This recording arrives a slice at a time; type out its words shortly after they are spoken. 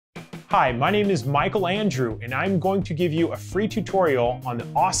Hi, my name is Michael Andrew, and I'm going to give you a free tutorial on the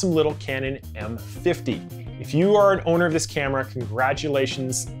awesome little Canon M50. If you are an owner of this camera,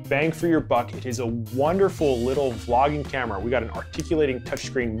 congratulations, bang for your buck. It is a wonderful little vlogging camera. We got an articulating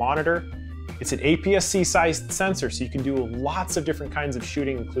touchscreen monitor. It's an APS-C sized sensor, so you can do lots of different kinds of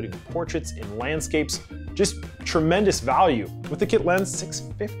shooting, including portraits and landscapes. Just tremendous value with the kit lens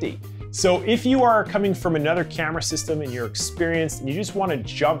 650. So if you are coming from another camera system and you're experienced and you just want to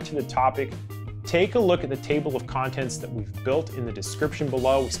jump to the topic, take a look at the table of contents that we've built in the description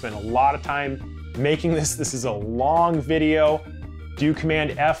below. We spent a lot of time making this. This is a long video. Do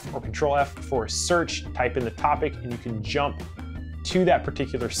Command F or Control F for a search, type in the topic, and you can jump to that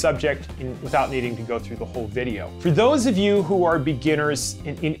particular subject without needing to go through the whole video. For those of you who are beginners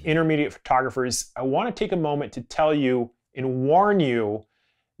and intermediate photographers, I want to take a moment to tell you and warn you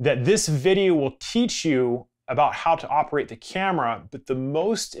that this video will teach you about how to operate the camera, but the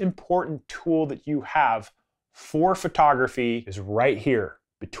most important tool that you have for photography is right here,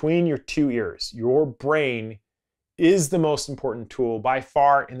 between your two ears. Your brain is the most important tool by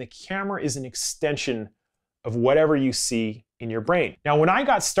far, and the camera is an extension of whatever you see in your brain. Now, when I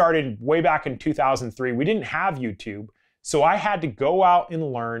got started way back in 2003, we didn't have YouTube, so I had to go out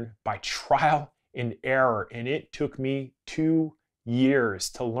and learn by trial and error, and it took me 2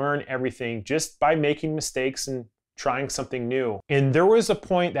 years to learn everything just by making mistakes and trying something new. And there was a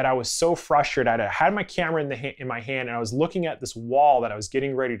point that I was so frustrated. I had my camera in my hand and I was looking at this wall that I was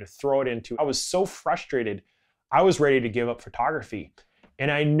getting ready to throw it into. I was so frustrated, I was ready to give up photography. And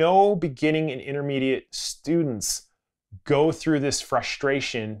I know beginning and intermediate students go through this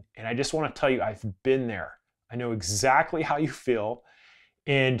frustration, and I just want to tell you, I've been there. I know exactly how you feel,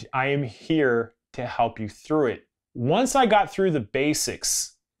 and I am here to help you through it. Once I got through the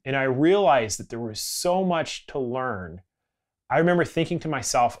basics and I realized that there was so much to learn, I remember thinking to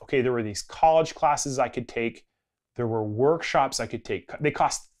myself, okay, there were these college classes I could take, there were workshops I could take. They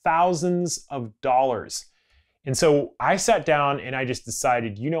cost thousands of dollars. And so I sat down and I just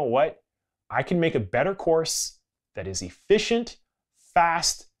decided, you know what? I can make a better course that is efficient,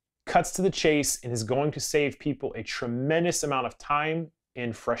 fast, cuts to the chase, and is going to save people a tremendous amount of time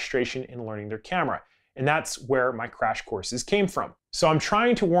and frustration in learning their camera. And that's where my crash courses came from. So I'm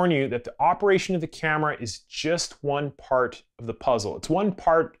trying to warn you that the operation of the camera is just one part of the puzzle. It's one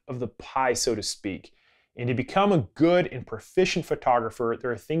part of the pie, so to speak. And to become a good and proficient photographer, there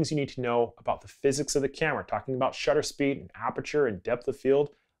are things you need to know about the physics of the camera, talking about shutter speed and aperture and depth of field,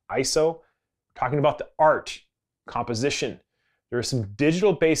 ISO, talking about the art, composition. There are some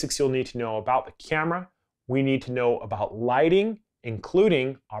digital basics you'll need to know about the camera. We need to know about lighting,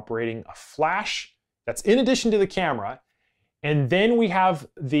 including operating a flash. That's in addition to the camera. And then we have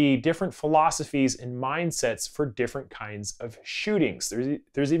the different philosophies and mindsets for different kinds of shootings.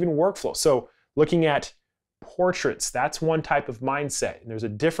 There's even workflow. So looking at portraits, that's one type of mindset. And there's a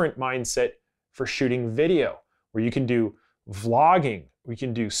different mindset for shooting video, where you can do vlogging, we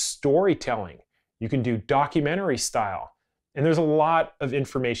can do storytelling, you can do documentary style. And there's a lot of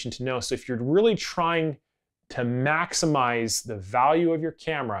information to know. So if you're really trying to maximize the value of your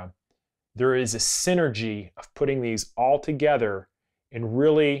camera, there is a synergy of putting these all together and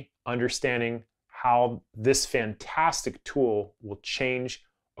really understanding how this fantastic tool will change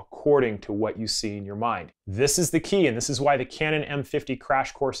according to what you see in your mind. This is the key, and this is why the Canon M50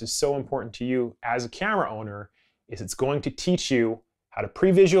 crash course is so important to you as a camera owner, is it's going to teach you how to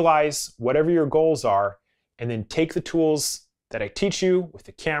pre-visualize whatever your goals are, and then take the tools that I teach you with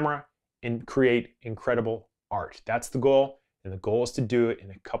the camera and create incredible art. That's the goal. And the goal is to do it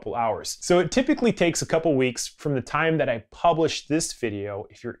in a couple hours. So it typically takes a couple weeks from the time that I publish this video.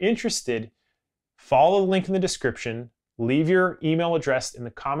 If you're interested, follow the link in the description, leave your email address in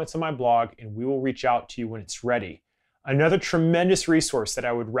the comments on my blog, and we will reach out to you when it's ready. Another tremendous resource that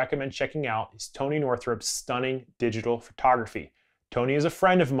I would recommend checking out is Tony Northrup's Stunning Digital Photography. Tony is a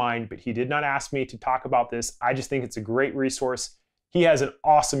friend of mine, but he did not ask me to talk about this. I just think it's a great resource. He has an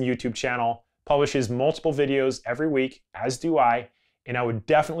awesome YouTube channel, publishes multiple videos every week, as do I, and I would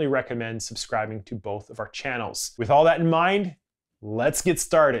definitely recommend subscribing to both of our channels. With all that in mind, let's get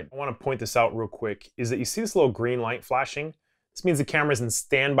started. I want to point this out real quick, is that you see this little green light flashing? This means the camera is in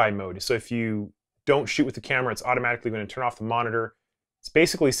standby mode. So if you don't shoot with the camera, it's automatically going to turn off the monitor. It's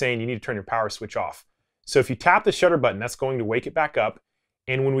basically saying you need to turn your power switch off. So if you tap the shutter button, that's going to wake it back up.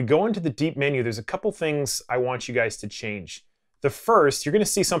 And when we go into the deep menu, there's a couple things I want you guys to change. The first, you're going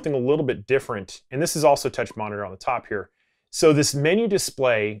to see something a little bit different, and this is also touch monitor on the top here. So this menu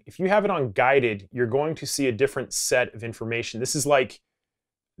display, if you have it on guided, you're going to see a different set of information. This is like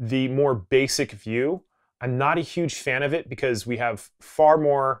the more basic view. I'm not a huge fan of it because we have far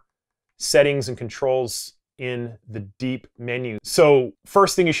more settings and controls in the deep menu. So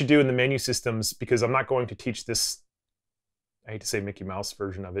first thing you should do in the menu systems, because I'm not going to teach this, I hate to say Mickey Mouse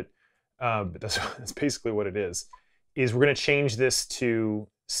version of it, but that's basically what it is we're going to change this to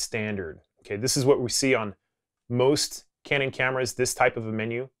standard. Okay, this is what we see on most Canon cameras, this type of a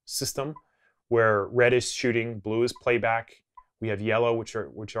menu system, where red is shooting, blue is playback. We have yellow, which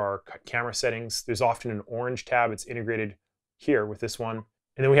are camera settings. There's often an orange tab. It's integrated here with this one.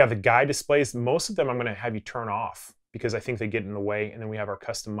 And then we have the guide displays. Most of them I'm going to have you turn off because I think they get in the way. And then we have our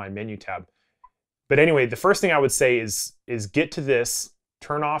custom My Menu tab. But anyway, the first thing I would say is get to this,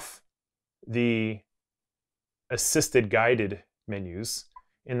 turn off the assisted guided menus.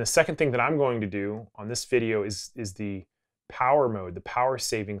 And the second thing that I'm going to do on this video is the power mode, the power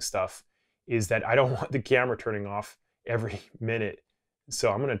saving stuff, is that I don't want the camera turning off every minute.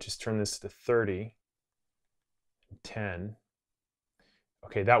 So I'm going to just turn this to 30, 10.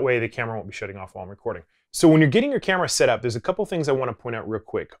 Okay, that way the camera won't be shutting off while I'm recording. So when you're getting your camera set up, there's a couple things I want to point out real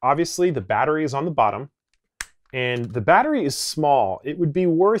quick. Obviously, the battery is on the bottom, and the battery is small. It would be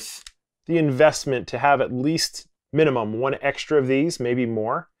worth the investment to have at least minimum one extra of these, maybe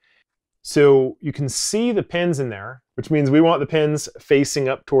more. So you can see the pins in there, which means we want the pins facing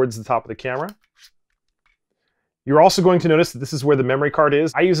up towards the top of the camera. You're also going to notice that this is where the memory card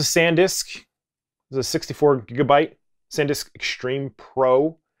is. I use a SanDisk. It's a 64 gigabyte SanDisk Extreme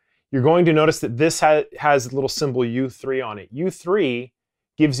Pro. You're going to notice that this has a little symbol U3 on it. U3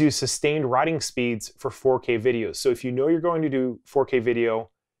 gives you sustained writing speeds for 4K videos. So if you know you're going to do 4K video,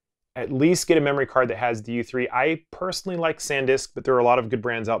 at least get a memory card that has the U3. I personally like SanDisk, but there are a lot of good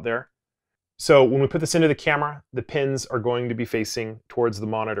brands out there. So when we put this into the camera, the pins are going to be facing towards the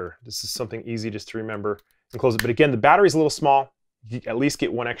monitor. This is something easy just to remember and close it. But again, the battery's a little small. You at least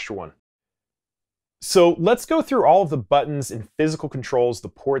get one extra one. So let's go through all of the buttons and physical controls, the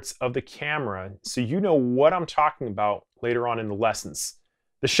ports of the camera, so you know what I'm talking about later on in the lessons.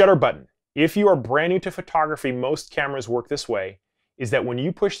 The shutter button. If you are brand new to photography, most cameras work this way, is that when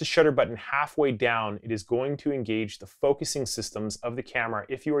you push the shutter button halfway down, it is going to engage the focusing systems of the camera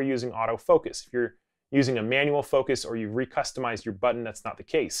if you are using autofocus. If you're using a manual focus or you've recustomized your button, that's not the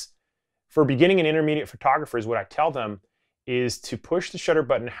case. For beginning and intermediate photographers, what I tell them is to push the shutter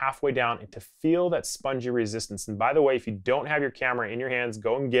button halfway down and to feel that spongy resistance. And by the way, if you don't have your camera in your hands,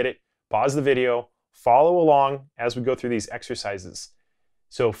 go and get it, pause the video, follow along as we go through these exercises.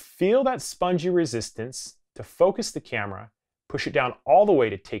 So feel that spongy resistance to focus the camera, push it down all the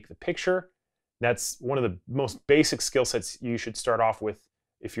way to take the picture. That's one of the most basic skill sets you should start off with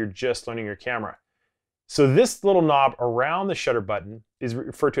if you're just learning your camera. So this little knob around the shutter button is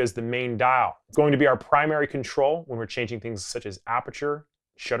referred to as the main dial. It's going to be our primary control when we're changing things such as aperture,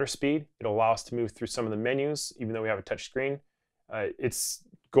 shutter speed. It'll allow us to move through some of the menus, even though we have a touch screen. It's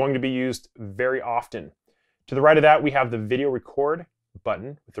going to be used very often. To the right of that, we have the video record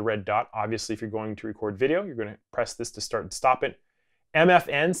button with the red dot. Obviously, if you're going to record video, you're going to press this to start and stop it.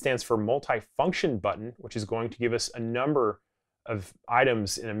 MFN stands for multi-function button, which is going to give us a number of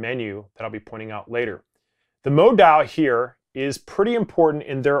items in a menu that I'll be pointing out later. The mode dial here is pretty important,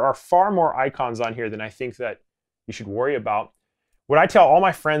 and there are far more icons on here than I think that you should worry about. What I tell all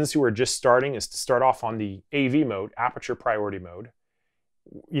my friends who are just starting is to start off on the AV mode, aperture priority mode,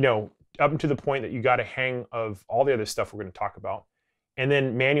 you know, up to the point that you got a hang of all the other stuff we're going to talk about. And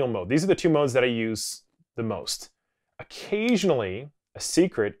then manual mode. These are the two modes that I use the most. Occasionally, a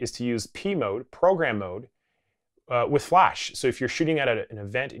secret is to use P mode, program mode, with flash. So if you're shooting at an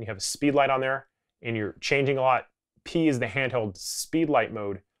event and you have a speed light on there and you're changing a lot, P is the handheld speed light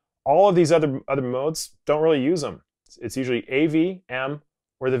mode. All of these other modes, don't really use them. It's usually AV, M,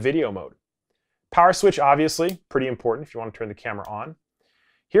 or the video mode. Power switch, obviously, pretty important if you want to turn the camera on.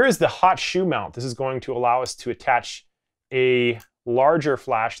 Here is the hot shoe mount. This is going to allow us to attach a larger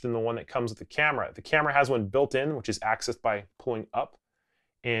flash than the one that comes with the camera. The camera has one built in, which is accessed by pulling up,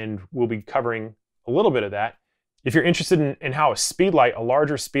 and we'll be covering a little bit of that. If you're interested in how a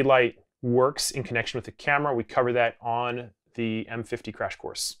larger speed light works in connection with the camera, we cover that on the M50 crash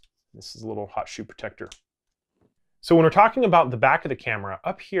course. This is a little hot shoe protector. So when we're talking about the back of the camera,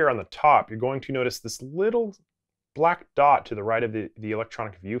 up here on the top, you're going to notice this little black dot to the right of the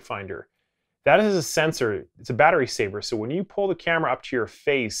electronic viewfinder. That is a sensor. It's a battery saver. So when you pull the camera up to your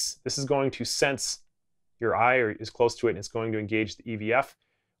face, this is going to sense your eye or is close to it, and it's going to engage the EVF.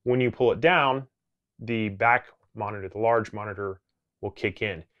 When you pull it down, the back monitor, the large monitor, will kick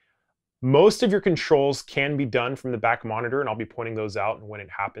in. Most of your controls can be done from the back monitor, and I'll be pointing those out when it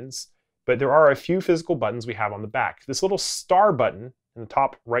happens. But there are a few physical buttons we have on the back. This little star button in the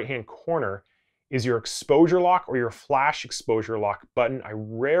top right-hand corner is your exposure lock or your flash exposure lock button. I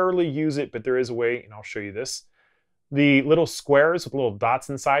rarely use it, but there is a way, and I'll show you this. The little squares with little dots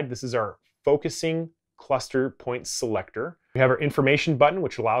inside, this is our focusing cluster point selector. We have our information button,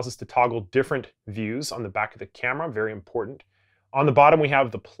 which allows us to toggle different views on the back of the camera, very important. On the bottom, we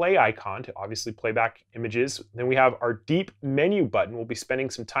have the play icon to obviously play back images. Then we have our deep menu button. We'll be spending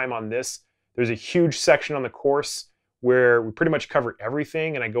some time on this. There's a huge section on the course where we pretty much cover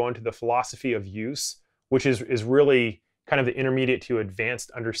everything, and I go into the philosophy of use, which is really kind of the intermediate to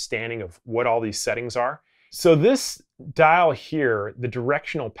advanced understanding of what all these settings are. So this dial here, the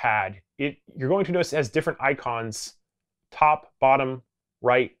directional pad, you're going to notice it has different icons, top, bottom,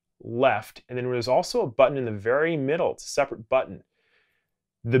 right, left, and then there's also a button in the very middle. It's a separate button.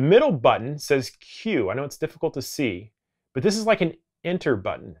 The middle button says Q. I know it's difficult to see, but this is like an enter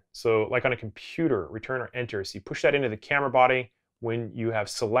button. So like on a computer, return or enter. So you push that into the camera body when you have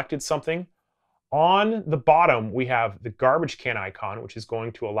selected something. On the bottom, we have the garbage can icon, which is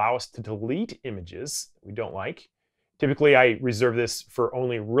going to allow us to delete images that we don't like. Typically, I reserve this for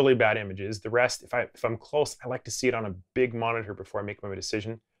only really bad images. The rest, if I'm close, I like to see it on a big monitor before I make my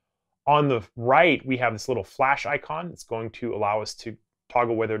decision. On the right, we have this little flash icon. It's going to allow us to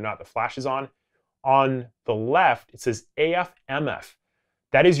toggle whether or not the flash is on. On the left, it says AF/MF.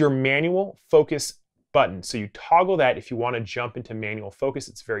 That is your manual focus button. So you toggle that if you want to jump into manual focus.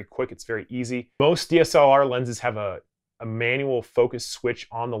 It's very quick, it's very easy. Most DSLR lenses have a manual focus switch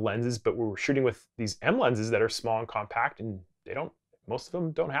on the lenses, but we're shooting with these M lenses that are small and compact, and most of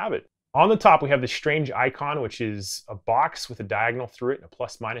them don't have it. On the top, we have this strange icon, which is a box with a diagonal through it and a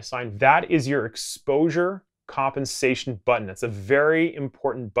plus-minus sign. That is your exposure compensation button. That's a very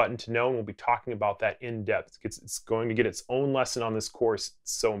important button to know, and we'll be talking about that in depth. It's going to get its own lesson on this course.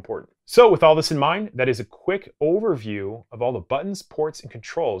 It's so important. So with all this in mind, that is a quick overview of all the buttons, ports, and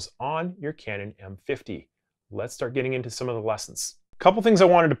controls on your Canon M50. Let's start getting into some of the lessons. A couple things I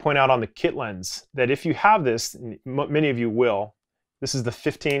wanted to point out on the kit lens, that if you have this, many of you will, this is the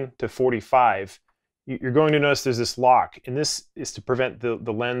 15 to 45, you're going to notice there's this lock, and this is to prevent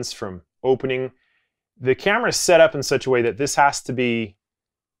the lens from opening. The camera is set up in such a way that this has to be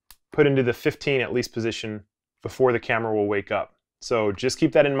put into the 15 at least position before the camera will wake up. So just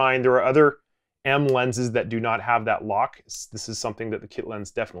keep that in mind. There are other M lenses that do not have that lock. This is something that the kit lens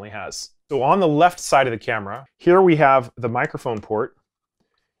definitely has. So on the left side of the camera, here we have the microphone port.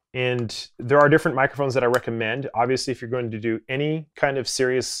 And there are different microphones that I recommend. Obviously, if you're going to do any kind of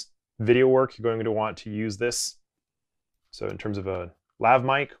serious video work, you're going to want to use this. So in terms of a lav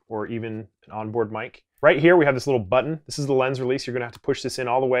mic or even an onboard mic. Right here, we have this little button. This is the lens release. You're going to have to push this in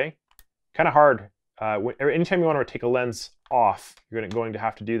all the way. Kind of hard. Anytime you want to take a lens off, you're going to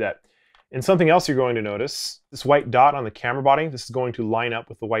have to do that. And something else you're going to notice, this white dot on the camera body, this is going to line up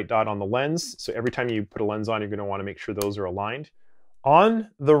with the white dot on the lens. So every time you put a lens on, you're going to want to make sure those are aligned. On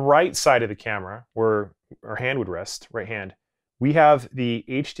the right side of the camera, where our hand would rest, right hand, we have the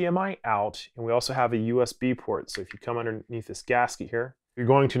HDMI out, and we also have a USB port. So if you come underneath this gasket here, you're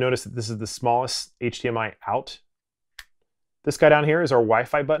going to notice that this is the smallest HDMI out. This guy down here is our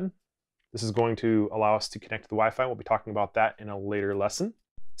Wi-Fi button. This is going to allow us to connect to the Wi-Fi. We'll be talking about that in a later lesson.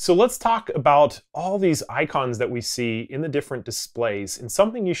 So let's talk about all these icons that we see in the different displays. And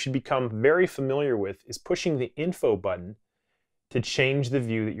something you should become very familiar with is pushing the info button to change the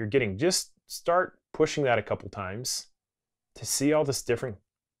view that you're getting. Just start pushing that a couple times to see all these different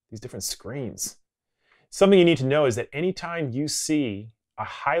screens. Something you need to know is that anytime you see a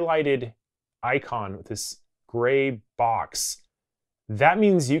highlighted icon with this gray box, that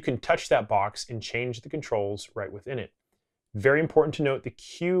means you can touch that box and change the controls right within it. Very important to note the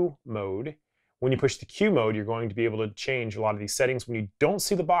Q mode. When you push the Q mode, you're going to be able to change a lot of these settings. When you don't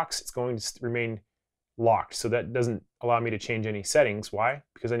see the box, it's going to remain locked. So that doesn't allow me to change any settings. Why?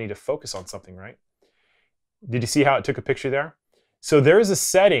 Because I need to focus on something, right? Did you see how it took a picture there? So there is a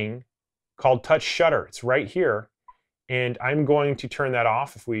setting called touch shutter. It's right here. And I'm going to turn that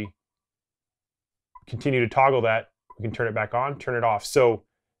off. If we continue to toggle that, we can turn it back on, turn it off. So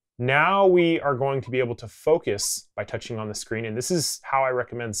now we are going to be able to focus by touching on the screen. And this is how I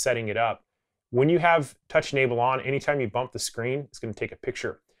recommend setting it up. When you have touch enable on, anytime you bump the screen, it's going to take a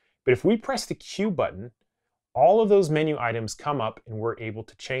picture. But if we press the Q button, all of those menu items come up and we're able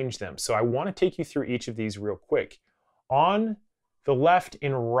to change them. So I want to take you through each of these real quick. On the left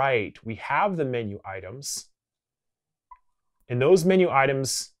and right, we have the menu items. And those menu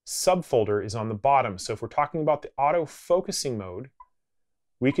items subfolder is on the bottom. So if we're talking about the auto focusing mode,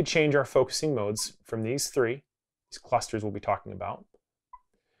 we could change our focusing modes from these three. These clusters we'll be talking about.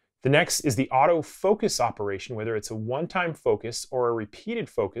 The next is the autofocus operation, whether it's a one-time focus or a repeated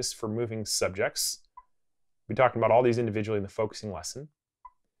focus for moving subjects. We'll be talking about all these individually in the focusing lesson.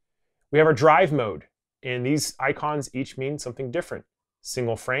 We have our drive mode, and these icons each mean something different.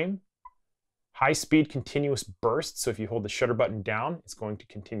 Single frame, high-speed continuous burst, so if you hold the shutter button down, it's going to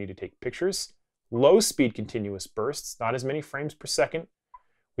continue to take pictures. Low-speed continuous bursts, not as many frames per second.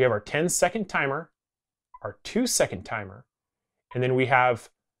 We have our 10-second timer, our 2-second timer, and then we have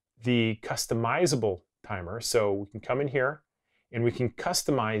the customizable timer. So we can come in here and we can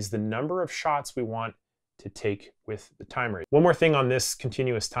customize the number of shots we want to take with the timer. One more thing on this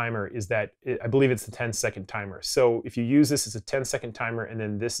continuous timer is that I believe it's the 10-second timer. So if you use this as a 10-second timer and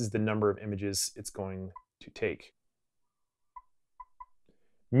then this is the number of images it's going to take.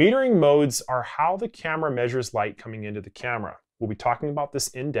 Metering modes are how the camera measures light coming into the camera. We'll be talking about this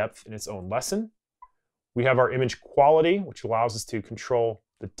in depth in its own lesson. We have our image quality, which allows us to control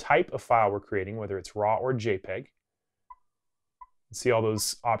the type of file we're creating, whether it's RAW or JPEG. See all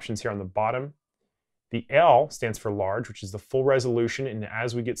those options here on the bottom. The L stands for large, which is the full resolution, and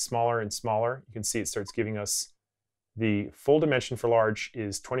as we get smaller and smaller, you can see it starts giving us the full dimension for large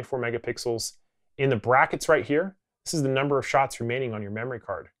is 24 megapixels. In the brackets right here, this is the number of shots remaining on your memory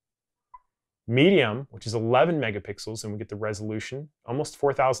card. Medium, which is 11 megapixels, and we get the resolution, almost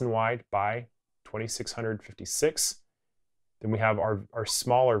 4,000 wide by 2656. Then we have our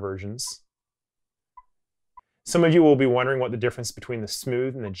smaller versions. Some of you will be wondering what the difference between the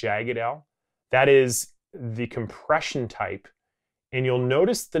smooth and the jagged L. That is the compression type, and you'll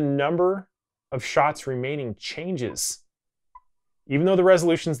notice the number of shots remaining changes, even though the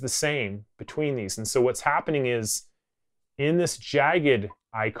resolution is the same between these. And so what's happening is, in this jagged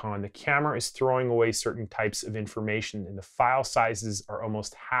icon, the camera is throwing away certain types of information, and the file sizes are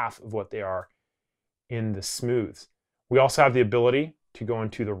almost half of what they are in the smooth. We also have the ability to go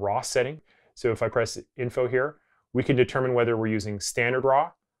into the RAW setting. So if I press Info here, we can determine whether we're using standard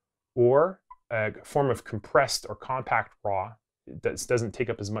RAW or a form of compressed or compact RAW that doesn't take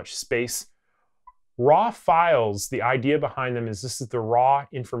up as much space. RAW files, the idea behind them is this is the raw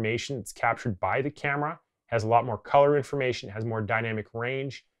information that's captured by the camera, has a lot more color information, has more dynamic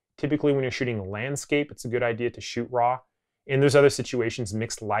range. Typically when you're shooting a landscape, it's a good idea to shoot RAW. And there's other situations,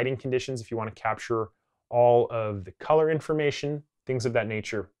 mixed lighting conditions, if you want to capture all of the color information, things of that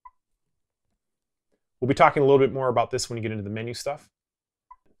nature. We'll be talking a little bit more about this when you get into the menu stuff.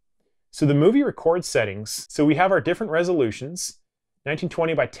 So the movie record settings, so we have our different resolutions.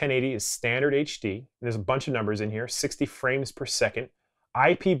 1920 by 1080 is standard HD. And there's a bunch of numbers in here, 60 frames per second.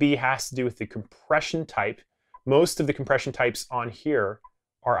 IPB has to do with the compression type. Most of the compression types on here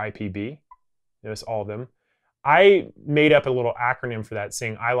are IPB. Notice all of them. I made up a little acronym for that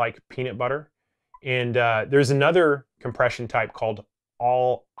saying I like peanut butter. And there's another compression type called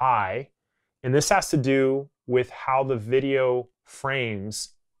All I. And this has to do with how the video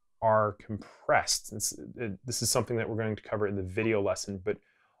frames are compressed. This is something that we're going to cover in the video lesson, but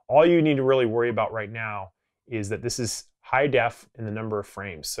all you need to really worry about right now is that this is high def in the number of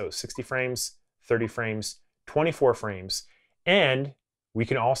frames. So 60 frames, 30 frames, 24 frames, and we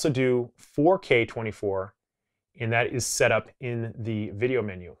can also do 4K 24, and that is set up in the video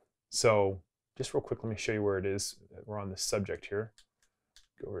menu. So just real quick, let me show you where it is. We're on this subject here.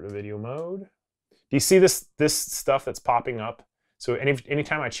 Go over to video mode. Do you see this stuff that's popping up? So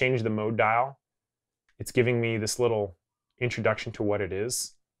anytime I change the mode dial, it's giving me this little introduction to what it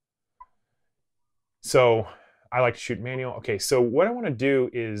is. So I like to shoot manual. Okay, so what I want to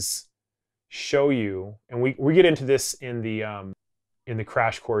do is show you, and we get into this in the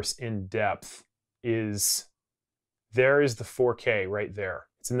crash course in depth, is there is the 4K right there.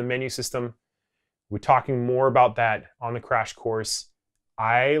 It's in the menu system. We're talking more about that on the crash course.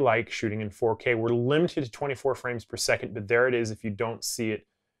 I like shooting in 4K. We're limited to 24 frames per second, but there it is if you don't see it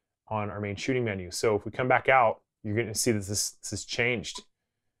on our main shooting menu. So if we come back out, you're going to see that this has changed.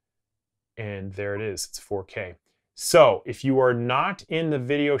 And there it is, it's 4K. So if you are not in the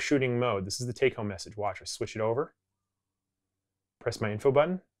video shooting mode, this is the take-home message. Watch, I switch it over, press my info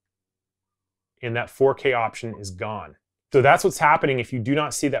button, and that 4K option is gone. So that's what's happening if you do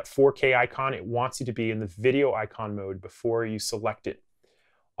not see that 4K icon. It wants you to be in the video icon mode before you select it.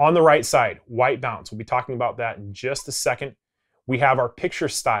 On the right side, white balance. We'll be talking about that in just a second. We have our picture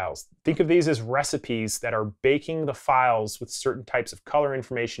styles. Think of these as recipes that are baking the files with certain types of color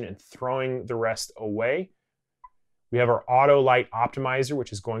information and throwing the rest away. We have our auto light optimizer,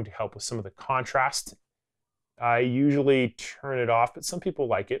 which is going to help with some of the contrast. I usually turn it off, but some people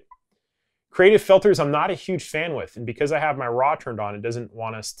like it. Creative filters, I'm not a huge fan with, and because I have my RAW turned on, it doesn't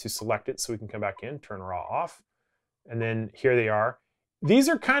want us to select it, so we can come back in, turn RAW off, and then here they are. These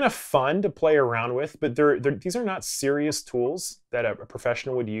are kind of fun to play around with, but these are not serious tools that a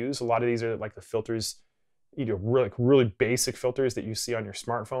professional would use. A lot of these are like the filters, really basic filters that you see on your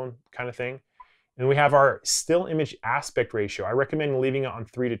smartphone kind of thing. And we have our still image aspect ratio. I recommend leaving it on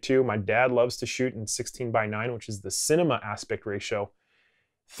 3:2. My dad loves to shoot in 16:9, which is the cinema aspect ratio.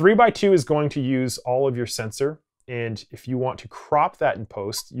 3:2 is going to use all of your sensor. And if you want to crop that in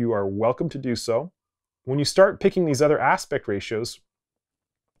post, you are welcome to do so. When you start picking these other aspect ratios,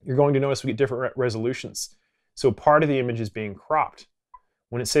 you're going to notice we get different resolutions. So part of the image is being cropped.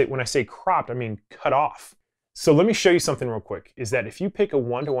 When I say cropped, I mean cut off. So let me show you something real quick, is that if you pick a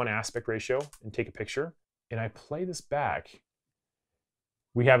 1:1 aspect ratio and take a picture, and I play this back,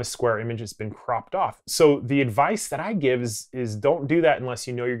 we have a square image that's been cropped off. So the advice that I give is don't do that unless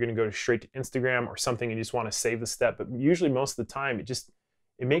you know you're gonna go straight to Instagram or something and you just wanna save the step. But usually most of the time,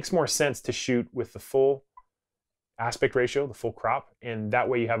 it makes more sense to shoot with the full aspect ratio, the full crop, and that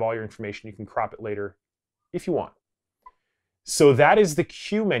way you have all your information. You can crop it later if you want. So that is the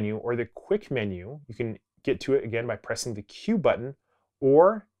Q menu, or the quick menu. You can get to it again by pressing the Q button,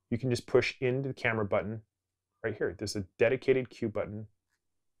 or you can just push into the camera button right here. There's a dedicated Q button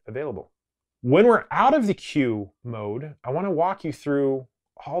available. When we're out of the Q mode, I want to walk you through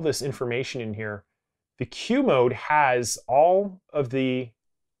all this information in here. The Q mode has all of the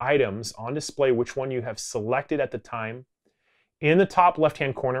items on display, which one you have selected at the time. In the top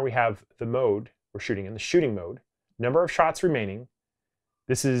left-hand corner, we have the mode we're shooting in, the shooting mode, number of shots remaining.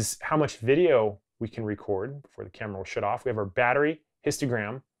 This is how much video we can record before the camera will shut off. We have our battery,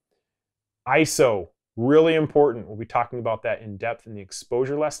 histogram, ISO, really important. We'll be talking about that in depth in the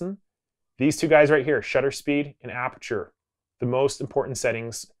exposure lesson. These two guys right here, shutter speed and aperture, the most important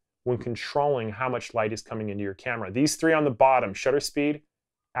settings when controlling how much light is coming into your camera. These three on the bottom, shutter speed,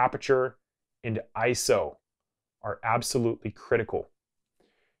 aperture, and ISO, are absolutely critical.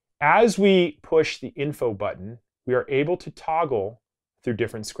 As we push the info button, we are able to toggle through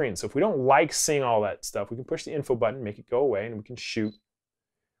different screens. So if we don't like seeing all that stuff, we can push the info button, make it go away, and we can shoot.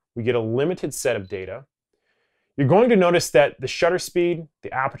 We get a limited set of data. You're going to notice that the shutter speed,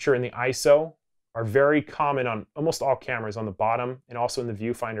 the aperture, and the ISO are very common on almost all cameras on the bottom and also in the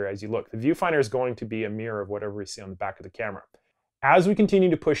viewfinder as you look. The viewfinder is going to be a mirror of whatever we see on the back of the camera. As we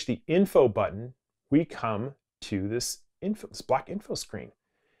continue to push the info button, we come to this black info screen.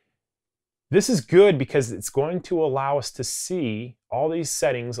 This is good because it's going to allow us to see all these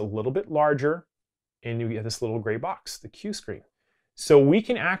settings a little bit larger, and you get this little gray box, the Q screen. So we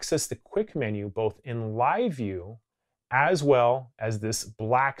can access the quick menu both in live view as well as this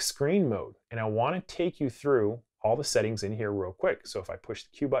black screen mode. And I want to take you through all the settings in here real quick. So if I push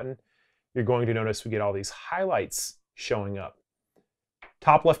the Q button, you're going to notice we get all these highlights showing up.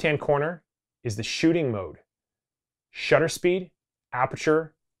 Top left-hand corner is the shooting mode. Shutter speed,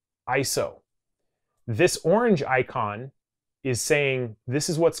 aperture, ISO. This orange icon is saying this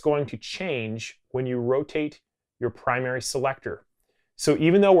is what's going to change when you rotate your primary selector. So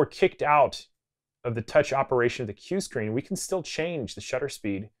even though we're kicked out of the touch operation of the Q screen, we can still change the shutter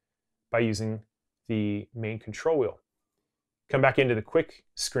speed by using the main control wheel. Come back into the quick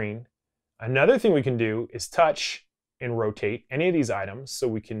screen. Another thing we can do is touch and rotate any of these items, so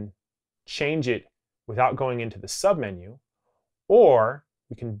we can change it without going into the submenu, or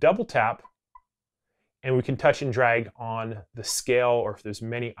we can double tap and we can touch and drag on the scale, or if there's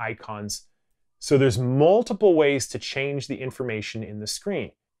many icons. So there's multiple ways to change the information in the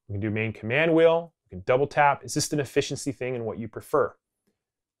screen. We can do main command wheel, we can double tap. It's just an efficiency thing and what you prefer.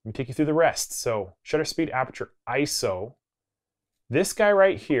 Let me take you through the rest. So shutter speed, aperture, ISO. This guy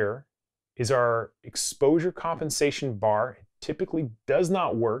right here is our exposure compensation bar. It typically does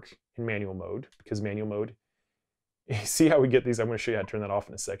not work in manual mode because manual mode, see how we get these? I'm going to show you how to turn that off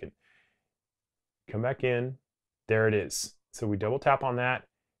in a second. Come back in, there it is. So we double tap on that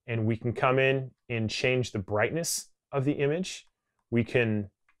and we can come in and change the brightness of the image. We can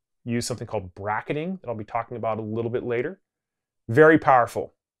use something called bracketing that I'll be talking about a little bit later. Very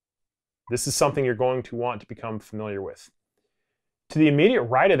powerful. This is something you're going to want to become familiar with. To the immediate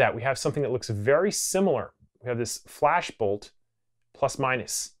right of that, we have something that looks very similar. We have this flash bolt plus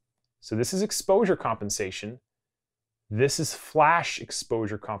minus. So this is exposure compensation. This is flash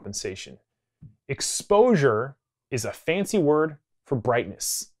exposure compensation. Exposure is a fancy word for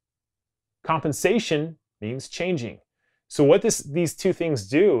brightness. Compensation means changing. So what these two things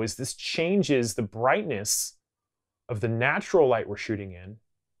do is this changes the brightness of the natural light we're shooting in.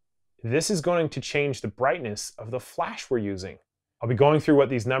 This is going to change the brightness of the flash we're using. I'll be going through what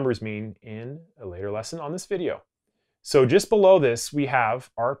these numbers mean in a later lesson on this video. So just below this, we have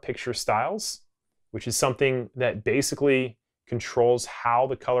our picture styles, which is something that basically controls how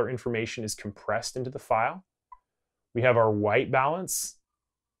the color information is compressed into the file. We have our white balance.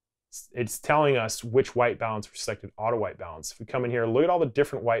 It's telling us which white balance we're selected, auto white balance. If we come in here, look at all the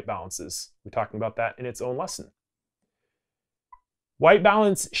different white balances. We're talking about that in its own lesson. White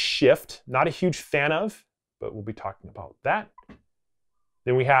balance shift, not a huge fan of, but we'll be talking about that.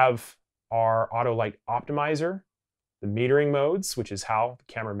 Then we have our auto light optimizer, the metering modes, which is how the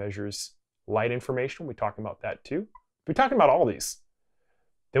camera measures light information. We'll be talking about that too. We're talking about all these.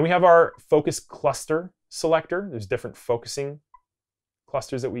 Then we have our focus cluster selector. There's different focusing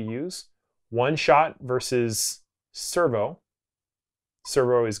clusters that we use. One shot versus servo.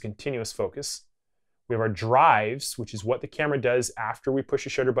 Servo is continuous focus. We have our drives, which is what the camera does after we push the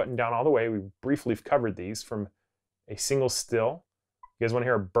shutter button down all the way. We briefly covered these from a single still. You guys want to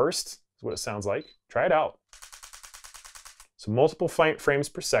hear a burst? Is what it sounds like. Try it out. So multiple frames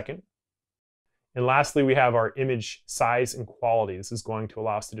per second. And lastly, we have our image size and quality. This is going to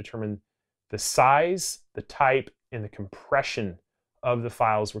allow us to determine the size, the type, and the compression of the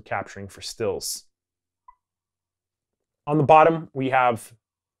files we're capturing for stills. On the bottom, we have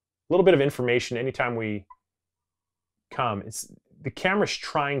a little bit of information anytime we come. The camera's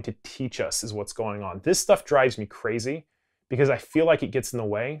trying to teach us is what's going on. This stuff drives me crazy because I feel like it gets in the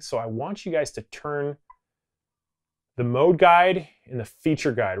way. So I want you guys to turn the mode guide and the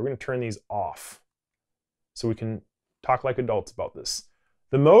feature guide. We're going to turn these off so we can talk like adults about this.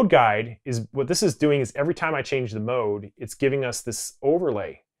 The mode guide is what this is doing is every time I change the mode, it's giving us this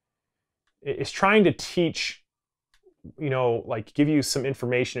overlay. It's trying to teach, you know, like give you some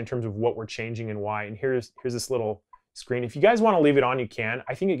information in terms of what we're changing and why. And here's this little screen. If you guys want to leave it on, you can.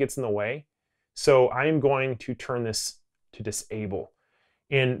 I think it gets in the way. So I am going to turn this to disable.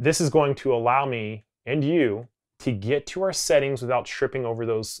 And this is going to allow me and you to get to our settings without tripping over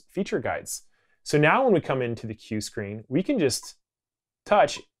those feature guides. So now when we come into the Q screen, we can just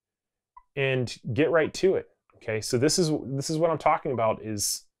touch and get right to it. Okay, so this is what I'm talking about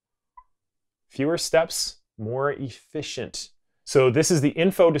is fewer steps, more efficient. So this is the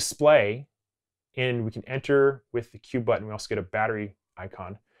info display, and we can enter with the Q button. We also get a battery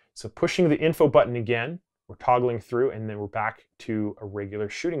icon. So pushing the info button again, we're toggling through, and then we're back to a regular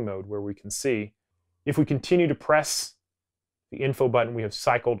shooting mode where we can see if we continue to press the info button, we have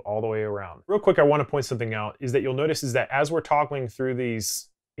cycled all the way around. Real quick, I want to point something out is that you'll notice is that as we're toggling through these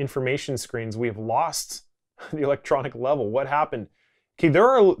information screens, we have lost the electronic level. What happened? Okay, there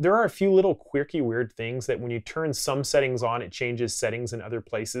are a few little quirky, weird things that when you turn some settings on, it changes settings in other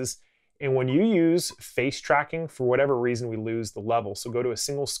places. And when you use face tracking, for whatever reason, we lose the level. So go to a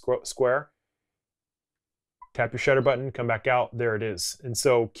single square, tap your shutter button, come back out, there it is. And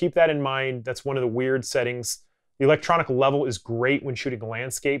so keep that in mind. That's one of the weird settings. The electronic level is great when shooting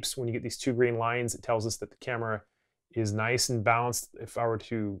landscapes. When you get these two green lines, it tells us that the camera is nice and balanced. If I were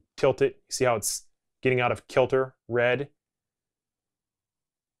to tilt it, you see how it's getting out of kilter, red.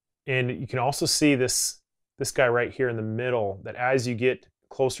 And you can also see this guy right here in the middle, that as you get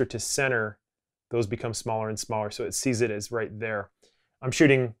closer to center, those become smaller and smaller. So it sees it as right there. I'm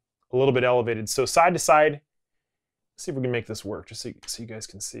shooting a little bit elevated. So side to side, let's see if we can make this work, just so you guys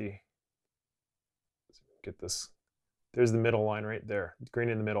can see. Get this. There's the middle line right there, green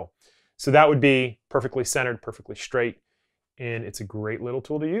in the middle. So that would be perfectly centered, perfectly straight, and it's a great little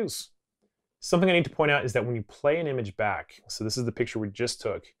tool to use. Something I need to point out is that when you play an image back, so this is the picture we just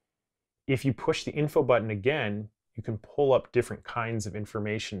took, if you push the info button again, you can pull up different kinds of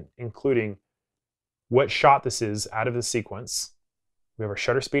information, including what shot this is out of the sequence. We have our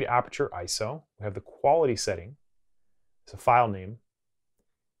shutter speed, aperture, ISO. We have the quality setting. It's a file name.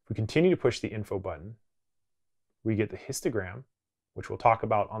 If we continue to push the info button, we get the histogram, which we'll talk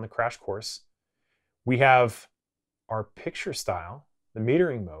about on the crash course. We have our picture style, the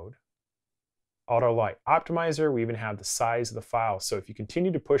metering mode, auto light optimizer. We even have the size of the file. So if you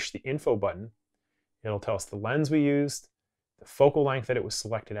continue to push the info button, it'll tell us the lens we used, the focal length that it was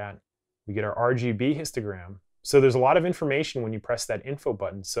selected at. We get our RGB histogram. So there's a lot of information when you press that info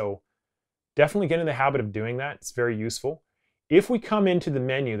button. So definitely get in the habit of doing that. It's very useful. If we come into the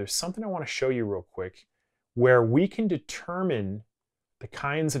menu, there's something I want to show you real quick where we can determine the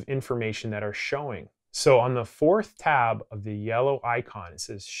kinds of information that are showing. So on the fourth tab of the yellow icon, it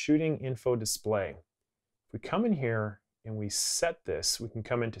says Shooting Info Display. If we come in here and we set this, we can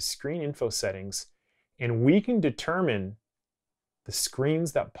come into Screen Info Settings, and we can determine the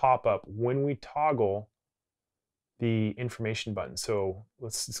screens that pop up when we toggle the information button. So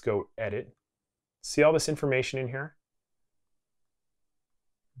let's just go Edit. See all this information in here?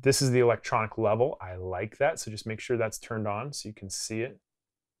 This is the electronic level. I like that, so just make sure that's turned on so you can see it.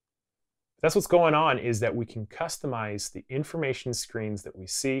 That's what's going on, is that we can customize the information screens that we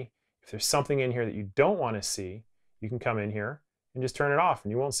see. If there's something in here that you don't want to see, you can come in here and just turn it off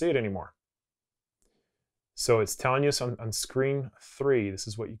and you won't see it anymore. So it's telling us on screen 3, this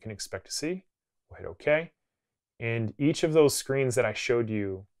is what you can expect to see. We'll hit OK. And each of those screens that I showed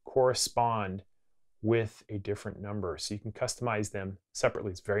you correspond with a different number. So you can customize them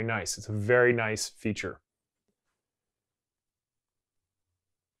separately. It's very nice. It's a very nice feature.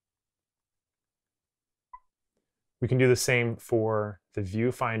 We can do the same for the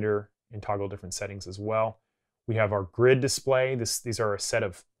viewfinder and toggle different settings as well. We have our grid display. These are a set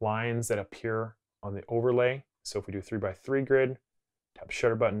of lines that appear on the overlay. So if we do 3x3 grid, tap the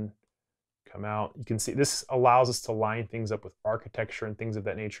shutter button, come out, you can see this allows us to line things up with architecture and things of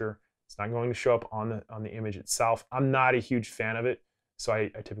that nature. It's not going to show up on the image itself. I'm not a huge fan of it, so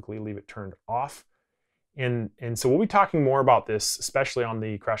I typically leave it turned off. And so we'll be talking more about this, especially on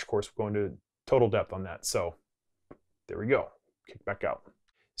the crash course. We'll go into total depth on that. So there we go, kick back out.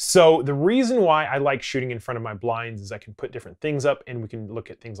 So the reason why I like shooting in front of my blinds is I can put different things up and we can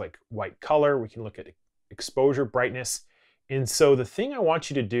look at things like white color, we can look at exposure, brightness. And so the thing I want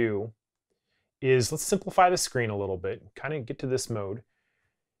you to do is, let's simplify the screen a little bit, kind of get to this mode,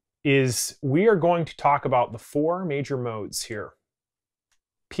 is we are going to talk about the 4 major modes here.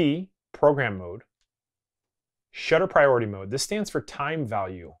 P, program mode. Shutter priority mode. This stands for time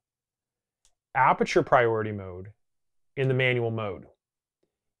value. Aperture priority mode. In the manual mode.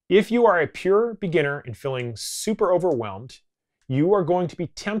 If you are a pure beginner and feeling super overwhelmed, you are going to be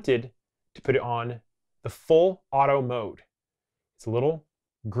tempted to put it on the full auto mode. It's a little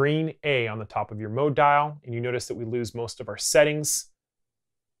green A on the top of your mode dial, and you notice that we lose most of our settings.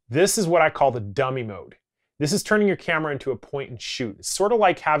 This is what I call the dummy mode. This is turning your camera into a point and shoot. It's sort of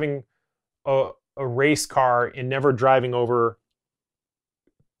like having a race car and never driving over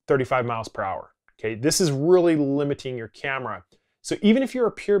 35 miles per hour. Okay, this is really limiting your camera. So even if you're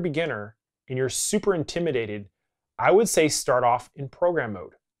a pure beginner and you're super intimidated, I would say start off in program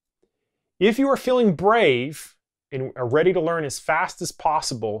mode. If you are feeling brave and are ready to learn as fast as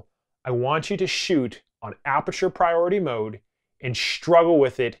possible, I want you to shoot on aperture priority mode and struggle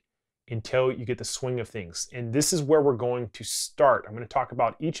with it until you get the swing of things. And this is where we're going to start. I'm going to talk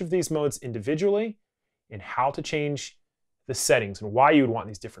about each of these modes individually and how to change the settings and why you would want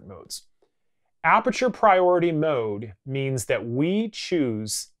these different modes. Aperture priority mode means that we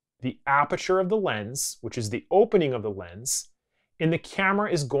choose the aperture of the lens, which is the opening of the lens, and the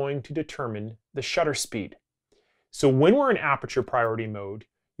camera is going to determine the shutter speed. So when we're in aperture priority mode,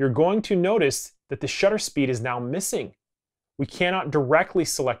 you're going to notice that the shutter speed is now missing. We cannot directly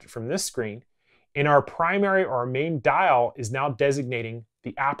select it from this screen, and our primary or our main dial is now designating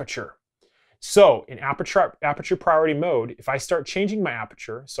the aperture. So in aperture priority mode, if I start changing my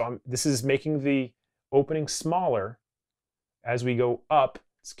aperture, so this is making the opening smaller as we go up,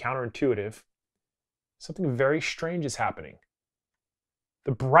 it's counterintuitive, something very strange is happening.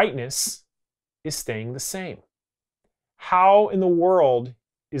 The brightness is staying the same. How in the world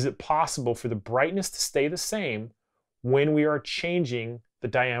is it possible for the brightness to stay the same when we are changing the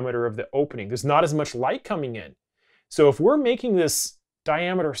diameter of the opening? There's not as much light coming in. So if we're making this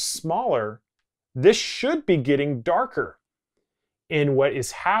diameter smaller, this should be getting darker. And what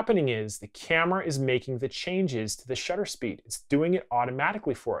is happening is the camera is making the changes to the shutter speed. It's doing it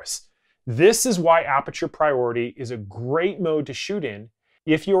automatically for us. This is why aperture priority is a great mode to shoot in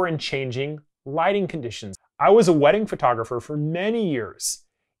if you're in changing lighting conditions. I was a wedding photographer for many years,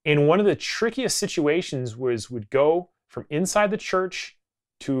 and one of the trickiest situations would go from inside the church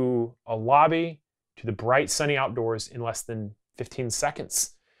to a lobby to the bright sunny outdoors in less than 15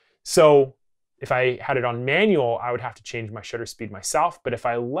 seconds. So if I had it on manual, I would have to change my shutter speed myself. But if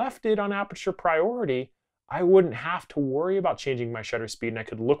I left it on aperture priority, I wouldn't have to worry about changing my shutter speed, and I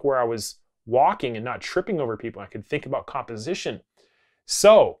could look where I was walking and not tripping over people. I could think about composition.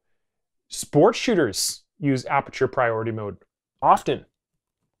 So sports shooters use aperture priority mode often,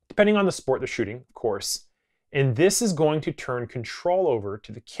 depending on the sport they're shooting, of course. And this is going to turn control over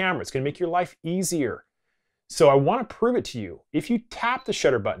to the camera. It's going to make your life easier. So I want to prove it to you. If you tap the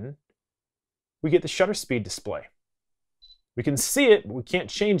shutter button, we get the shutter speed display. We can see it, but we can't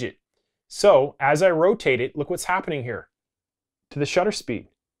change it. So as I rotate it, look what's happening here to the shutter speed.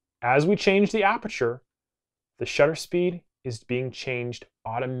 As we change the aperture, the shutter speed is being changed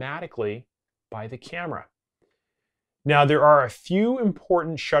automatically by the camera. Now, there are a few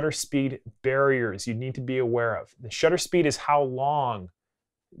important shutter speed barriers you need to be aware of. The shutter speed is how long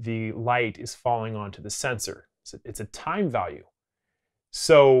the light is falling onto the sensor. It's a time value.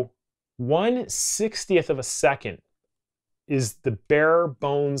 So 1/60th of a second is the bare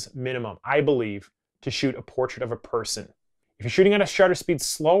bones minimum, I believe, to shoot a portrait of a person. If you're shooting at a shutter speed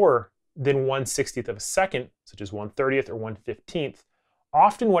slower than 1/60th of a second, such as 1/30th or 1/15th,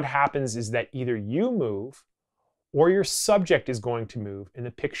 often what happens is that either you move or your subject is going to move and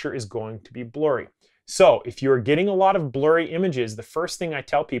the picture is going to be blurry. So if you're getting a lot of blurry images, the first thing I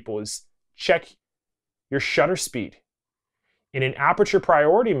tell people is check your shutter speed. In an aperture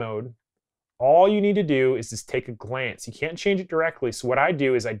priority mode, all you need to do is just take a glance. You can't change it directly. So what I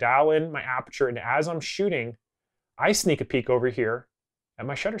do is I dial in my aperture, and as I'm shooting, I sneak a peek over here at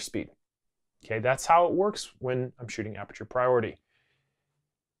my shutter speed. Okay, that's how it works when I'm shooting aperture priority.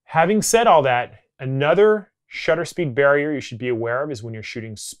 Having said all that, another shutter speed barrier you should be aware of is when you're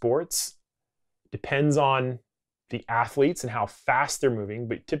shooting sports. Depends on the athletes and how fast they're moving,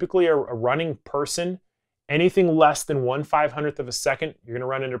 but typically a running person, anything less than 1/500th of a second, you're gonna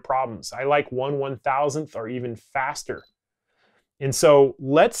run into problems. I like 1/1000th or even faster. And so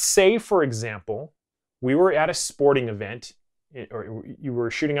let's say, for example, we were at a sporting event, or you were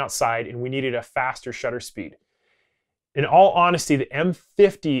shooting outside and we needed a faster shutter speed. In all honesty, the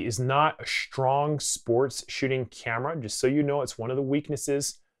M50 is not a strong sports shooting camera, just so you know, it's one of the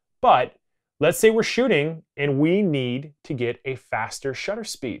weaknesses. But let's say we're shooting and we need to get a faster shutter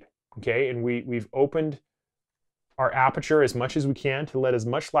speed, okay? And we've opened our aperture as much as we can to let as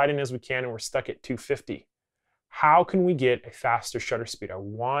much light in as we can, and we're stuck at 250. How can we get a faster shutter speed? I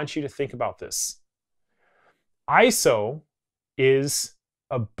want you to think about this. ISO is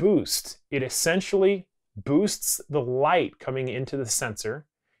a boost. It essentially boosts the light coming into the sensor.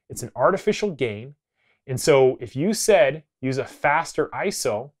 It's an artificial gain. And so if you said use a faster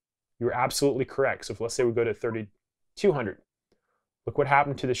ISO, you're absolutely correct. So if, let's say we go to 3200, look what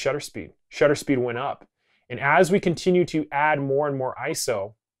happened to the shutter speed. Shutter speed went up. And as we continue to add more and more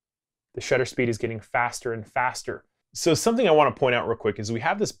ISO, the shutter speed is getting faster and faster. So something I want to point out real quick is we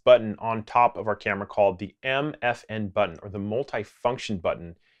have this button on top of our camera called the MFN button, or the multi-function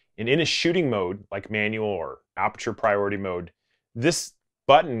button. And in a shooting mode, like manual or aperture priority mode, this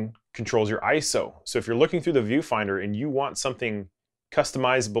button controls your ISO. So if you're looking through the viewfinder and you want something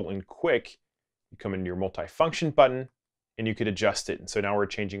customizable and quick, you come into your multi-function button and you could adjust it. And so now we're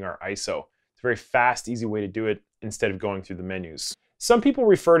changing our ISO. It's a very fast, easy way to do it instead of going through the menus. Some people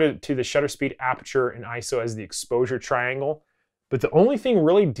refer to the shutter speed, aperture, and ISO as the exposure triangle, but the only thing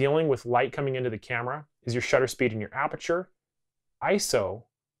really dealing with light coming into the camera is your shutter speed and your aperture. ISO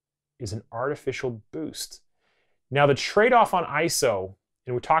is an artificial boost. Now the trade-off on ISO,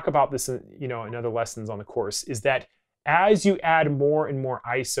 and we talk about this in other lessons on the course, is that as you add more and more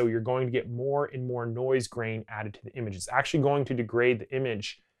ISO, you're going to get more and more noise grain added to the image. It's actually going to degrade the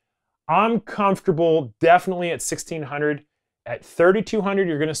image. I'm comfortable definitely at 1600. At 3200,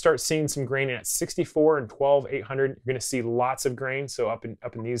 you're going to start seeing some grain, and at 64 and 12800, you're going to see lots of grain. So up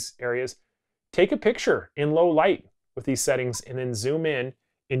in these areas, take a picture in low light with these settings and then zoom in,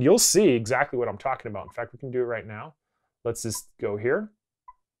 and you'll see exactly what I'm talking about. In fact, we can do it right now. Let's just go here.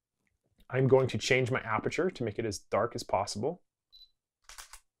 I'm going to change my aperture to make it as dark as possible.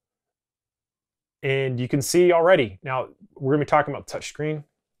 And you can see already, now we're going to be talking about touchscreen.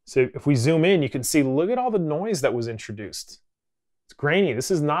 So if we zoom in, you can see, look at all the noise that was introduced. It's grainy.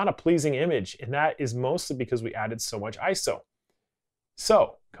 This is not a pleasing image, and that is mostly because we added so much ISO.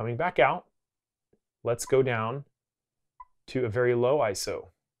 So coming back out, let's go down to a very low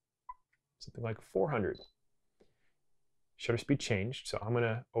ISO, something like 400. Shutter speed changed, so I'm going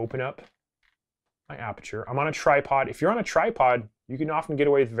to open up my aperture. I'm on a tripod. If you're on a tripod, you can often get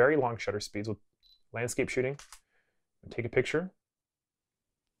away with very long shutter speeds with landscape shooting. Take a picture.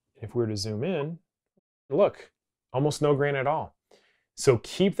 If we were to zoom in, look, almost no grain at all. So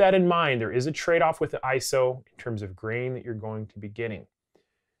keep that in mind. There is a trade-off with the ISO in terms of grain that you're going to be getting.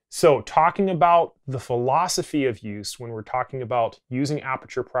 So talking about the philosophy of use when we're talking about using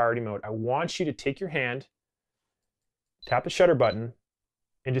aperture priority mode, I want you to take your hand, tap the shutter button,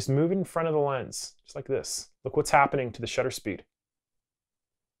 and just move it in front of the lens, just like this. Look what's happening to the shutter speed.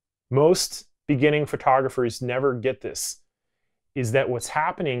 Most beginning photographers never get this, is that what's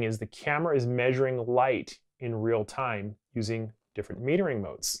happening is the camera is measuring light in real time using different metering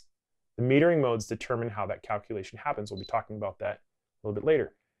modes. The metering modes determine how that calculation happens. We'll be talking about that a little bit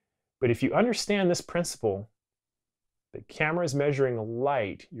later. But if you understand this principle, the camera is measuring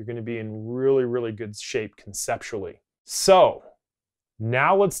light, you're going to be in really, really good shape conceptually. So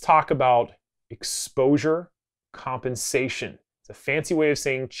now let's talk about exposure compensation. It's a fancy way of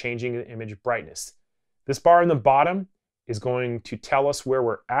saying changing the image brightness. This bar in the bottom is going to tell us where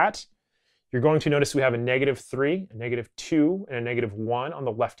we're at. You're going to notice we have a -3, a -2, and a -1 on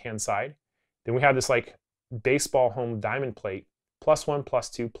the left-hand side. Then we have this like baseball home diamond plate, +1,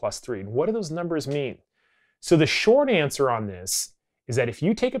 +2, +3. And what do those numbers mean? So the short answer on this is that if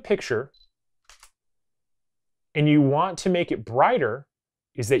you take a picture and you want to make it brighter,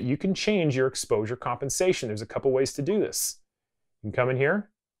 is that you can change your exposure compensation. There's a couple ways to do this. You can come in here,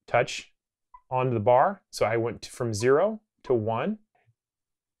 touch onto the bar. So I went from 0 to 1,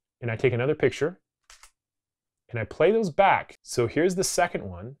 and I take another picture, and I play those back. So here's the second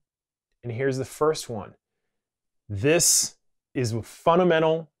one, and here's the first one. This is a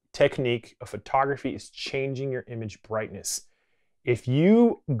fundamental technique of photography, is changing your image brightness. If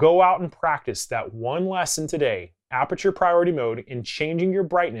you go out and practice that one lesson today, aperture priority mode, in changing your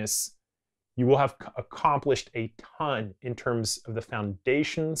brightness, you will have accomplished a ton in terms of the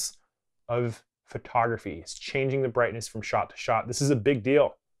foundations of photography. It's changing the brightness from shot to shot. This is a big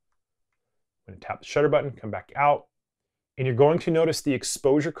deal. I'm going to tap the shutter button, come back out, and you're going to notice the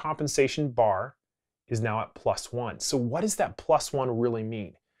exposure compensation bar is now at +1. So what does that +1 really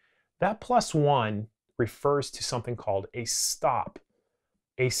mean? That +1 refers to something called a stop.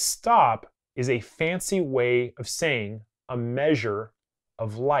 A stop is a fancy way of saying a measure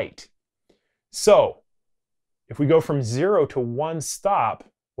of light. So if we go from 0 to 1 stop,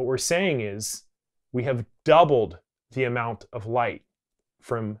 what we're saying is we have doubled the amount of light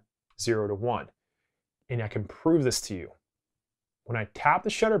from 0 to 1. And I can prove this to you. When I tap the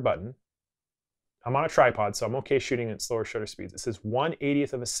shutter button, I'm on a tripod, so I'm okay shooting at slower shutter speeds. It says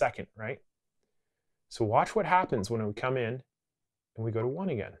 1/80th of a second, right? So watch what happens when we come in and we go to 1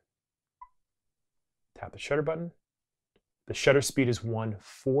 again. Tap the shutter button. The shutter speed is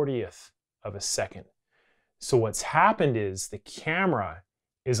 1/40th of a second. So what's happened is the camera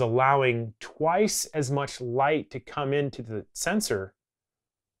is allowing twice as much light to come into the sensor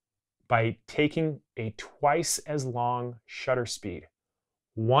by taking a twice as long shutter speed.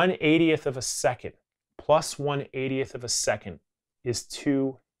 1/80th of a second plus 1/80th of a second is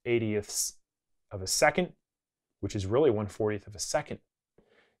 2/80ths of a second, which is really 1/40th of a second.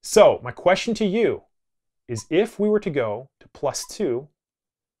 So my question to you is, if we were to go to +2,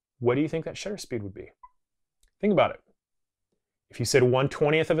 what do you think that shutter speed would be? Think about it. If you said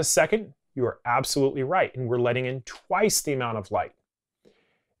 1/20th of a second, you are absolutely right, and we're letting in twice the amount of light.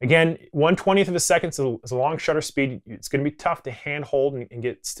 Again, 1/20th of a second is a long shutter speed. It's going to be tough to hand hold and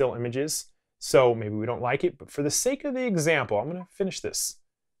get still images, so maybe we don't like it, but for the sake of the example, I'm going to finish this.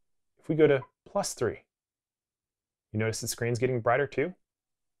 If we go to +3, you notice the screen's getting brighter too?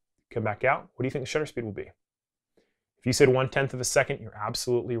 Come back out. What do you think the shutter speed will be? If you said 1/10th of a second, you're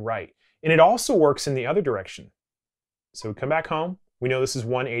absolutely right. And it also works in the other direction. So we come back home. We know this is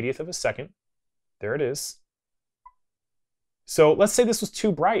 1/80th of a second. There it is. So let's say this was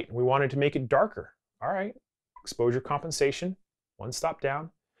too bright and we wanted to make it darker. All right, exposure compensation, 1 stop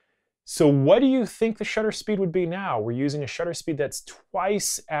down. So what do you think the shutter speed would be now? We're using a shutter speed that's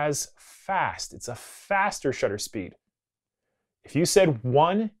twice as fast. It's a faster shutter speed. If you said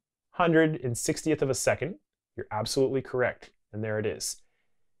 1/160th of a second, you're absolutely correct. And there it is.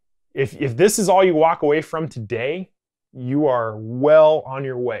 If this is all you walk away from today, you are well on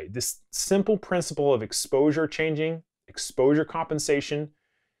your way. This simple principle of exposure changing, exposure compensation,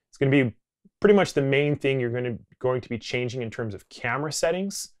 is going to be pretty much the main thing you're going to be changing in terms of camera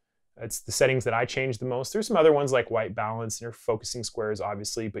settings. It's the settings that I change the most. There's some other ones like white balance and your focusing squares,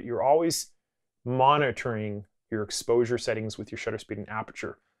 obviously, but you're always monitoring your exposure settings with your shutter speed and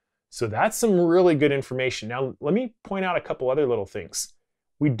aperture. So that's some really good information. Now, let me point out a couple other little things.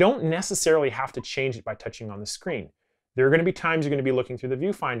 We don't necessarily have to change it by touching on the screen. There are going to be times you're going to be looking through the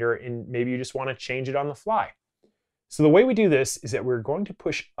viewfinder and maybe you just want to change it on the fly. So the way we do this is that we're going to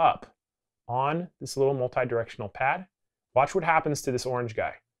push up on this little multi-directional pad. Watch what happens to this orange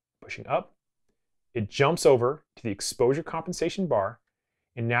guy. Pushing up, it jumps over to the exposure compensation bar,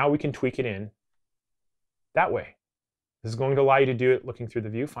 and now we can tweak it in that way. This is going to allow you to do it looking through the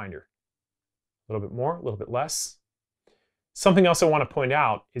viewfinder. A little bit more, a little bit less. Something else I want to point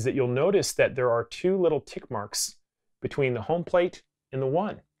out is that you'll notice that there are 2 little tick marks between the home plate and the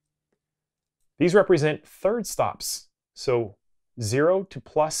 1. These represent third stops. So 0 to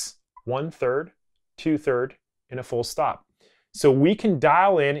 +1/3, 2/3, and a full stop. So we can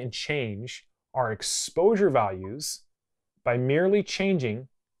dial in and change our exposure values by merely changing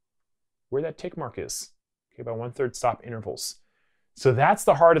where that tick mark is, okay, by 1/3 stop intervals. So that's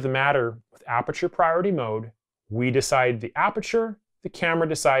the heart of the matter with aperture priority mode. We decide the aperture, the camera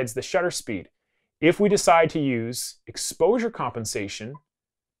decides the shutter speed. If we decide to use exposure compensation,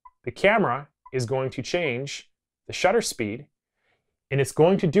 the camera is going to change the shutter speed, and it's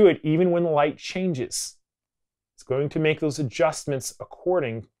going to do it even when the light changes. It's going to make those adjustments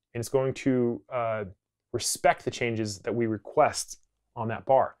according, and it's going to respect the changes that we request on that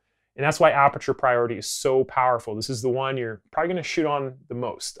bar. And that's why aperture priority is so powerful. This is the one you're probably going to shoot on the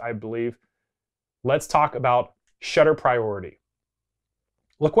most, I believe. Let's talk about shutter priority.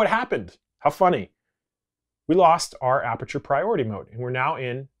 Look what happened. How funny. We lost our aperture priority mode, and we're now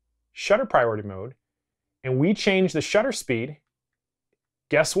in shutter priority mode, and we changed the shutter speed.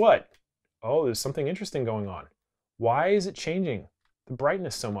 Guess what? Oh, there's something interesting going on. Why is it changing the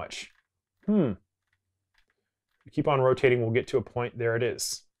brightness so much? We keep on rotating, we'll get to a point. There it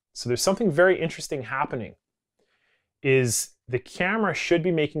is. So there's something very interesting happening. Is the camera should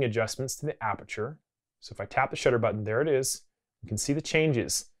be making adjustments to the aperture. So if I tap the shutter button, there it is. You can see the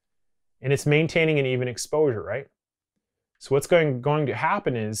changes. And it's maintaining an even exposure, right? So what's going to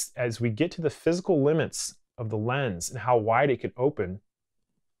happen is, as we get to the physical limits of the lens and how wide it can open,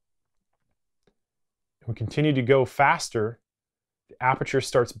 and we continue to go faster, the aperture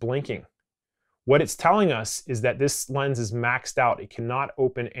starts blinking. What it's telling us is that this lens is maxed out. It cannot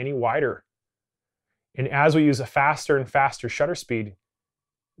open any wider. And as we use a faster and faster shutter speed,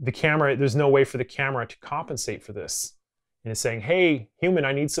 the camera, there's no way for the camera to compensate for this. And it's saying, hey, human,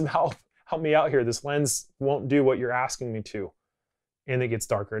 I need some help. Help me out here. This lens won't do what you're asking me to. And it gets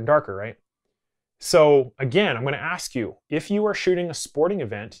darker and darker, right? So again, I'm going to ask you, if you are shooting a sporting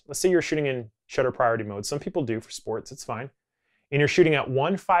event, let's say you're shooting in shutter priority mode. Some people do for sports, it's fine. And you're shooting at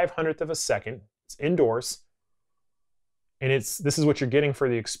 1/500th of a second. It's indoors. And this is what you're getting for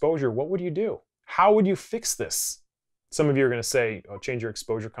the exposure. What would you do? How would you fix this? Some of you are going to say, oh, change your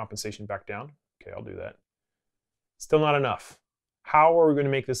exposure compensation back down. Okay, I'll do that. Still not enough. How are we going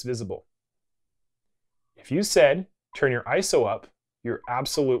to make this visible? If you said turn your ISO up, you're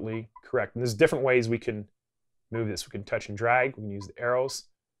absolutely correct. And there's different ways we can move this. We can touch and drag. We can use the arrows.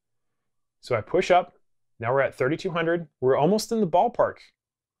 So I push up. Now we're at 3200. We're almost in the ballpark.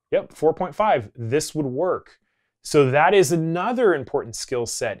 Yep, 4.5. This would work. So that is another important skill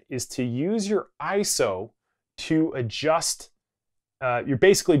set, is to use your ISO to adjust. You're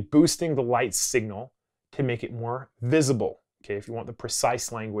basically boosting the light signal to make it more visible. Okay, if you want the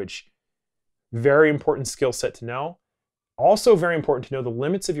precise language. Very important skill set to know. Also very important to know the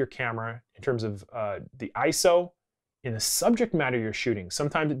limits of your camera in terms of the ISO and the subject matter you're shooting.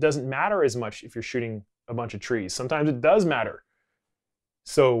 Sometimes it doesn't matter as much if you're shooting a bunch of trees. Sometimes it does matter.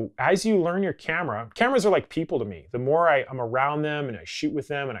 So as you learn your camera, cameras are like people to me. The more I'm around them and I shoot with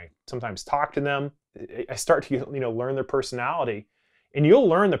them and I sometimes talk to them, I start to learn their personality. And you'll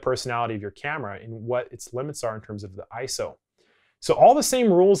learn the personality of your camera and what its limits are in terms of the ISO. So all the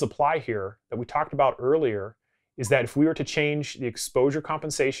same rules apply here that we talked about earlier, is that if we were to change the exposure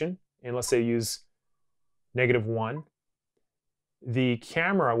compensation, and let's say use -1, the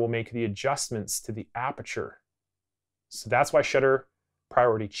camera will make the adjustments to the aperture. So that's why shutter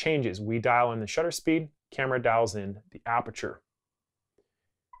priority changes. We dial in the shutter speed, camera dials in the aperture.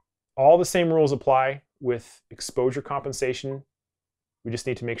 All the same rules apply with exposure compensation. We just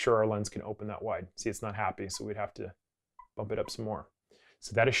need to make sure our lens can open that wide. See, it's not happy, so we'd have to bump it up some more.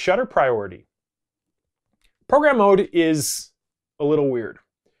 So that is shutter priority. Program mode is a little weird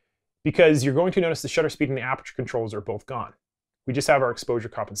because you're going to notice the shutter speed and the aperture controls are both gone. We just have our exposure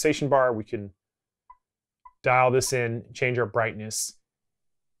compensation bar. We can dial this in, change our brightness.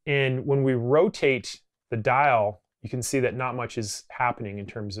 And when we rotate the dial, you can see that not much is happening in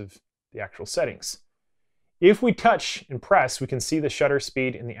terms of the actual settings. If we touch and press, we can see the shutter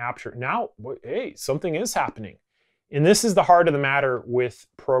speed and the aperture. Now, hey, something is happening. And this is the heart of the matter with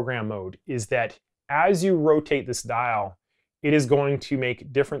program mode, is that as you rotate this dial, it is going to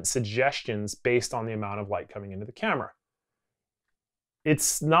make different suggestions based on the amount of light coming into the camera.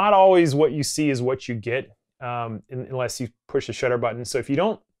 It's not always what you see is what you get, unless you push the shutter button. So if you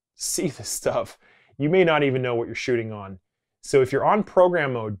don't see this stuff, you may not even know what you're shooting on. So if you're on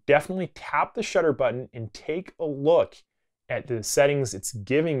program mode, definitely tap the shutter button and take a look at the settings it's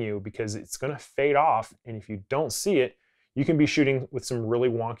giving you, because it's going to fade off. And if you don't see it, you can be shooting with some really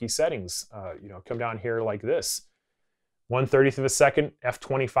wonky settings. Come down here like this, 1/30th of a second,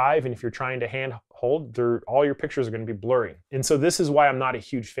 f/25, and if you're trying to hand hold, all your pictures are going to be blurry. And so this is why I'm not a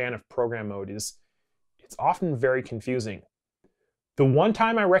huge fan of program mode. It's often very confusing. The one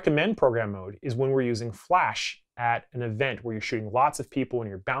time I recommend program mode is when we're using flash at an event where you're shooting lots of people and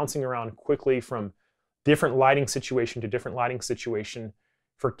you're bouncing around quickly from different lighting situation to different lighting situation.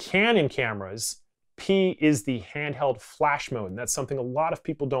 For Canon cameras, P is the handheld flash mode, and that's something a lot of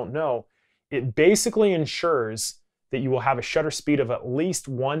people don't know. It basically ensures that you will have a shutter speed of at least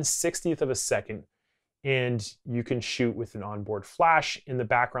 1/60th of a second, and you can shoot with an onboard flash, and the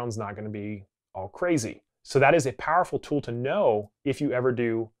background's not going to be all crazy. So that is a powerful tool to know if you ever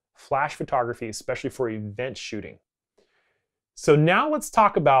do flash photography, especially for event shooting. So now let's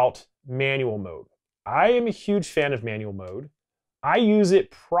talk about manual mode. I am a huge fan of manual mode. I use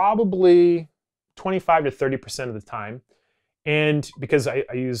it probably 25 to 30% of the time. And because I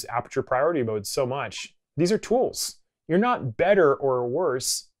use aperture priority mode so much, these are tools. You're not better or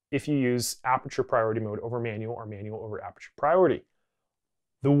worse if you use aperture priority mode over manual or manual over aperture priority.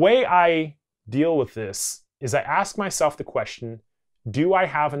 The way I deal with this is I ask myself the question, do I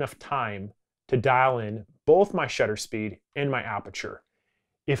have enough time to dial in both my shutter speed and my aperture?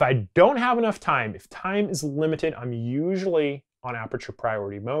 If I don't have enough time, if time is limited, I'm usually on aperture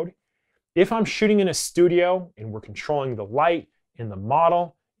priority mode. If I'm shooting in a studio and we're controlling the light and the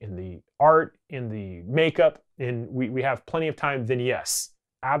model and the art and the makeup and we have plenty of time, then yes,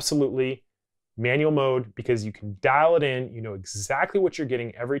 absolutely manual mode, because you can dial it in, you know exactly what you're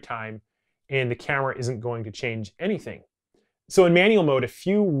getting every time, and the camera isn't going to change anything. So in manual mode, a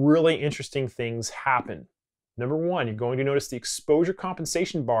few really interesting things happen. Number one, you're going to notice the exposure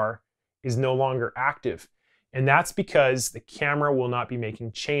compensation bar is no longer active. And that's because the camera will not be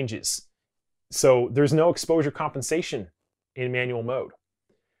making changes. So there's no exposure compensation in manual mode.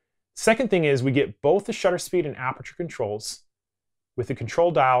 Second thing is we get both the shutter speed and aperture controls with the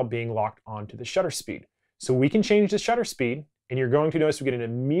control dial being locked onto the shutter speed. So we can change the shutter speed, and you're going to notice we get an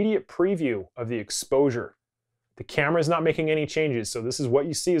immediate preview of the exposure. The camera is not making any changes, so this is what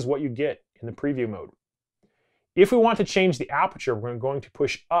you see is what you get in the preview mode. If we want to change the aperture, we're going to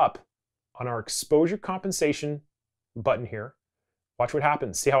push up on our exposure compensation button here. Watch what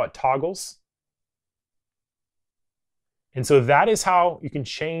happens. See how it toggles? And so that is how you can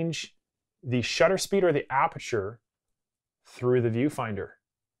change the shutter speed or the aperture through the viewfinder.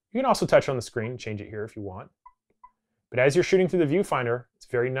 You can also touch on the screen, change it here if you want. But as you're shooting through the viewfinder, it's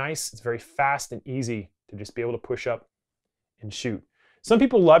very nice, it's very fast and easy to just be able to push up and shoot. Some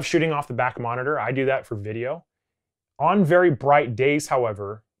people love shooting off the back monitor. I do that for video. On very bright days,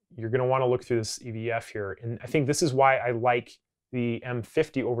 however, you're going to want to look through this EVF here. And I think this is why I like the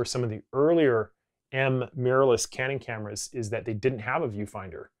M50 over some of the earlier M mirrorless Canon cameras, is that they didn't have a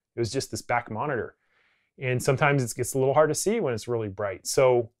viewfinder. It was just this back monitor. And sometimes it gets a little hard to see when it's really bright.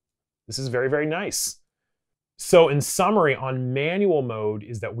 So this is very, very nice. So in summary, on manual mode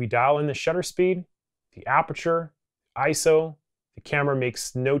is that we dial in the shutter speed, the aperture, ISO. The camera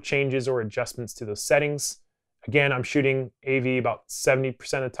makes no changes or adjustments to those settings. Again, I'm shooting AV about 70%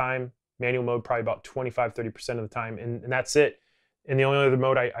 of the time, manual mode probably about 25–30% of the time, and that's it. And the only other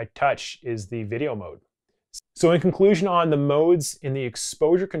mode I touch is the video mode. So in conclusion on the modes in the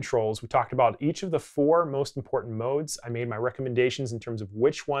exposure controls, we talked about each of the 4 most important modes. I made my recommendations in terms of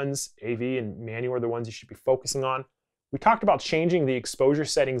which ones, AV and manual, are the ones you should be focusing on. We talked about changing the exposure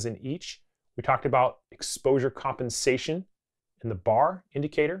settings in each. We talked about exposure compensation in the bar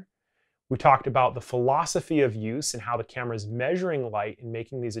indicator. We talked about the philosophy of use and how the camera is measuring light and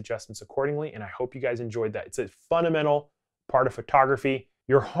making these adjustments accordingly, and I hope you guys enjoyed that. It's a fundamental part of photography.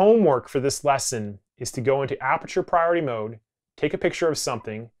 Your homework for this lesson is to go into aperture priority mode, take a picture of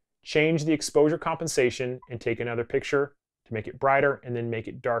something, change the exposure compensation, and take another picture to make it brighter and then make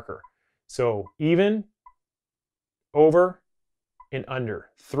it darker. So even, over, and under.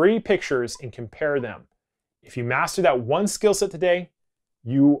 3 pictures and compare them. If you master that one skill set today,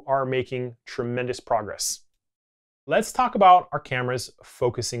 you are making tremendous progress. Let's talk about our camera's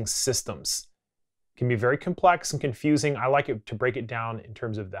focusing systems. It can be very complex and confusing. I like it to break it down in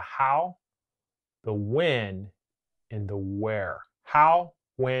terms of the how, the when, and the where. How,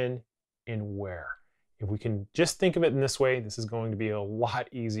 when, and where. If we can just think of it in this way, this is going to be a lot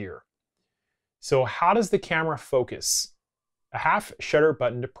easier. So how does the camera focus? A half shutter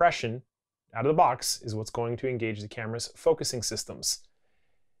button depression out of the box is what's going to engage the camera's focusing systems.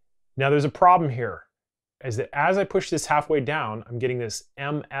 Now there's a problem here, is that as I push this halfway down, I'm getting this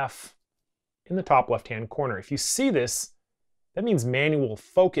MF in the top left-hand corner. If you see this, that means manual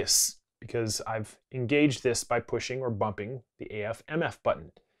focus, because I've engaged this by pushing or bumping the AF/MF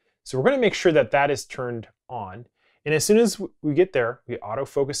button. So we're going to make sure that that is turned on. And as soon as we get there, we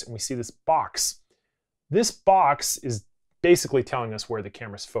autofocus and we see this box. This box is basically telling us where the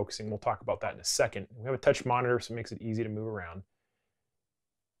camera's focusing. We'll talk about that in a second. We have a touch monitor, so it makes it easy to move around.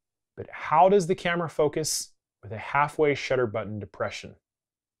 But how does the camera focus? With a halfway shutter button depression.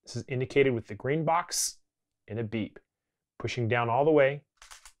 This is indicated with the green box and a beep. Pushing down all the way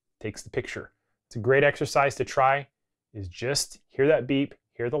takes the picture. It's a great exercise to try, is just hear that beep,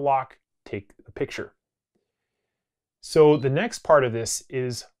 hear the lock, take the picture. So the next part of this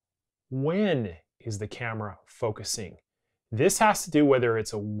is, when is the camera focusing? This has to do whether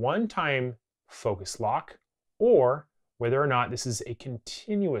it's a one-time focus lock or whether or not this is a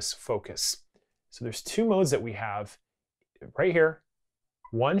continuous focus. So there's two modes that we have right here,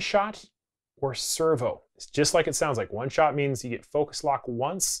 one shot or servo. It's just like it sounds like. One shot means you get focus lock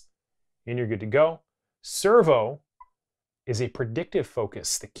once and you're good to go. Servo is a predictive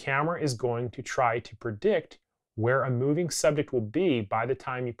focus. The camera is going to try to predict where a moving subject will be by the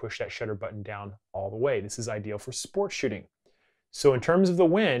time you push that shutter button down all the way. This is ideal for sports shooting. So in terms of the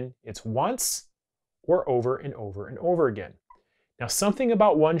win, it's once or over and over and over again. Now, something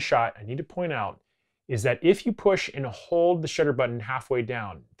about one shot I need to point out is that if you push and hold the shutter button halfway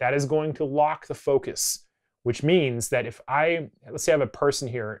down, that is going to lock the focus, which means that if let's say I have a person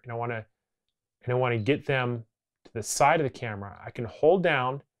here and I want to get them to the side of the camera, I can hold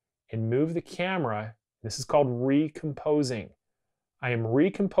down and move the camera. This is called recomposing. I am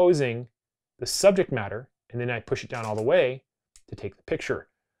recomposing the subject matter, and then I push it down all the way to take the picture.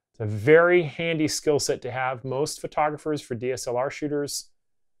 It's a very handy skill set to have. Most photographers for DSLR shooters,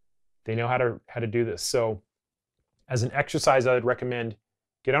 they know how to do this. So as an exercise, I would recommend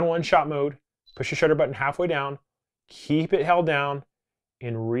get on one shot mode, push the shutter button halfway down, keep it held down,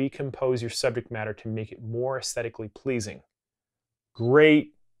 and recompose your subject matter to make it more aesthetically pleasing.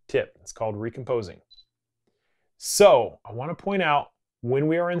 Great tip. It's called recomposing. So I want to point out, when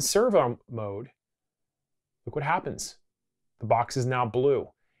we are in servo mode, look what happens. The box is now blue.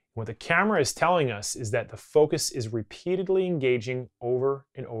 What the camera is telling us is that the focus is repeatedly engaging over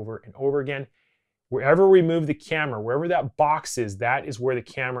and over and over again. Wherever we move the camera, wherever that box is, that is where the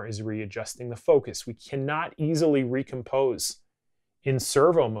camera is readjusting the focus. We cannot easily recompose in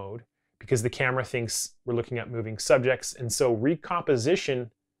servo mode because the camera thinks we're looking at moving subjects. And so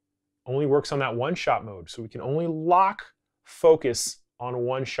recomposition only works on that one shot mode. So we can only lock focus on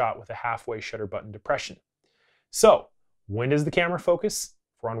one shot with a halfway shutter button depression. So when does the camera focus?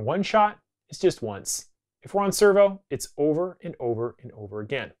 If we're on one shot, it's just once. If we're on servo, it's over and over and over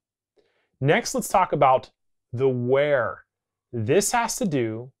again. Next, let's talk about the where. This has to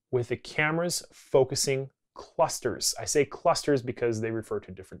do with the camera's focusing clusters. I say clusters because they refer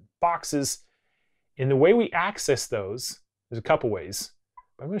to different boxes. And the way we access those, there's a couple ways.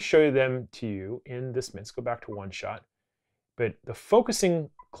 I'm going to show them to you in this minute. Let's go back to one shot. But the focusing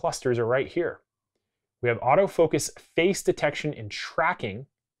clusters are right here. We have autofocus face detection and tracking.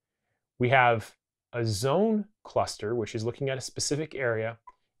 We have a zone cluster, which is looking at a specific area.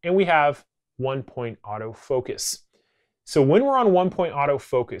 And we have one-point autofocus. So when we're on one-point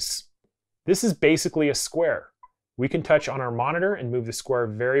autofocus, this is basically a square. We can touch on our monitor and move the square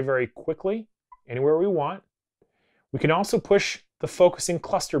very, very quickly, anywhere we want. We can also push the focusing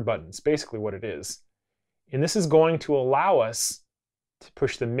cluster buttons, basically what it is. And this is going to allow us to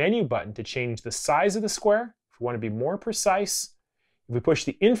push the menu button to change the size of the square. If we want to be more precise, if we push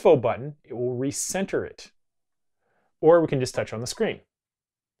the info button, it will recenter it. Or we can just touch on the screen.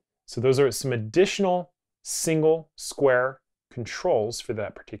 So those are some additional single square controls for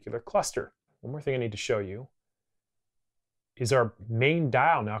that particular cluster. One more thing I need to show you is our main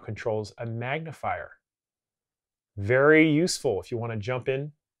dial now controls a magnifier. Very useful if you want to jump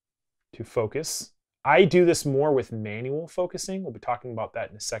in to focus. I do this more with manual focusing. We'll be talking about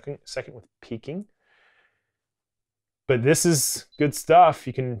that in a second with peaking. But this is good stuff.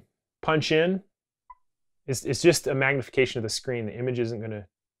 You can punch in. It's just a magnification of the screen. The image isn't going to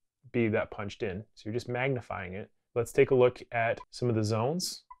be that punched in. So you're just magnifying it. Let's take a look at some of the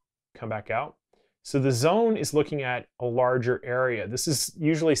zones. Come back out. So the zone is looking at a larger area. This is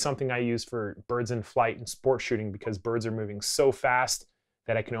usually something I use for birds in flight and sport shooting because birds are moving so fast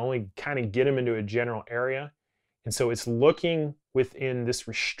that I can only kind of get them into a general area. And so it's looking within this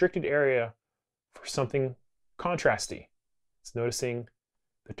restricted area for something contrasty. It's noticing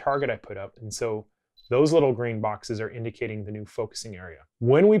the target I put up. And so those little green boxes are indicating the new focusing area.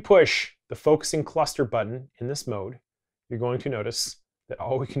 When we push the focusing cluster button in this mode, you're going to notice that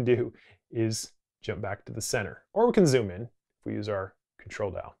all we can do is jump back to the center, or we can zoom in if we use our control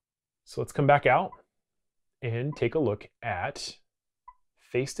dial. So let's come back out and take a look at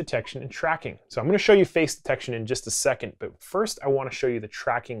face detection and tracking. So I'm going to show you face detection in just a second, but first I want to show you the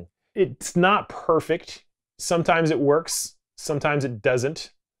tracking. It's not perfect. Sometimes it works, sometimes it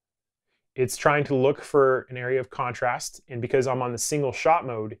doesn't. It's trying to look for an area of contrast, and because I'm on the single shot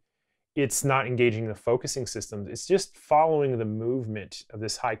mode, it's not engaging the focusing systems. It's just following the movement of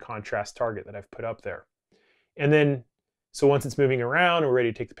this high contrast target that I've put up there. And then, so once it's moving around, we're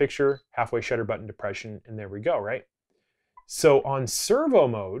ready to take the picture, halfway shutter button depression, and there we go, right? So on servo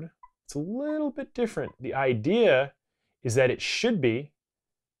mode, it's a little bit different. The idea is that it should be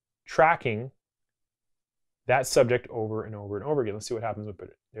tracking that subject over and over and over again. Let's see what happens with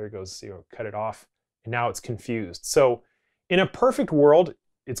it. There it goes. See, I'll cut it off. And now it's confused. So In a perfect world,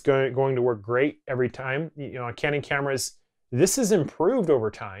 it's going to work great every time. You know, on Canon cameras, this is improved over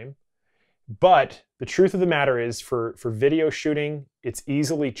time. But the truth of the matter is, for video shooting, it's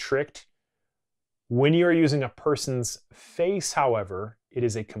easily tricked. When you're using a person's face, however, it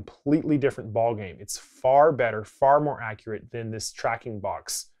is a completely different ballgame. It's far better, far more accurate than this tracking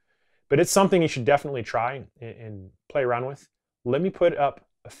box. But it's something you should definitely try and play around with. Let me put up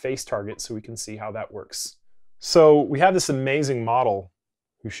a face target so we can see how that works. So we have this amazing model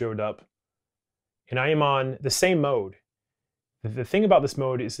who showed up, and I am on the same mode. The thing about this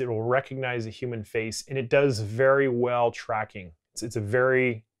mode is it will recognize a human face, and it does very well tracking. It's a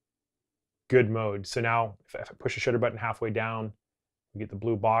very good mode. So now if I push the shutter button halfway down, we get the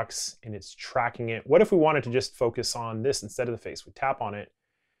blue box and it's tracking it. What if we wanted to just focus on this instead of the face? We tap on it.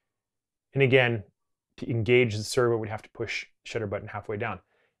 And again, to engage the servo, we'd have to push shutter button halfway down.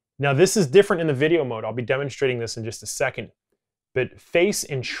 Now this is different in the video mode. I'll be demonstrating this in just a second. But face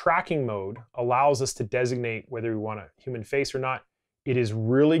and tracking mode allows us to designate whether we want a human face or not. It is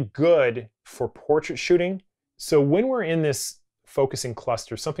really good for portrait shooting. So when we're in this focusing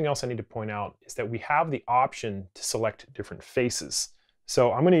cluster, something else I need to point out is that we have the option to select different faces.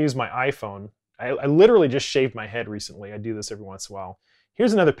 So I'm going to use my iPhone. I literally just shaved my head recently. I do this every once in a while.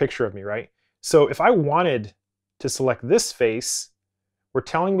 Here's another picture of me, right? So if I wanted to select this face, we're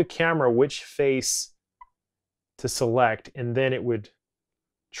telling the camera which face to select, and then it would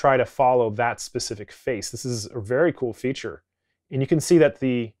try to follow that specific face. This is a very cool feature. And you can see that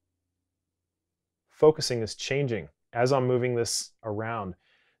the focusing is changing as I'm moving this around.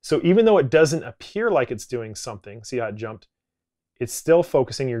 So even though it doesn't appear like it's doing something, see how it jumped? It's still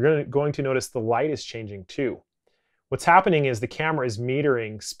focusing. You're going to notice the light is changing too. What's happening is the camera is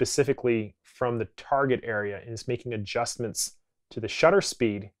metering specifically from the target area and is making adjustments to the shutter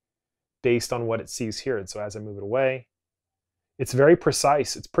speed based on what it sees here. And so as I move it away, it's very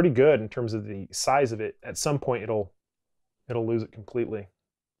precise. It's pretty good in terms of the size of it. At some point, it'll lose it completely.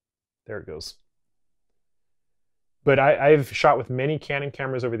 There it goes. But I've shot with many Canon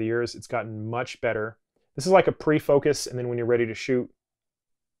cameras over the years. It's gotten much better. This is like a pre-focus, and then when you're ready to shoot,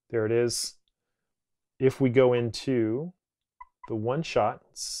 there it is. If we go into the one shot,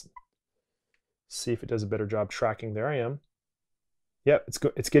 let's see if it does a better job tracking. There I am. Yep,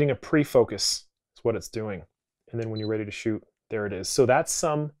 it's getting a pre-focus. That's what it's doing. And then when you're ready to shoot, there it is. So that's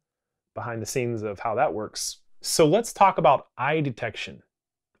some behind the scenes of how that works. So let's talk about eye detection.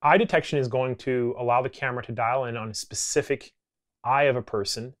 Eye detection is going to allow the camera to dial in on a specific eye of a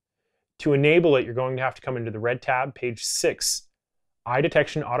person. To enable it, you're going to have to come into the red tab, page 6, eye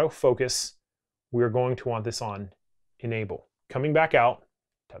detection autofocus. We're going to want this on enable. Coming back out,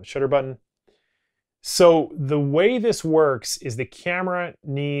 tap the shutter button. So the way this works is the camera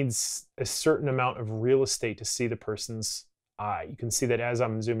needs a certain amount of real estate to see the person's eye. You can see that as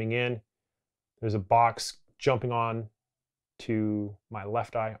I'm zooming in, there's a box jumping on to my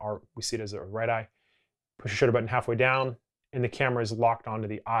left eye, or we see it as a right eye. Push the shutter button halfway down, and the camera is locked onto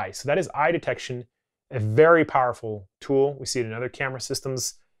the eye. So that is eye detection, a very powerful tool. We see it in other camera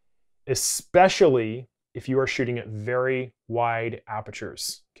systems, especially if you are shooting at very wide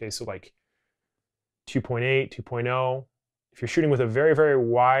apertures. Okay, so like 2.8, 2.0. If you're shooting with a very, very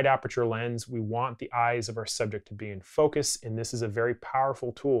wide aperture lens, we want the eyes of our subject to be in focus, and this is a very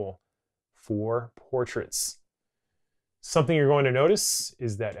powerful tool for portraits. Something you're going to notice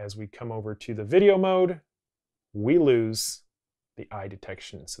is that as we come over to the video mode, we lose the eye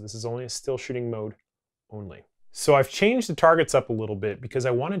detection. So this is only a still shooting mode only. So I've changed the targets up a little bit because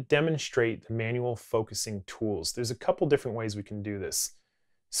I want to demonstrate the manual focusing tools. There's a couple different ways we can do this.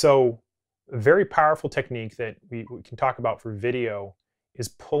 So a very powerful technique that we can talk about for video is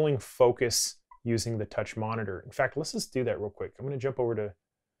pulling focus using the touch monitor. In fact, let's just do that real quick. I'm going to jump over to,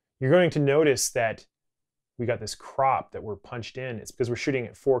 you're going to notice that we got this crop that we're punched in. It's because we're shooting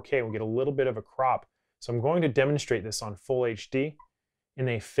at 4K and we get a little bit of a crop. So I'm going to demonstrate this on full HD and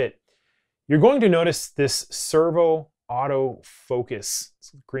they fit. You're going to notice this servo auto focus,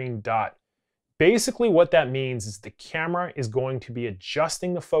 green dot. Basically what that means is the camera is going to be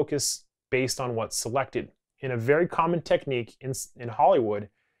adjusting the focus based on what's selected. And a very common technique in Hollywood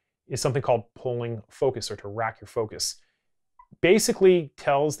is something called pulling focus, or to rack your focus. Basically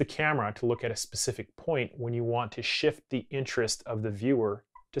tells the camera to look at a specific point when you want to shift the interest of the viewer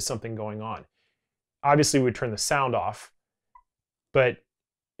to something going on. Obviously we would turn the sound off, but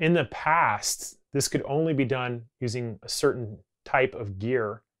in the past, this could only be done using a certain type of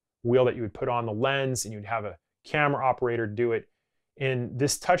gear, wheel that you would put on the lens, and you'd have a camera operator do it. And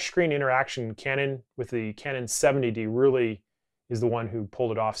this touchscreen interaction, Canon with the Canon 70D really is the one who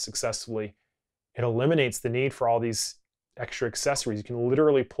pulled it off successfully. It eliminates the need for all these extra accessories. You can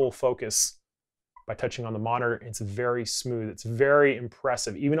literally pull focus by touching on the monitor. It's very smooth. It's very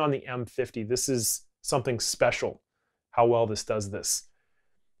impressive. Even on the M50, this is something special, how well this does this.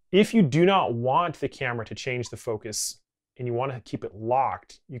 If you do not want the camera to change the focus and you want to keep it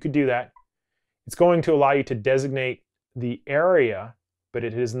locked, you could do that. It's going to allow you to designate the area, but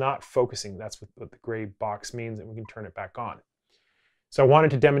it is not focusing. That's what the gray box means, and we can turn it back on. So I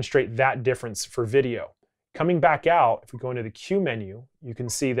wanted to demonstrate that difference for video. Coming back out, if we go into the Q menu, you can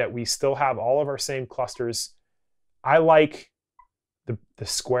see that we still have all of our same clusters. I like the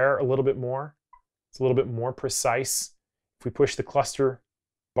square a little bit more. It's a little bit more precise. If we push the cluster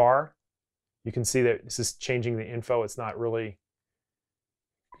bar, you can see that this is changing the info. It's not really,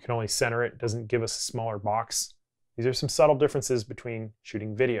 you can only center it. It doesn't give us a smaller box. These are some subtle differences between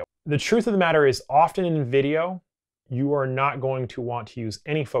shooting video. The truth of the matter is, often in video, you are not going to want to use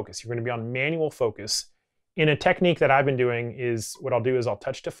any focus. You're going to be on manual focus. In a technique that I've been doing is, what I'll do is I'll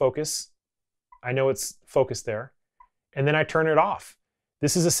touch to focus. I know it's focused there. And then I turn it off.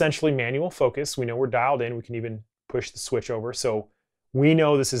 This is essentially manual focus. We know we're dialed in. We can even push the switch over. So we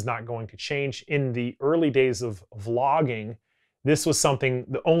know this is not going to change. In the early days of vlogging, this was something,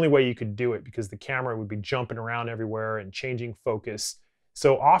 the only way you could do it, because the camera would be jumping around everywhere and changing focus.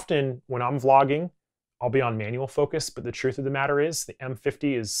 So often when I'm vlogging, I'll be on manual focus, but the truth of the matter is the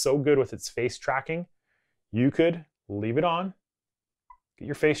M50 is so good with its face tracking, you could leave it on, get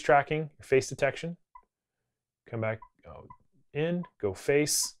your face tracking, your face detection, come back in, go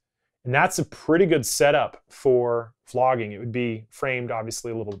face, and that's a pretty good setup for vlogging. It would be framed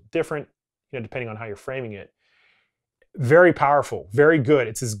obviously a little different, depending on how you're framing it. Very powerful, very good.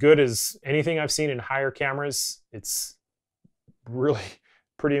 It's as good as anything I've seen in higher cameras. It's really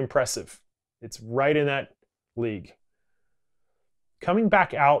pretty impressive. It's right in that league. Coming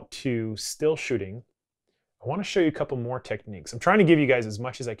back out to still shooting, I want to show you a couple more techniques. I'm trying to give you guys as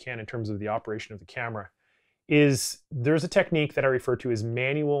much as I can in terms of the operation of the camera. There's a technique that I refer to as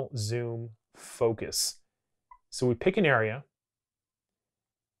manual zoom focus. So we pick an area,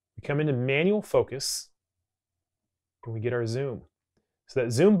 we come into manual focus, and we get our zoom. So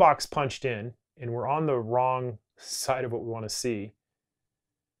that zoom box punched in, and we're on the wrong side of what we want to see.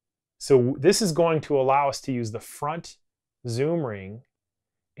 So this is going to allow us to use the front zoom ring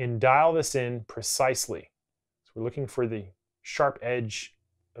and dial this in precisely. So we're looking for the sharp edge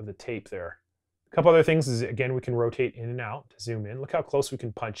of the tape there. A couple other things is, again, we can rotate in and out to zoom in. Look how close we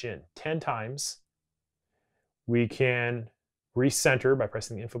can punch in. 10 times. We can recenter by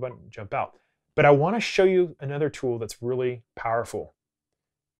pressing the info button and jump out. But I want to show you another tool that's really powerful.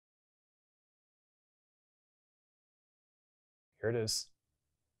 Here it is.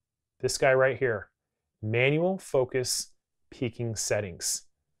 This guy right here. Manual focus peaking settings.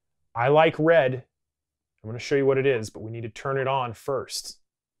 I like red. I'm going to show you what it is, but we need to turn it on first.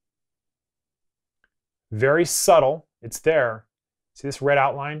 Very subtle. It's there. See this red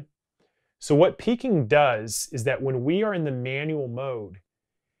outline? So what peaking does is that when we are in the manual mode,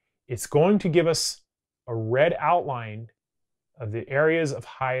 it's going to give us a red outline of the areas of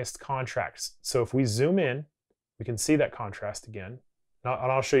highest contrast. So if we zoom in, we can see that contrast again.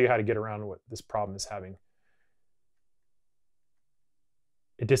 And I'll show you how to get around what this problem is having.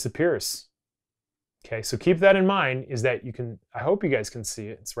 It disappears. Okay, so keep that in mind, is that you can, I hope you guys can see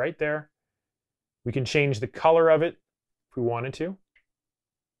it. It's right there. We can change the color of it if we wanted to.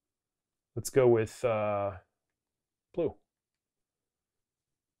 Let's go with blue.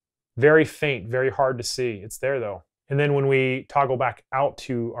 Very faint, very hard to see. It's there though. And then when we toggle back out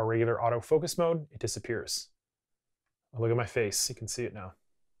to our regular autofocus mode, it disappears. Look at my face, you can see it now.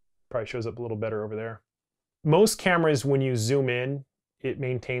 Probably shows up a little better over there. Most cameras, when you zoom in, it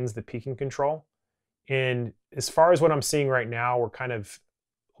maintains the peaking control. And as far as what I'm seeing right now, we're kind of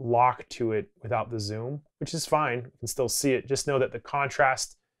locked to it without the zoom, which is fine. You can still see it. Just know that the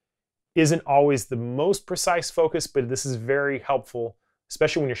contrast isn't always the most precise focus, but this is very helpful,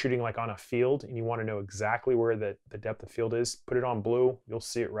 especially when you're shooting like on a field and you want to know exactly where the depth of field is. Put it on blue, you'll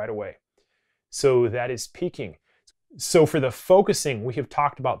see it right away. So that is peaking. So for the focusing, we have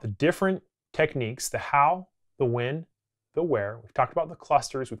talked about the different techniques, the how, the when, the where. We've talked about the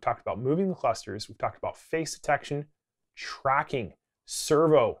clusters. We've talked about moving the clusters. We've talked about face detection, tracking,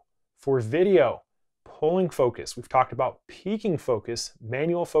 servo for video, pulling focus. We've talked about peaking focus,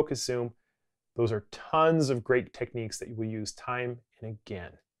 manual focus zoom. Those are tons of great techniques that you will use time and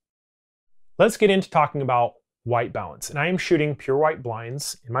again. Let's get into talking about white balance. And I am shooting pure white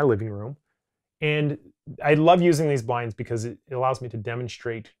blinds in my living room. And I love using these blinds because it allows me to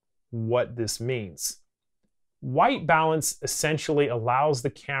demonstrate what this means. White balance essentially allows the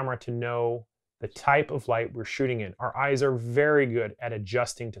camera to know the type of light we're shooting in. Our eyes are very good at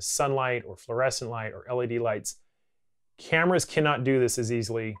adjusting to sunlight or fluorescent light or LED lights. Cameras cannot do this as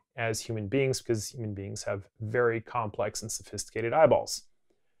easily as human beings because human beings have very complex and sophisticated eyeballs.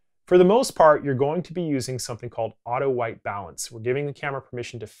 For the most part, you're going to be using something called auto white balance. We're giving the camera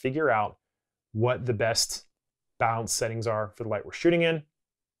permission to figure out what the best balance settings are for the light we're shooting in.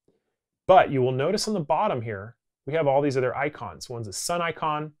 But you will notice on the bottom here, we have all these other icons. One's a sun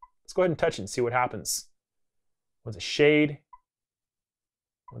icon. Let's go ahead and touch it and see what happens. One's a shade.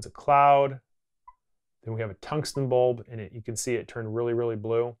 One's a cloud. Then we have a tungsten bulb, and you can see it turned really, really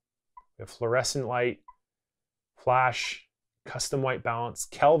blue. We have fluorescent light, flash, custom white balance,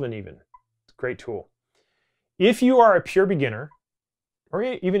 Kelvin even. It's a great tool. If you are a pure beginner, or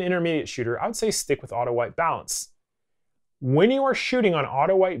even intermediate shooter, I would say stick with auto white balance. When you are shooting on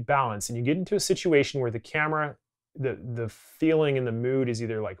auto white balance and you get into a situation where the camera, the feeling and the mood is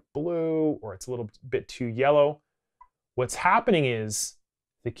either like blue or it's a little bit too yellow, what's happening is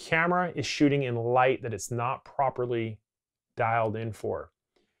the camera is shooting in light that it's not properly dialed in for.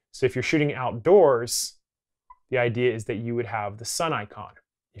 So if you're shooting outdoors, the idea is that you would have the sun icon.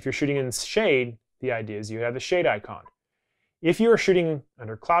 If you're shooting in shade, the idea is you have the shade icon. If you are shooting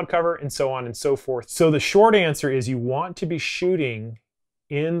under cloud cover and so on and so forth. So the short answer is you want to be shooting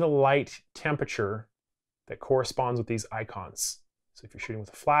in the light temperature that corresponds with these icons. So if you're shooting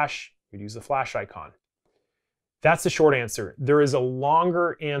with a flash, you'd use the flash icon. That's the short answer. There is a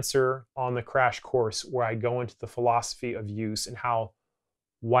longer answer on the crash course where I go into the philosophy of use and how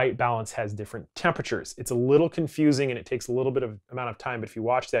white balance has different temperatures. It's a little confusing and it takes a little bit of amount of time, but if you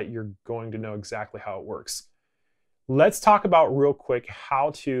watch that, you're going to know exactly how it works. Let's talk about real quick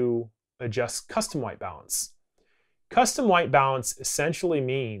how to adjust custom white balance. Custom white balance essentially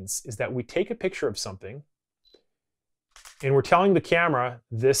means is that we take a picture of something and we're telling the camera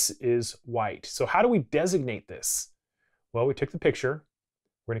this is white. So how do we designate this? Well, we took the picture.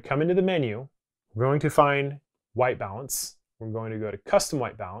 We're going to come into the menu. We're going to find white balance. We're going to go to custom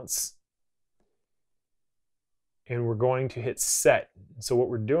white balance. And we're going to hit set. So what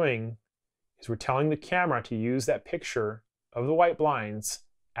we're doing is we're telling the camera to use that picture of the white blinds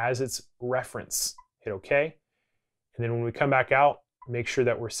as its reference. Hit OK. And then when we come back out, make sure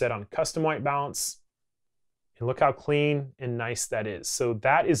that we're set on custom white balance. And look how clean and nice that is. So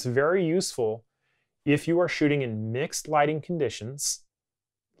that is very useful if you are shooting in mixed lighting conditions,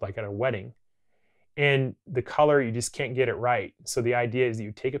 like at a wedding, and the color, you just can't get it right. So the idea is that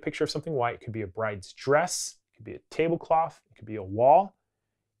you take a picture of something white. It could be a bride's dress, it could be a tablecloth, it could be a wall,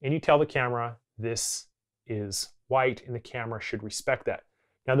 and you tell the camera this is white, and the camera should respect that.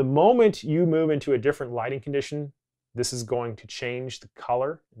 Now, the moment you move into a different lighting condition, this is going to change the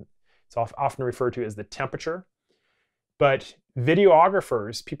color. It's often referred to as the temperature. But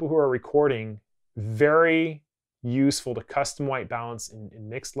videographers, people who are recording, very useful to custom white balance in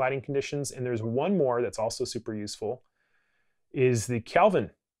mixed lighting conditions. And there's one more that's also super useful, is the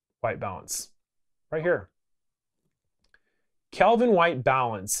Kelvin white balance, right here. Kelvin white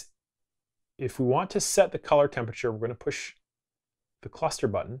balance, if we want to set the color temperature, we're going to push the cluster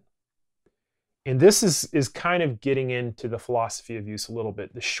button. And this is kind of getting into the philosophy of use a little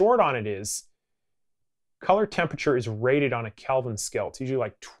bit. The short on it is, color temperature is rated on a Kelvin scale. It's usually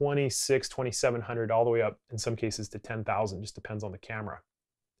like 26, 2700, all the way up in some cases to 10,000. Just depends on the camera.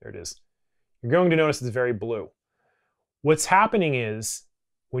 There it is. You're going to notice it's very blue. What's happening is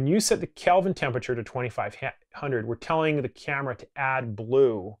when you set the Kelvin temperature to 2500, we're telling the camera to add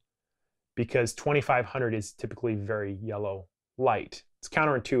blue because 2500 is typically very yellow light. It's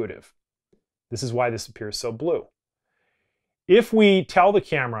counterintuitive. This is why this appears so blue. If we tell the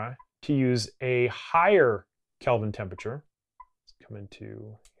camera to use a higher Kelvin temperature, let's come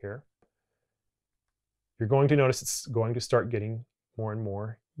into here, you're going to notice it's going to start getting more and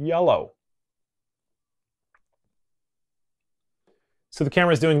more yellow. So the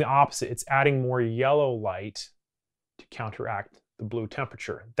camera is doing the opposite. It's adding more yellow light to counteract the blue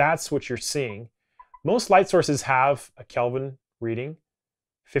temperature. That's what you're seeing. Most light sources have a Kelvin reading.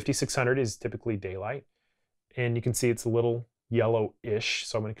 5600 is typically daylight. And you can see it's a little yellow-ish,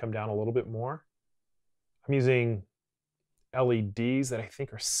 so I'm going to come down a little bit more. I'm using LEDs that I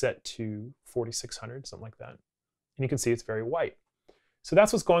think are set to 4600, something like that. And you can see it's very white. So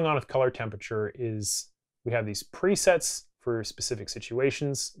that's what's going on with color temperature is we have these presets for specific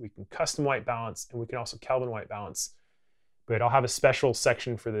situations. We can custom white balance, and we can also Kelvin white balance. But I'll have a special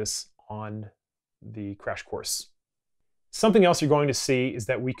section for this on the crash course. Something else you're going to see is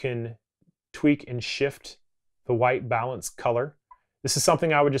that we can tweak and shift the white balance color. This is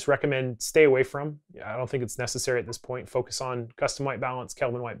something I would just recommend stay away from. I don't think it's necessary at this point. Focus on custom white balance,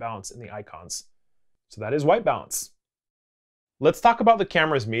 Kelvin white balance, and the icons. So that is white balance. Let's talk about the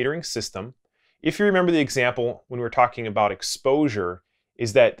camera's metering system. If you remember the example when we were talking about exposure,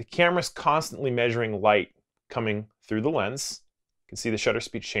 is that the camera's constantly measuring light coming through the lens. You can see the shutter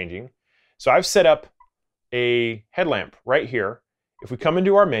speed changing. So I've set up a headlamp right here. If we come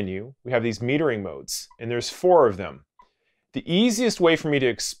into our menu, we have these metering modes, and there's 4 of them. The easiest way for me to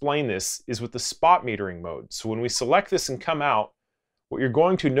explain this is with the spot metering mode. So when we select this and come out, what you're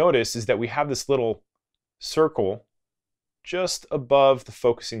going to notice is that we have this little circle just above the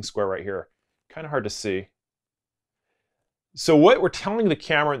focusing square right here. Kind of hard to see. So what we're telling the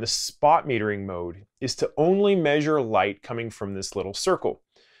camera in the spot metering mode is to only measure light coming from this little circle.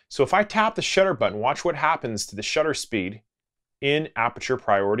 So if I tap the shutter button, watch what happens to the shutter speed in aperture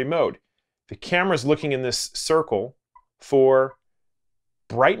priority mode. The camera's looking in this circle for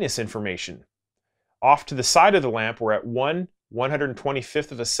brightness information. Off to the side of the lamp, we're at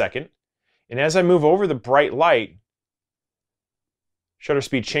 1/125th of a second. And as I move over the bright light, shutter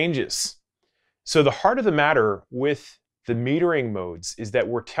speed changes. So the heart of the matter with the metering modes is that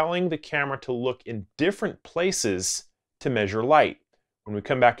we're telling the camera to look in different places to measure light. When we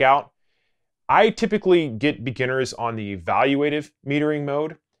come back out, I typically get beginners on the evaluative metering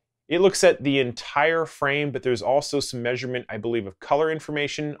mode. It looks at the entire frame, but there's also some measurement, I believe, of color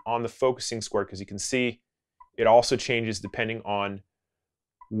information on the focusing square, because you can see it also changes depending on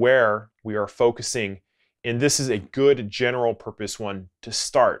where we are focusing. And this is a good general purpose one to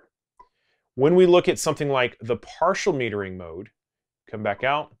start. When we look at something like the partial metering mode, come back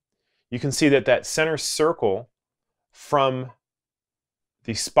out, you can see that that center circle from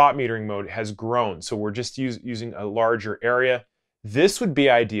the spot metering mode has grown. So we're just using a larger area. This would be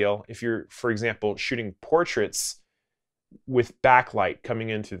ideal if you're, for example, shooting portraits with backlight coming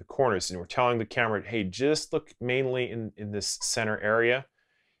in through the corners, and we're telling the camera, hey, just look mainly in this center area.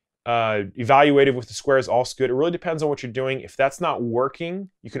 Evaluative with the square is also good. It really depends on what you're doing. If that's not working,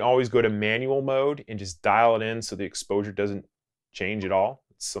 you can always go to manual mode and just dial it in so the exposure doesn't change at all.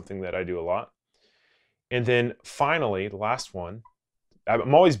 It's something that I do a lot. And then finally, the last one,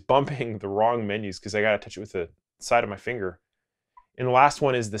 I'm always bumping the wrong menus because I got to touch it with the side of my finger. And the last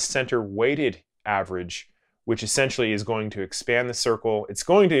one is the center weighted average, which essentially is going to expand the circle. It's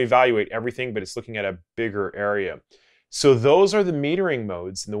going to evaluate everything, but it's looking at a bigger area. So those are the metering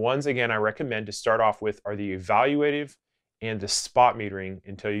modes. And the ones, again, I recommend to start off with are the evaluative and the spot metering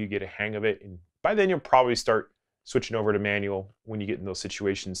until you get a hang of it. And by then, you'll probably start switching over to manual when you get in those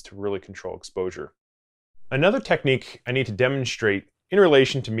situations to really control exposure. Another technique I need to demonstrate in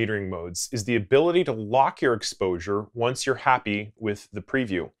relation to metering modes is the ability to lock your exposure once you're happy with the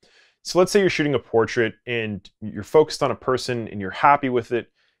preview. So let's say you're shooting a portrait and you're focused on a person and you're happy with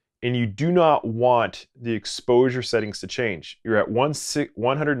it, and you do not want the exposure settings to change. You're at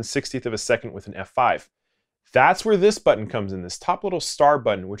 1/160th of a second with an f5. That's where this button comes in, this top little star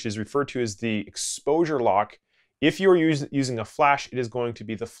button, which is referred to as the exposure lock. If you're using a flash, it is going to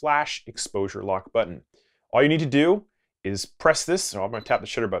be the flash exposure lock button. All you need to do is press this. So I'm going to tap the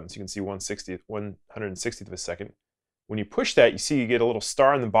shutter button so you can see 1/160th of a second. When you push that, you see you get a little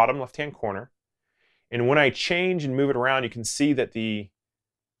star in the bottom left-hand corner. And when I change and move it around, you can see that the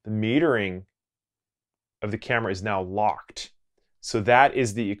metering of the camera is now locked. So that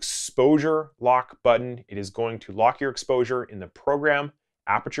is the exposure lock button. It is going to lock your exposure in the program,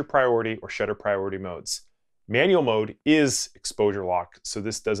 aperture priority, or shutter priority modes. Manual mode is exposure lock, so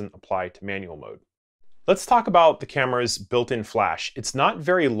this doesn't apply to manual mode. Let's talk about the camera's built-in flash. It's not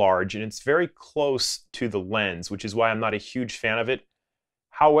very large and it's very close to the lens, which is why I'm not a huge fan of it.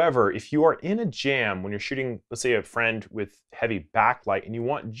 However, if you are in a jam when you're shooting, let's say a friend with heavy backlight and you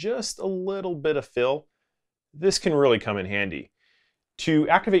want just a little bit of fill, this can really come in handy. To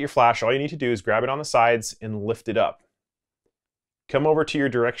activate your flash, all you need to do is grab it on the sides and lift it up. Come over to your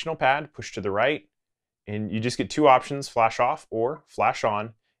directional pad, push to the right, and you just get 2 options, flash off or flash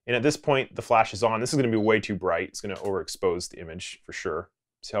on. And at this point, the flash is on. This is going to be way too bright. It's going to overexpose the image for sure.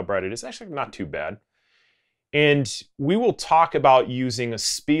 See how bright it is? Actually, not too bad. And we will talk about using a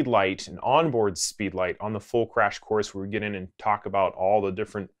speed light, an onboard speed light, on the full crash course where we get in and talk about all the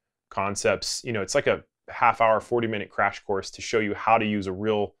different concepts. You know, it's like a half-hour, 40-minute crash course to show you how to use a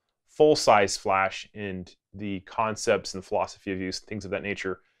real full-size flash and the concepts and philosophy of use, things of that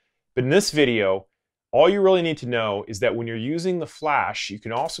nature. But in this video, all you really need to know is that when you're using the flash, you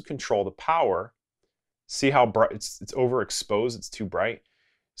can also control the power. See how bright it's overexposed, it's too bright.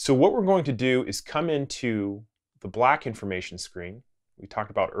 So what we're going to do is come into the black information screen we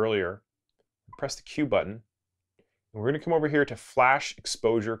talked about earlier, press the Q button, and we're going to come over here to flash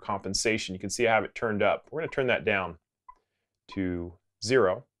exposure compensation. You can see I have it turned up. We're going to turn that down to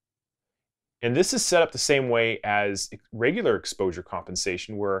 0. And this is set up the same way as regular exposure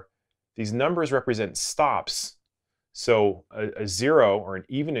compensation, where these numbers represent stops. So a 0 or an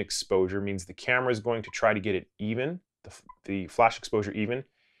even exposure means the camera is going to try to get it even, the flash exposure even.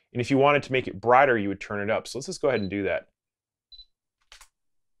 And if you wanted to make it brighter, you would turn it up. So let's just go ahead and do that.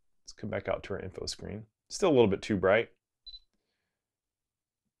 Let's come back out to our info screen. Still a little bit too bright.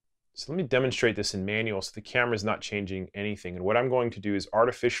 So let me demonstrate this in manual so the camera is not changing anything. And what I'm going to do is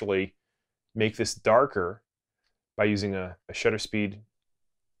artificially make this darker by using a shutter speed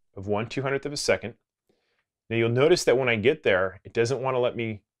of 1/200th of a second. Now you'll notice that when I get there, it doesn't want to let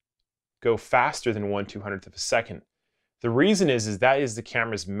me go faster than 1/200th of a second. The reason is that is the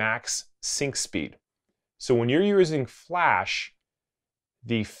camera's max sync speed. So when you're using flash,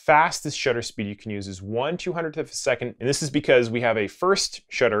 the fastest shutter speed you can use is 1/200th of a second. And this is because we have a first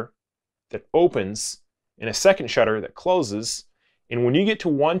shutter that opens and a second shutter that closes. And when you get to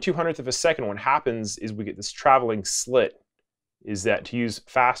 1/200th of a second, what happens is we get this traveling slit, is that to use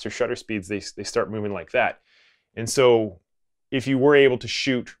faster shutter speeds, they start moving like that. And so if you were able to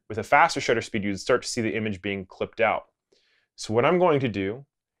shoot with a faster shutter speed, you'd start to see the image being clipped out. So what I'm going to do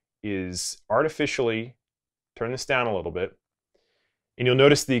is artificially turn this down a little bit. And you'll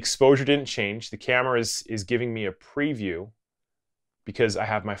notice the exposure didn't change. The camera is giving me a preview because I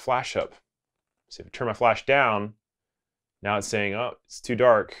have my flash up. So if I turn my flash down, now it's saying, oh, it's too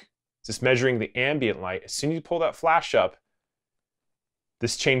dark. It's just measuring the ambient light. As soon as you pull that flash up,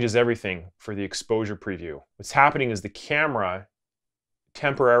 this changes everything for the exposure preview. What's happening is the camera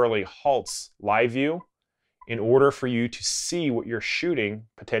temporarily halts live view in order for you to see what you're shooting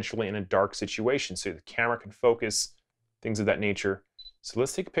potentially in a dark situation, so the camera can focus, things of that nature. So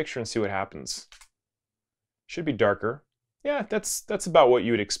let's take a picture and see what happens. Should be darker. Yeah, that's about what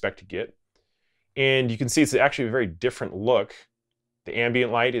you would expect to get. And you can see it's actually a very different look. The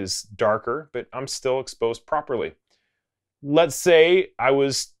ambient light is darker, but I'm still exposed properly. Let's say I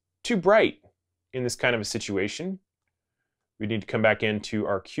was too bright in this kind of a situation. We need to come back into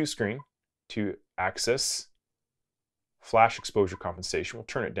our Q screen to access flash exposure compensation. We'll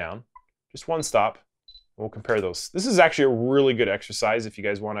turn it down, just one stop. We'll compare those. This is actually a really good exercise if you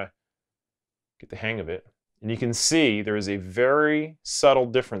guys want to get the hang of it. And you can see there is a very subtle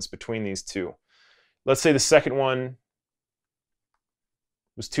difference between these two. Let's say the second one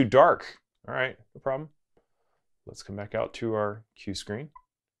was too dark. All right, no problem. Let's come back out to our Q screen.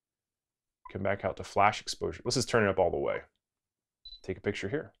 Come back out to flash exposure. Let's just turn it up all the way. Take a picture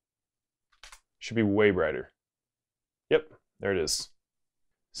here. Should be way brighter. Yep, there it is.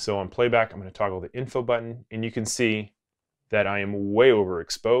 So on playback, I'm going to toggle the info button, and you can see that I am way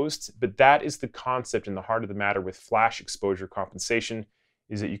overexposed, but that is the concept in the heart of the matter with flash exposure compensation,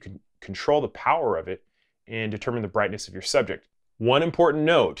 is that you can control the power of it and determine the brightness of your subject. One important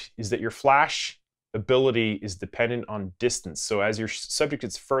note is that your flash ability is dependent on distance. So as your subject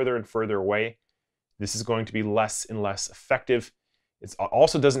gets further and further away, this is going to be less and less effective. It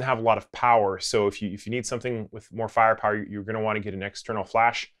also doesn't have a lot of power. So if you need something with more firepower, you're going to want to get an external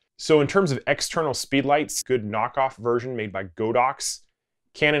flash. So in terms of external speedlights, good knockoff version made by Godox.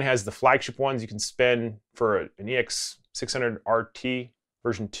 Canon has the flagship ones. You can spend for an EX600 RT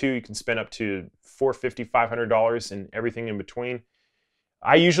version 2, you can spend up to $450, $500 and everything in between.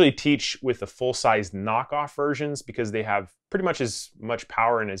 I usually teach with the full-size knockoff versions because they have pretty much as much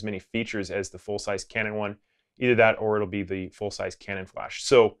power and as many features as the full-size Canon one. Either that or it'll be the full-size Canon flash.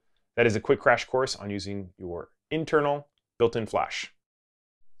 So that is a quick crash course on using your internal built-in flash.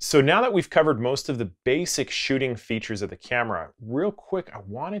 So now that we've covered most of the basic shooting features of the camera, real quick, I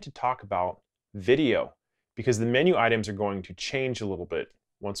wanted to talk about video because the menu items are going to change a little bit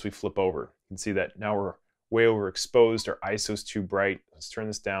once we flip over. You can see that now we're way overexposed, our ISO's too bright. Let's turn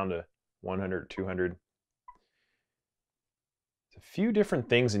this down to 100, 200. There's a few different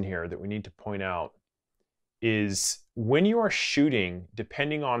things in here that we need to point out. Is when you are shooting,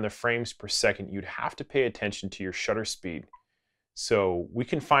 depending on the frames per second, you'd have to pay attention to your shutter speed. So we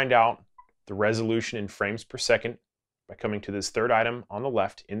can find out the resolution in frames per second by coming to this third item on the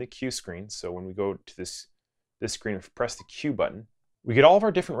left in the Q screen. So when we go to this screen and press the Q button, we get all of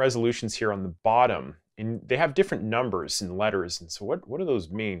our different resolutions here on the bottom, and they have different numbers and letters. And so what do those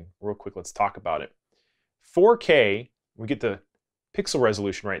mean? Real quick, let's talk about it. 4K, we get the pixel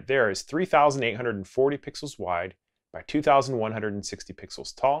resolution right there is 3,840 pixels wide by 2,160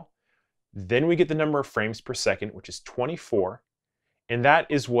 pixels tall. Then we get the number of frames per second, which is 24. And that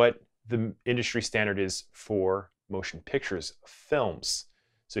is what the industry standard is for motion pictures, films.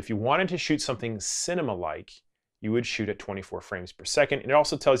 So if you wanted to shoot something cinema-like, you would shoot at 24 frames per second. And it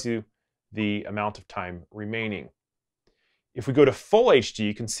also tells you the amount of time remaining. If we go to full HD,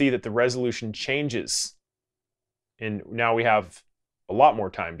 you can see that the resolution changes. And now we have a lot more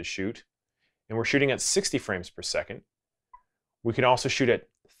time to shoot. And we're shooting at 60 frames per second. We can also shoot at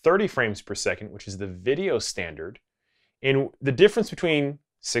 30 frames per second, which is the video standard. And the difference between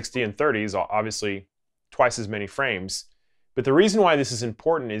 60 and 30 is obviously twice as many frames. But the reason why this is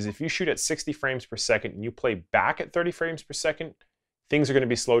important is if you shoot at 60 frames per second and you play back at 30 frames per second, things are going to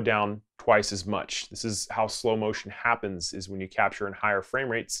be slowed down twice as much. This is how slow motion happens, is when you capture in higher frame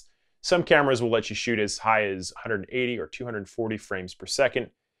rates. Some cameras will let you shoot as high as 180 or 240 frames per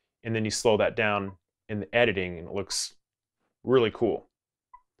second, and then you slow that down in the editing and it looks really cool.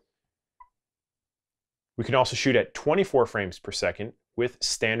 We can also shoot at 24 frames per second with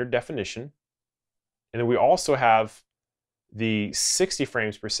standard definition. And then we also have the 60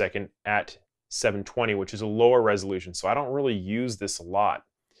 frames per second at 720, which is a lower resolution. So I don't really use this a lot.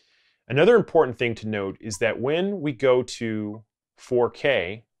 Another important thing to note is that when we go to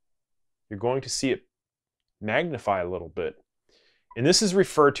 4K, you're going to see it magnify a little bit. And this is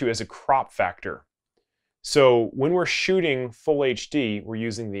referred to as a crop factor. So when we're shooting full HD, we're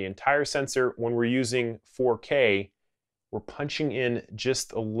using the entire sensor. When we're using 4K, we're punching in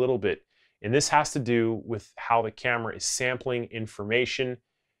just a little bit. And this has to do with how the camera is sampling information.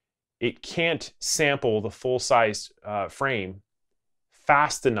 It can't sample the full-size frame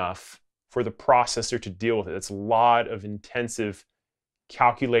fast enough for the processor to deal with it. It's a lot of intensive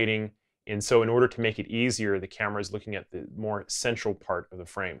calculating. And so in order to make it easier, the camera is looking at the more central part of the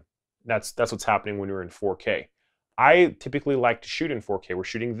frame. That's what's happening when we're in 4K. I typically like to shoot in 4K. We're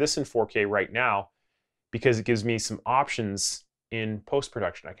shooting this in 4K right now because it gives me some options in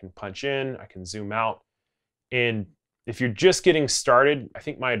post-production. I can punch in, I can zoom out. And if you're just getting started, I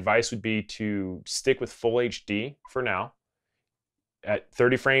think my advice would be to stick with full HD for now at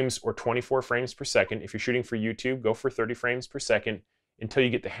 30 frames or 24 frames per second. If you're shooting for YouTube, go for 30 frames per second until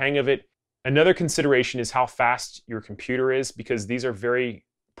you get the hang of it. Another consideration is how fast your computer is, because these are very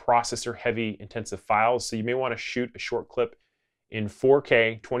processor heavy intensive files. So you may want to shoot a short clip in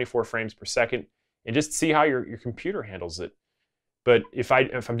 4K, 24 frames per second, and just see how your computer handles it. But if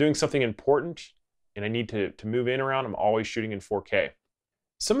I'm doing something important and I need to move in around, I'm always shooting in 4K.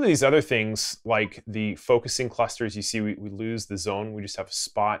 Some of these other things, like the focusing clusters, you see we lose the zone. We just have a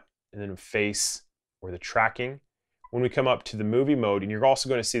spot and then a face, or the tracking. When we come up to the movie mode, and you're also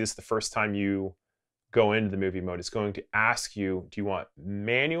going to see this the first time you go into the movie mode, it's going to ask you, do you want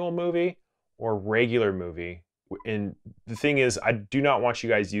manual movie or regular movie? And the thing is, I do not want you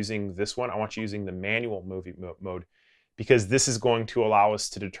guys using this one. I want you using the manual movie mode, because this is going to allow us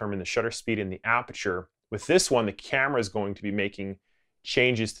to determine the shutter speed and the aperture. With this one, the camera is going to be making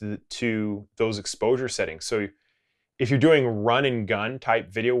changes to those exposure settings. So if you're doing run and gun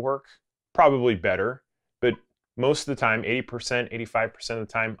type video work, probably better. But most of the time, 80%, 85% of the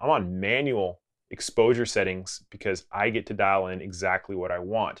time, I'm on manual exposure settings because I get to dial in exactly what I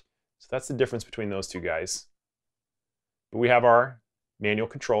want. So that's the difference between those two guys. But we have our manual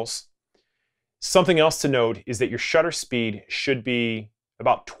controls. Something else to note is that your shutter speed should be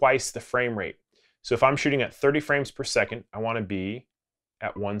about twice the frame rate. So if I'm shooting at 30 frames per second, I want to be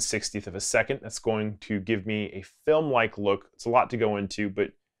at 1/60th of a second. That's going to give me a film-like look. It's a lot to go into,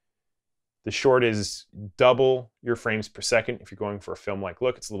 but the short is double your frames per second. If you're going for a film-like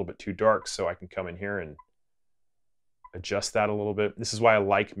look, it's a little bit too dark, so I can come in here and adjust that a little bit. This is why I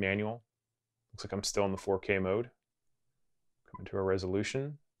like manual. Looks like I'm still in the 4K mode. Come into our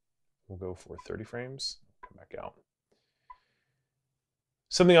resolution. We'll go for 30 frames, come back out.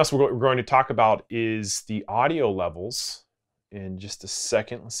 Something else we're going to talk about is the audio levels in just a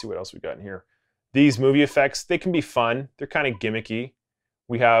second. Let's see what else we got in here. These movie effects, they can be fun. They're kind of gimmicky.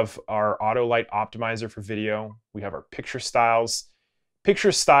 We have our auto light optimizer for video. We have our picture styles.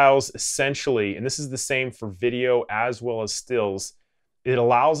 Picture styles essentially, and this is the same for video as well as stills, it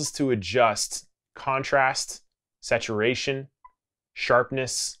allows us to adjust contrast, saturation,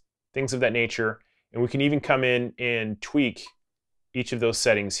 sharpness, things of that nature. And we can even come in and tweak each of those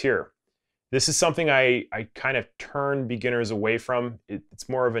settings here. This is something I kind of turn beginners away from. It's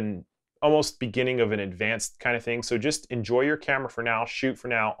more of an almost beginning of an advanced kind of thing. So just enjoy your camera for now, shoot for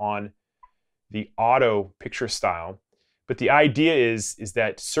now on the auto picture style. But the idea is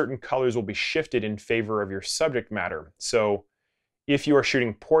that certain colors will be shifted in favor of your subject matter. So if you are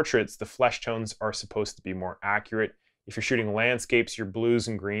shooting portraits, the flesh tones are supposed to be more accurate. If you're shooting landscapes, your blues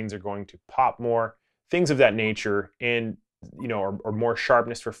and greens are going to pop more, things of that nature, and or more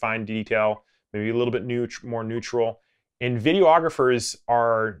sharpness for fine detail, maybe a little bit more neutral. And videographers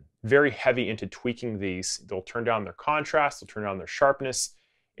are very heavy into tweaking these. They'll turn down their contrast, they'll turn down their sharpness,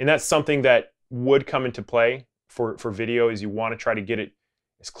 and that's something that would come into play for video is you want to try to get it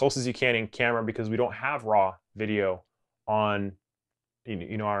as close as you can in camera, because we don't have raw video on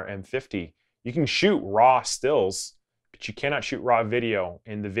our M50. You can shoot raw stills, but you cannot shoot raw video,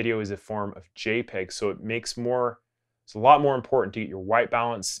 and the video is a form of JPEG, so it's a lot more important to get your white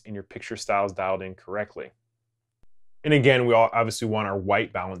balance and your picture styles dialed in correctly. And again, we all obviously want our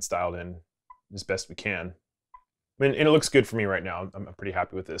white balance dialed in as best we can. And it looks good for me right now. I'm pretty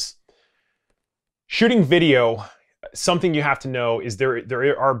happy with this. Shooting video, something you have to know is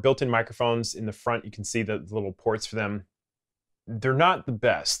there are built-in microphones in the front. You can see the little ports for them. They're not the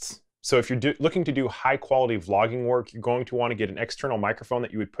best. So if you're looking to do high quality vlogging work, you're going to want to get an external microphone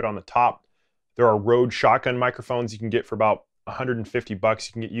that you would put on the top. There are Rode shotgun microphones you can get for about 150 bucks.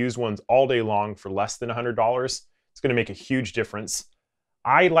 You can get used ones all day long for less than $100. It's going to make a huge difference.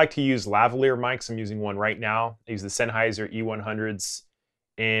 I like to use lavalier mics. I'm using one right now. I use the Sennheiser E100s,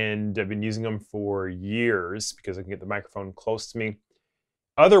 and I've been using them for years because I can get the microphone close to me.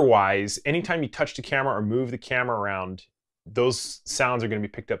 Otherwise, anytime you touch the camera or move the camera around, those sounds are going to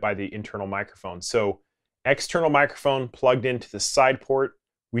be picked up by the internal microphone. So external microphone plugged into the side port.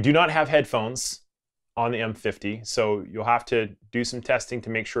 We do not have headphones on the M50, so you'll have to do some testing to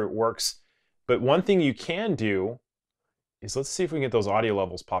make sure it works. But one thing you can do is, let's see if we can get those audio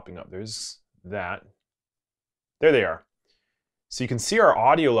levels popping up. There's that. There they are. So you can see our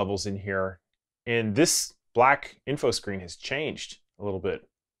audio levels in here, and this black info screen has changed a little bit.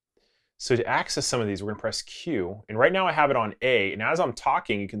 So to access some of these, we're going to press Q, and right now I have it on A, and as I'm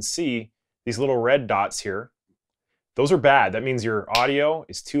talking, you can see these little red dots here. Those are bad. That means your audio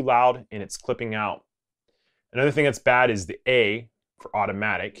is too loud and it's clipping out. Another thing that's bad is the A for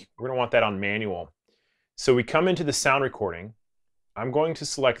automatic. We're going to want that on manual. So we come into the sound recording. I'm going to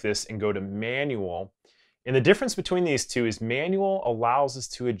select this and go to manual. And the difference between these two is manual allows us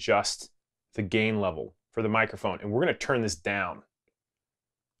to adjust the gain level for the microphone, and we're going to turn this down.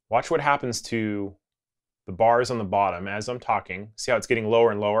 Watch what happens to the bars on the bottom as I'm talking. See how it's getting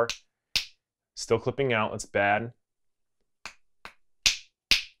lower and lower? Still clipping out. That's bad.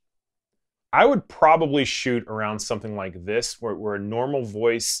 I would probably shoot around something like this, where a normal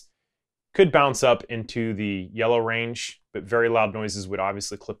voice could bounce up into the yellow range, but very loud noises would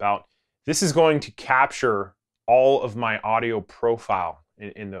obviously clip out. This is going to capture all of my audio profile,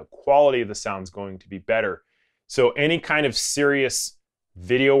 and the quality of the sound is going to be better. So any kind of serious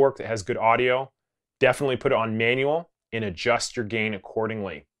video work that has good audio, definitely put it on manual and adjust your gain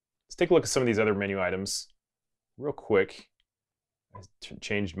accordingly. Let's take a look at some of these other menu items real quick. I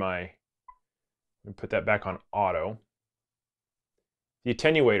changed my, put that back on auto. The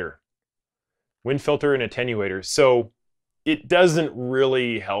attenuator, wind filter and attenuator. So it doesn't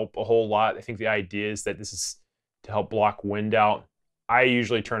really help a whole lot. I think the idea is that this is to help block wind out. I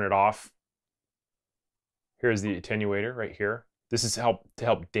usually turn it off. Here's the attenuator right here. This is to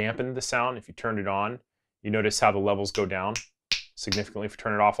help dampen the sound. If you turn it on, you notice how the levels go down significantly. If you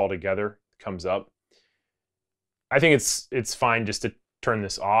turn it off altogether, it comes up. I think it's fine just to turn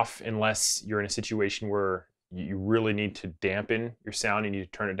this off unless you're in a situation where you really need to dampen your sound. You need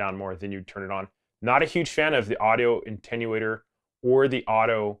to turn it down more, then you turn it on. Not a huge fan of the audio attenuator or the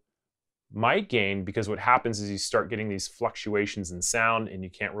auto mic gain, because what happens is you start getting these fluctuations in sound and you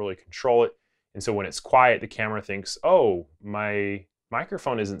can't really control it. And so when it's quiet, the camera thinks, oh, my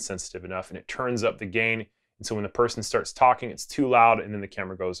microphone isn't sensitive enough, and it turns up the gain. And so when the person starts talking, it's too loud, and then the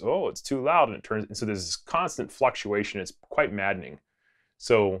camera goes, oh, it's too loud, and it turns. And so there's this constant fluctuation. It's quite maddening.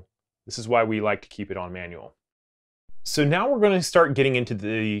 So this is why we like to keep it on manual. So now we're going to start getting into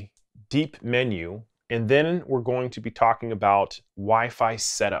the deep menu, and then we're going to be talking about Wi-Fi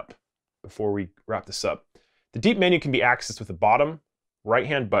setup before we wrap this up. The deep menu can be accessed with the bottom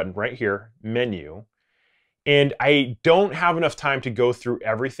right-hand button right here, menu. And I don't have enough time to go through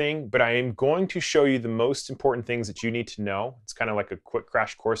everything, but I am going to show you the most important things that you need to know. It's kind of like a quick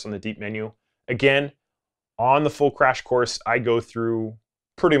crash course on the deep menu. Again, on the full crash course, I go through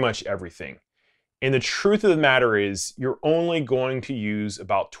pretty much everything. And the truth of the matter is, you're only going to use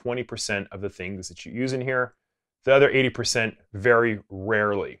about 20% of the things that you use in here. The other 80% very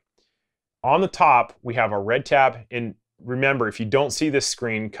rarely. On the top, we have our red tab. And remember, if you don't see this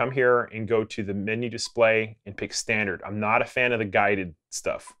screen, come here and go to the menu display and pick standard. I'm not a fan of the guided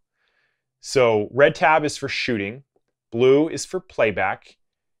stuff. So red tab is for shooting. Blue is for playback.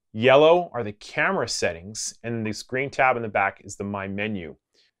 Yellow are the camera settings. And this green tab in the back is the My Menu.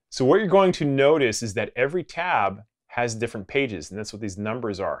 So what you're going to notice is that every tab has different pages, and that's what these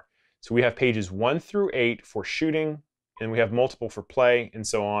numbers are. So we have pages 1 through 8 for shooting, and we have multiple for play, and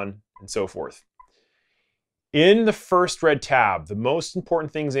so on and so forth. In the first red tab, the most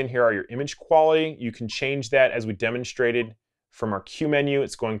important things in here are your image quality. You can change that as we demonstrated from our Q menu.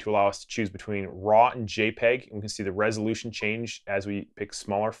 It's going to allow us to choose between RAW and JPEG. And we can see the resolution change as we pick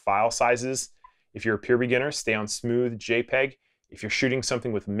smaller file sizes. If you're a pure beginner, stay on smooth JPEG. If you're shooting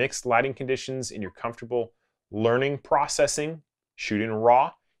something with mixed lighting conditions and you're comfortable learning processing, shoot in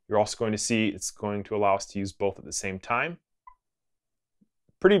RAW. You're also going to see it's going to allow us to use both at the same time.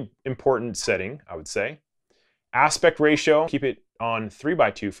 Pretty important setting, I would say. Aspect ratio, keep it on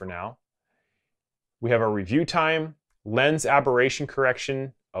 3:2 for now. We have our review time. Lens aberration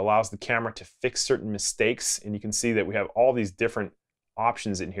correction allows the camera to fix certain mistakes, and you can see that we have all these different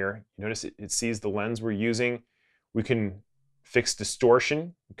options in here. You notice it sees the lens we're using. We can fix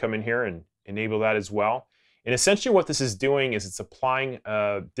distortion, come in here and enable that as well. And essentially what this is doing is it's applying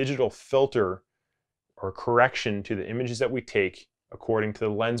a digital filter or correction to the images that we take according to the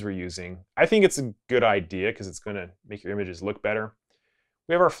lens we're using. I think it's a good idea because it's going to make your images look better.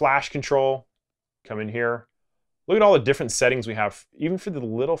 We have our flash control. Come in here. Look at all the different settings we have, even for the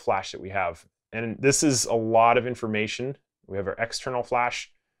little flash that we have. And this is a lot of information. We have our external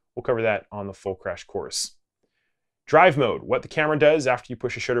flash. We'll cover that on the full crash course. Drive mode, what the camera does after you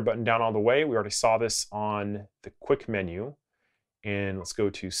push the shutter button down all the way. We already saw this on the quick menu. And let's go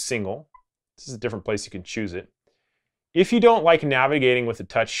to single. This is a different place you can choose it. If you don't like navigating with the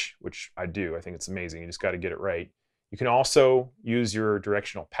touch, which I do, I think it's amazing, you just got to get it right. You can also use your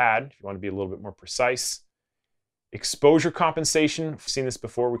directional pad if you want to be a little bit more precise. Exposure compensation, we've seen this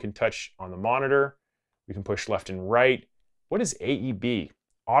before, we can touch on the monitor. We can push left and right. What is AEB?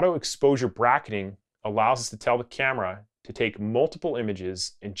 Auto exposure bracketing allows us to tell the camera to take multiple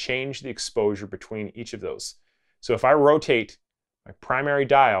images and change the exposure between each of those. So if I rotate my primary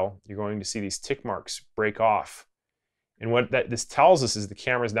dial, you're going to see these tick marks break off. And what this tells us is the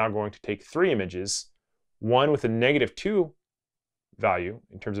camera is now going to take 3 images, one with a -2 value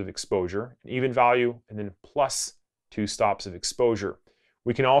in terms of exposure, an even value, and then +2 stops of exposure.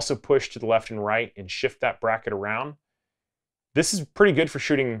 We can also push to the left and right and shift that bracket around. This is pretty good for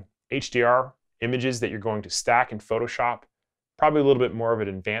shooting HDR images that you're going to stack in Photoshop. Probably a little bit more of an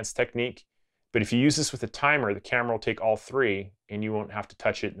advanced technique. But if you use this with a timer, the camera will take all 3 and you won't have to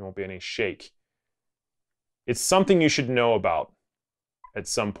touch it and there won't be any shake. It's something you should know about at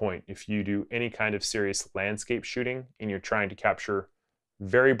some point if you do any kind of serious landscape shooting and you're trying to capture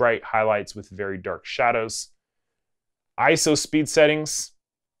very bright highlights with very dark shadows. ISO speed settings.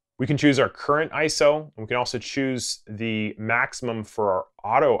 We can choose our current ISO, and we can also choose the maximum for our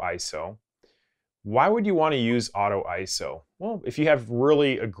auto ISO. Why would you want to use auto ISO? Well, if you have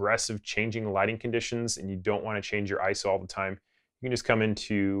really aggressive changing lighting conditions and you don't want to change your ISO all the time, you can just come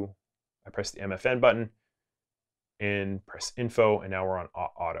into, I press the MFN button, and press info, and now we're on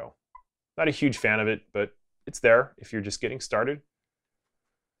auto. Not a huge fan of it, but it's there if you're just getting started.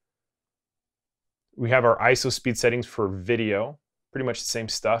 We have our ISO speed settings for video, pretty much the same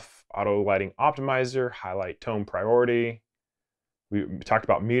stuff. Auto lighting optimizer, highlight tone priority. We talked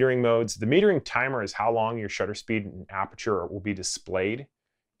about metering modes. The metering timer is how long your shutter speed and aperture will be displayed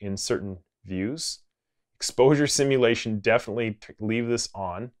in certain views. Exposure simulation, definitely leave this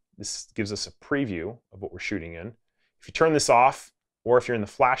on. This gives us a preview of what we're shooting in. If you turn this off, or if you're in the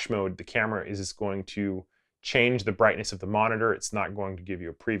flash mode, the camera is going to change the brightness of the monitor. It's not going to give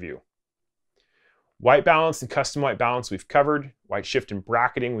you a preview. White balance and custom white balance we've covered. White shift and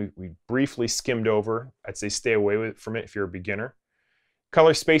bracketing we briefly skimmed over. I'd say stay away from it if you're a beginner.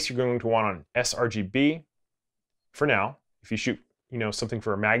 Color space you're going to want on sRGB for now. If you shoot something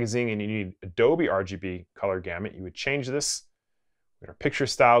for a magazine and you need Adobe RGB color gamut, you would change this. We got our picture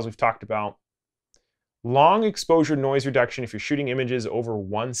styles we've talked about. Long exposure noise reduction, if you're shooting images over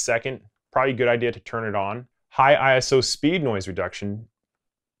 1 second, probably a good idea to turn it on. High ISO speed noise reduction.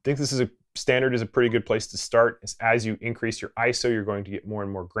 I think this is standard is a pretty good place to start. As you increase your ISO, you're going to get more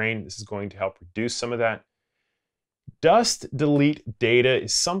and more grain. This is going to help reduce some of that. Dust delete data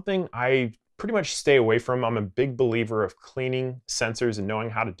is something I pretty much stay away from. I'm a big believer of cleaning sensors and knowing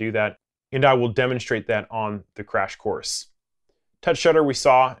how to do that, and I will demonstrate that on the crash course. Touch shutter we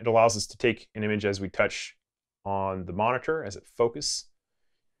saw, it allows us to take an image as we touch on the monitor as it focuses.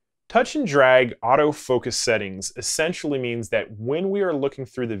 Touch and drag autofocus settings essentially means that when we are looking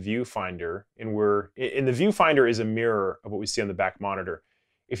through the viewfinder, and the viewfinder is a mirror of what we see on the back monitor.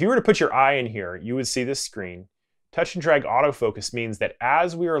 If you were to put your eye in here, you would see this screen. Touch and drag autofocus means that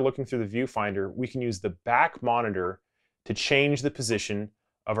as we are looking through the viewfinder, we can use the back monitor to change the position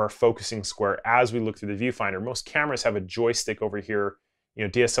of our focusing square as we look through the viewfinder. Most cameras have a joystick over here,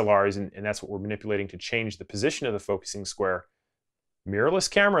 DSLRs, and that's what we're manipulating to change the position of the focusing square. Mirrorless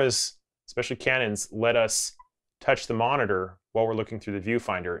cameras, especially Canons, let us touch the monitor while we're looking through the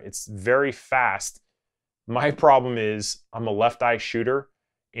viewfinder. It's very fast. My problem is I'm a left eye shooter,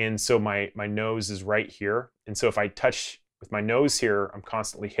 and so my nose is right here. And so if I touch with my nose here, I'm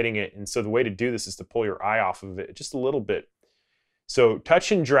constantly hitting it. And so the way to do this is to pull your eye off of it just a little bit. So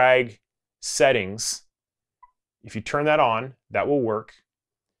touch and drag settings. If you turn that on, that will work.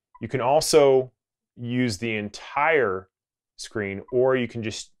 You can also use the entire screen, or you can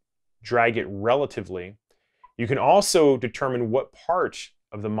just drag it relatively. You can also determine what part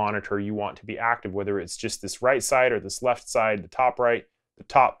of the monitor you want to be active, whether it's just this right side or this left side, the top right, the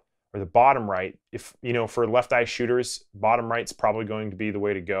top or the bottom right. If, you know, for left eye shooters, bottom right's probably going to be the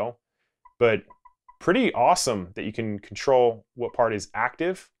way to go. But pretty awesome that you can control what part is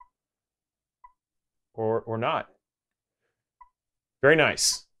active or not. Very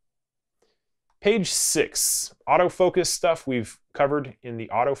nice. Page 6, autofocus stuff we've covered in the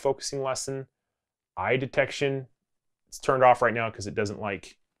autofocusing lesson. Eye detection, it's turned off right now because it doesn't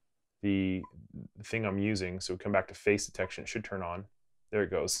like the thing I'm using. So we come back to face detection, it should turn on. There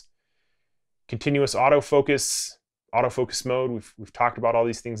it goes. Continuous autofocus, autofocus mode. We've talked about all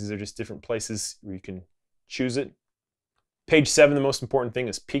these things. These are just different places where you can choose it. Page 7, the most important thing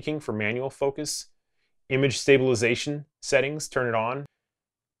is peaking for manual focus. Image stabilization settings, turn it on.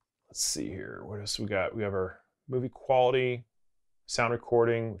 Let's see here, what else we got? We have our movie quality, sound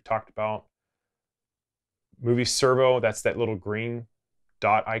recording, we've talked about. Movie servo, that's that little green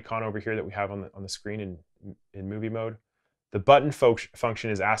dot icon over here that we have on the screen in movie mode. The button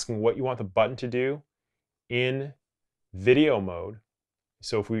function is asking what you want the button to do in video mode.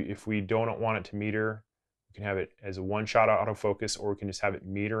 So if we don't want it to meter, we can have it as a one-shot autofocus, or we can just have it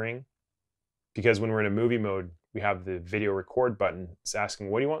metering. Because when we're in a movie mode, we have the video record button. It's asking,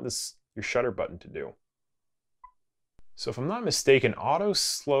 what do you want your shutter button to do? So if I'm not mistaken, auto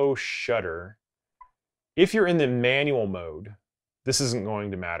slow shutter, if you're in the manual mode, this isn't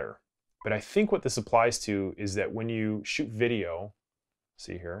going to matter. But I think what this applies to is that when you shoot video,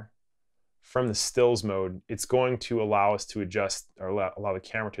 see here, from the stills mode, it's going to allow us to adjust, or allow the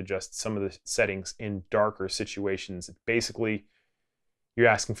camera to adjust some of the settings in darker situations. Basically, you're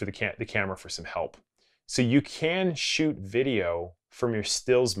asking for the camera for some help. So you can shoot video from your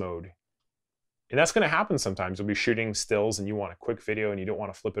stills mode. And that's going to happen sometimes. You'll be shooting stills and you want a quick video and you don't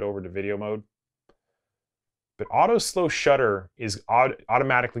want to flip it over to video mode. But auto slow shutter is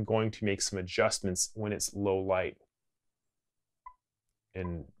automatically going to make some adjustments when it's low light.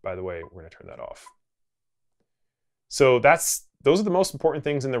 And by the way, we're going to turn that off. So those are the most important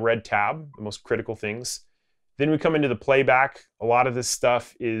things in the red tab, the most critical things. Then we come into the playback. A lot of this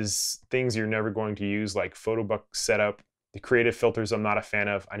stuff is things you're never going to use, like photo book setup. The creative filters I'm not a fan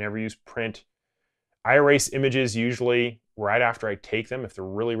of. I never use print. I erase images usually right after I take them. If they're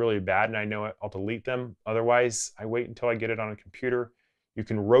really, really bad and I know it, I'll delete them. Otherwise, I wait until I get it on a computer. You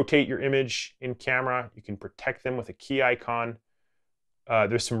can rotate your image in camera. You can protect them with a key icon.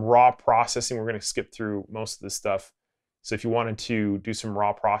 There's some raw processing. We're going to skip through most of this stuff. So if you wanted to do some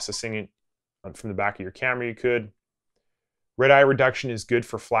raw processing from the back of your camera, you could. Red eye reduction is good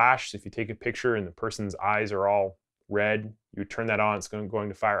for flash. So if you take a picture and the person's eyes are all red, you turn that on, it's going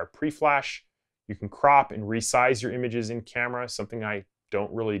to fire a pre-flash. You can crop and resize your images in camera, something I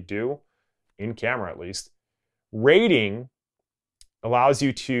don't really do, in camera at least. Rating allows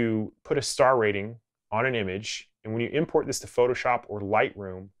you to put a star rating on an image, and when you import this to Photoshop or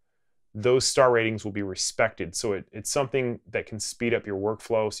Lightroom, those star ratings will be respected. So it's something that can speed up your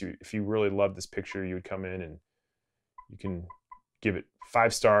workflow. So if you really love this picture, you would come in and you can give it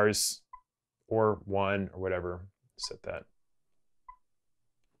 5 stars or 1 or whatever. Set that.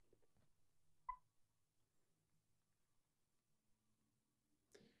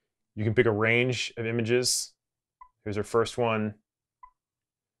 You can pick a range of images. Here's our first one.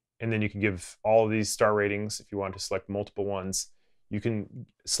 And then you can give all of these star ratings if you want to select multiple ones. You can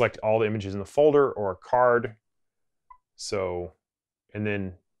select all the images in the folder or a card. So, and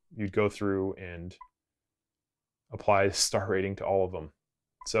then you'd go through and apply the star rating to all of them.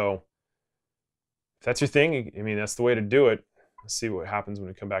 So if that's your thing, I mean, that's the way to do it. Let's see what happens when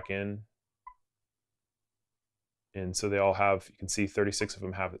we come back in. And so they all have, you can see 36 of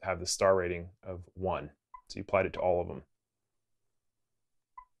them have the star rating of 1. So you applied it to all of them.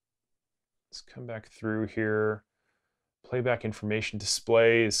 Let's come back through here. Playback information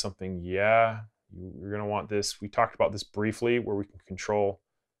display is something, yeah, you're going to want this. We talked about this briefly, where we can control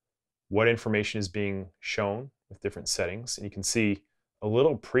what information is being shown with different settings. And you can see a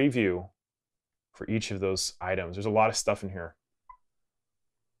little preview for each of those items. There's a lot of stuff in here.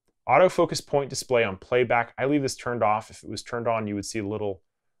 Autofocus point display on playback. I leave this turned off. If it was turned on, you would see a little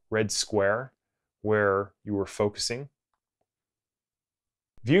red square where you were focusing.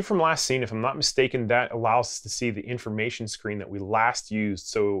 View from last scene, if I'm not mistaken, that allows us to see the information screen that we last used.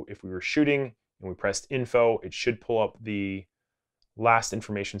 So if we were shooting and we pressed info, it should pull up the last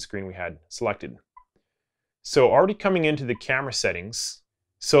information screen we had selected. So already coming into the camera settings,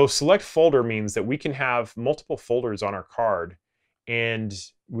 so select folder means that we can have multiple folders on our card and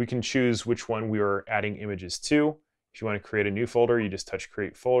we can choose which one we are adding images to. If you want to create a new folder, you just touch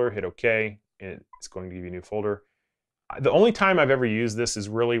create folder, hit OK, and it's going to give you a new folder. The only time I've ever used this is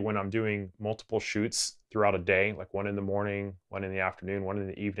really when I'm doing multiple shoots throughout a day, like one in the morning, one in the afternoon, one in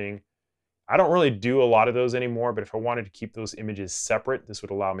the evening. I don't really do a lot of those anymore, but if I wanted to keep those images separate, this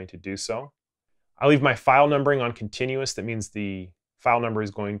would allow me to do so. I leave my file numbering on continuous. That means the file number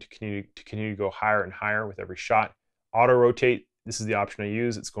is going to continue to go higher and higher with every shot. Auto rotate, this is the option I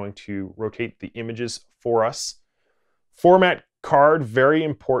use. It's going to rotate the images for us. Format card, very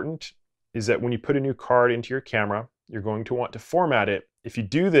important, is that when you put a new card into your camera, you're going to want to format it. If you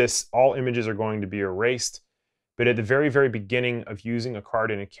do this, all images are going to be erased. But at the very, very beginning of using a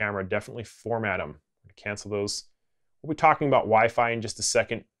card in a camera, definitely format them. Cancel those. We'll be talking about Wi-Fi in just a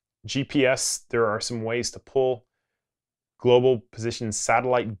second. GPS, there are some ways to pull global position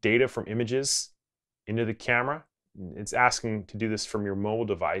satellite data from images into the camera. It's asking to do this from your mobile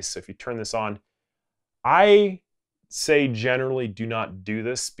device. So if you turn this on, I say generally do not do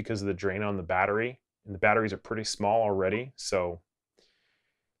this because of the drain on the battery. And the batteries are pretty small already. So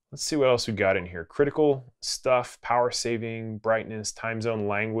let's see what else we got in here. Critical stuff, power saving, brightness, time zone,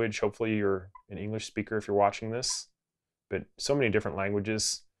 language. Hopefully you're an English speaker if you're watching this, but so many different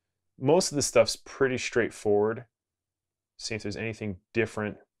languages. Most of this stuff's pretty straightforward. See if there's anything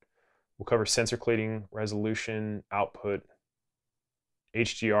different. We'll cover sensor cladding, resolution, output,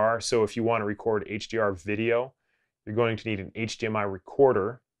 HDR. So if you want to record HDR video, you're going to need an HDMI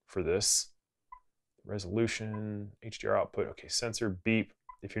recorder for this. Resolution, HDR output, okay, sensor, beep.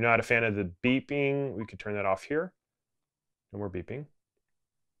 If you're not a fan of the beeping, we could turn that off here. No more beeping.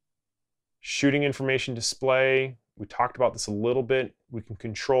 Shooting information display, we talked about this a little bit. We can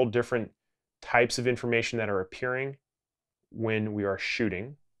control different types of information that are appearing when we are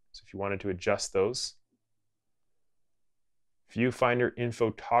shooting. So if you wanted to adjust those. Viewfinder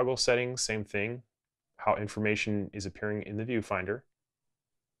info toggle settings, same thing. How information is appearing in the viewfinder.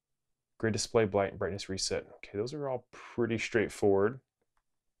 Grid display, brightness reset. Okay, those are all pretty straightforward.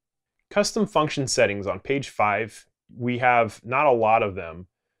 Custom function settings on page 5. We have not a lot of them,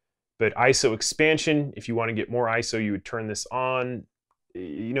 but ISO expansion, if you want to get more ISO, you would turn this on.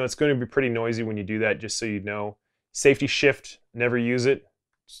 You know, it's going to be pretty noisy when you do that, just so you know. Safety shift, never use it.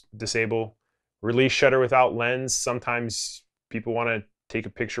 Disable. Release shutter without lens. Sometimes people want to take a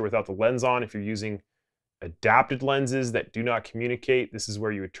picture without the lens on. If you're using adapted lenses that do not communicate, this is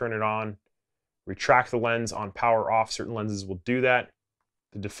where you would turn it on. Retract the lens on power off. Certain lenses will do that.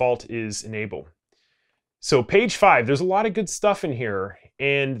 The default is enable. So page 5, there's a lot of good stuff in here.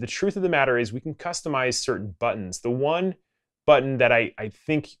 And the truth of the matter is we can customize certain buttons. The one button that I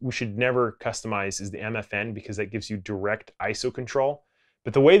think we should never customize is the MFN, because that gives you direct ISO control.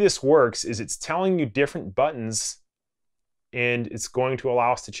 But the way this works is it's telling you different buttons and it's going to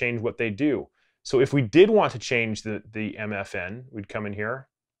allow us to change what they do. So if we did want to change the MFN, we'd come in here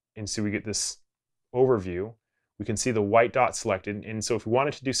and so we get this overview. We can see the white dot selected. And so if we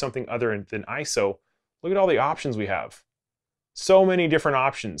wanted to do something other than ISO, look at all the options we have. So many different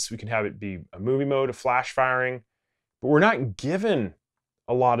options. We can have it be a movie mode, a flash firing, but we're not given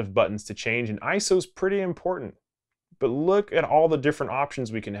a lot of buttons to change, and ISO is pretty important. But look at all the different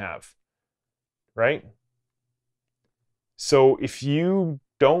options we can have, right? So if you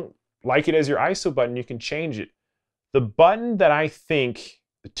don't like it as your ISO button, you can change it. The button that I think,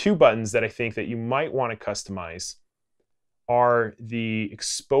 the two buttons that I think that you might want to customize are the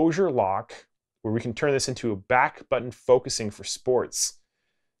exposure lock, where we can turn this into a back button focusing for sports.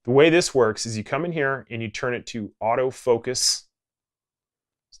 The way this works is you come in here and you turn it to auto focus.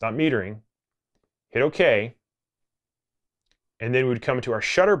 Stop metering. Hit OK. And then we'd come to our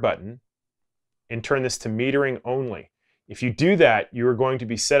shutter button and turn this to metering only. If you do that, you are going to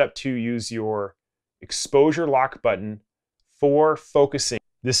be set up to use your exposure lock button for focusing.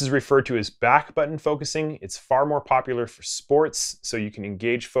 This is referred to as back button focusing. It's far more popular for sports, so you can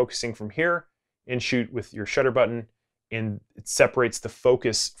engage focusing from here and shoot with your shutter button, and it separates the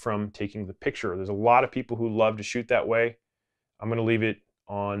focus from taking the picture. There's a lot of people who love to shoot that way. I'm going to leave it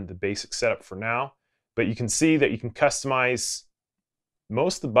on the basic setup for now, but you can see that you can customize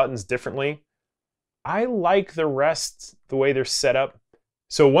most of the buttons differently. I like the rest, the way they're set up.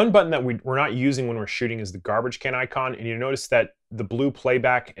 So one button that we're not using when we're shooting is the garbage can icon, and you notice that the blue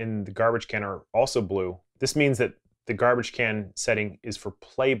playback and the garbage can are also blue. This means that the garbage can setting is for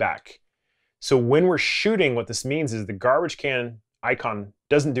playback. So when we're shooting, what this means is the garbage can icon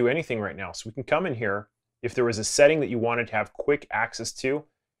doesn't do anything right now. So we can come in here. If there was a setting that you wanted to have quick access to,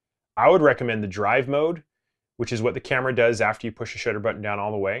 I would recommend the drive mode, which is what the camera does after you push the shutter button down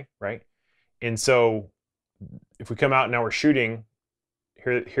all the way, right? And so if we come out and now we're shooting,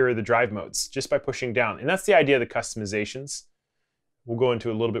 here are the drive modes just by pushing down. And that's the idea of the customizations. We'll go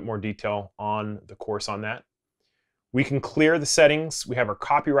into a little bit more detail on the course on that. We can clear the settings. We have our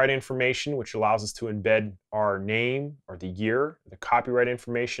copyright information, which allows us to embed our name or the year, the copyright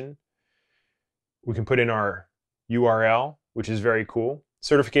information. We can put in our URL, which is very cool.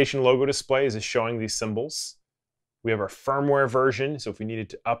 Certification logo display is showing these symbols. We have our firmware version, so if we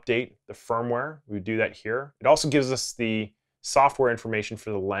needed to update the firmware, we would do that here. It also gives us the software information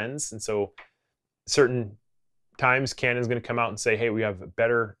for the lens, and so certain times Canon's going to come out and say, hey, we have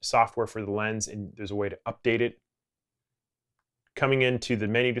better software for the lens, and there's a way to update it. Coming into the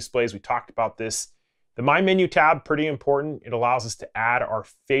menu displays, we talked about this. The My Menu tab, pretty important. It allows us to add our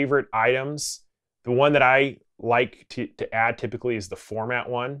favorite items. The one that I like to add typically is the format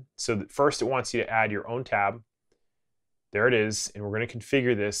one. So first it wants you to add your own tab. There it is, and we're going to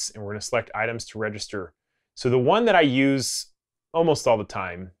configure this, and we're going to select items to register. So the one that I use almost all the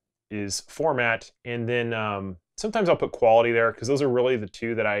time is format, and then sometimes I'll put quality there because those are really the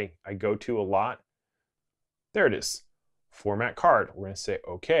two that I go to a lot. There it is. Format card. We're going to say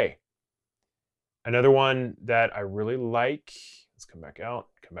OK. Another one that I really like, let's come back out,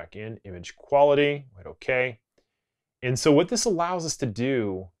 come back in, image quality, hit OK. And so what this allows us to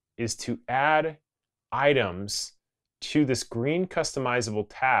do is to add items to this green customizable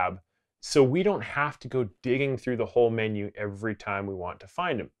tab so we don't have to go digging through the whole menu every time we want to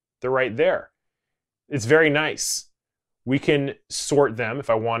find them. They're right there. It's very nice. We can sort them. If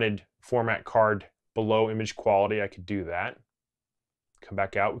I wanted format card below image quality, I could do that. Come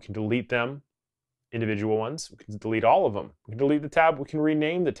back out. We can delete them, individual ones. We can delete all of them. We can delete the tab. We can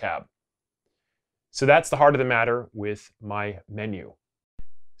rename the tab. So that's the heart of the matter with My Menu.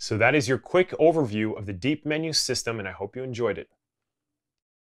 So that is your quick overview of the deep menu system, and I hope you enjoyed it.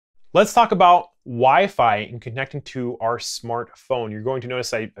 Let's talk about Wi-Fi and connecting to our smartphone. You're going to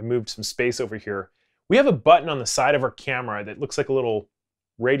notice I moved some space over here. We have a button on the side of our camera that looks like a little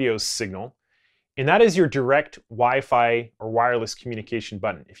radio signal, and that is your direct Wi-Fi or wireless communication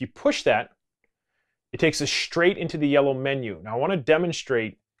button. If you push that, it takes us straight into the yellow menu. Now I want to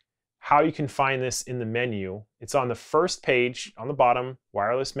demonstrate how you can find this in the menu. It's on the first page on the bottom,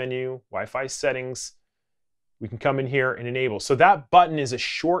 wireless menu, Wi-Fi settings. We can come in here and enable. So that button is a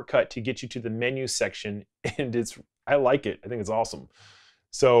shortcut to get you to the menu section, and I like it. I think it's awesome.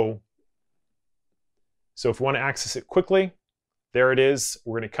 So if we want to access it quickly, there it is.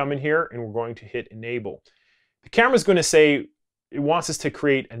 We're going to come in here and we're going to hit enable. The camera's going to say it wants us to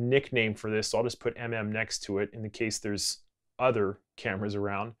create a nickname for this, so I'll just put MM next to it in the case there's other cameras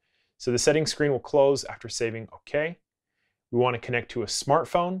around. So the settings screen will close after saving OK. We want to connect to a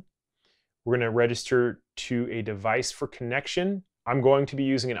smartphone. We're going to register to a device for connection. I'm going to be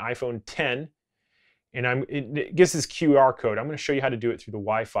using an iPhone 10, and it gives this QR code. I'm going to show you how to do it through the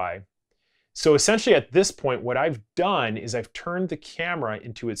Wi-Fi. So essentially at this point, what I've done is I've turned the camera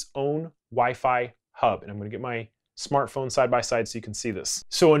into its own Wi-Fi hub, and I'm going to get my smartphone side by side so you can see this.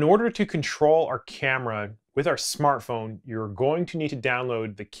 So in order to control our camera with our smartphone, you're going to need to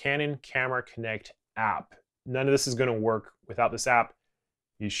download the Canon Camera Connect app. None of this is going to work without this app.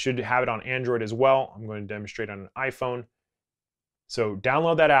 You should have it on Android as well. I'm going to demonstrate on an iPhone. So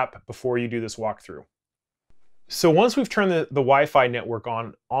download that app before you do this walkthrough. So once we've turned the Wi-Fi network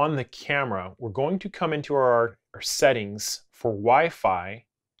on the camera, we're going to come into our settings for Wi-Fi,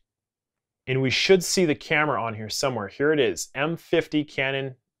 and we should see the camera on here somewhere. Here it is, M50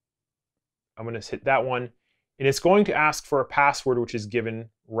 Canon. I'm going to hit that one, and it's going to ask for a password, which is given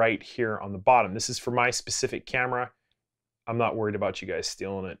right here on the bottom. This is for my specific camera. I'm not worried about you guys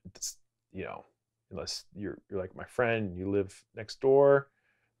stealing it. It's, you know, unless you're like my friend, you live next door,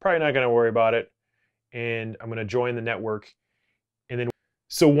 probably not going to worry about it. And I'm going to join the network. And then,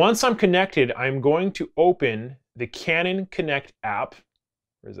 so once I'm connected, I'm going to open the Canon Connect app.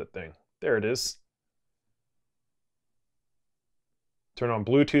 Where's that thing? There it is. Turn on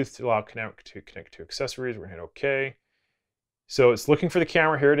Bluetooth to allow connect to accessories. We're going to hit OK. So it's looking for the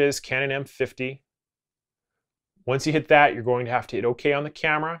camera. Here it is, Canon M50. Once you hit that, you're going to have to hit OK on the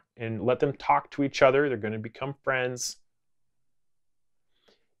camera and let them talk to each other. They're going to become friends.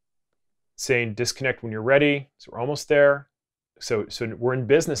 Saying disconnect when you're ready. So we're almost there. So we're in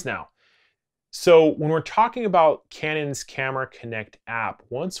business now. So when we're talking about Canon's Camera Connect app,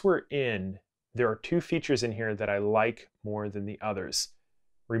 once we're in, there are two features in here that I like more than the others: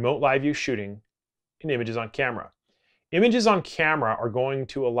 remote live view shooting and images on camera. Images on camera are going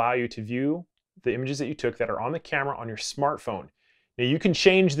to allow you to view the images that you took that are on the camera on your smartphone. Now you can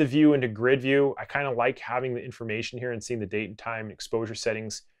change the view into grid view. I kind of like having the information here and seeing the date and time and exposure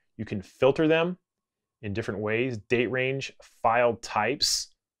settings. You can filter them in different ways: date range, file types.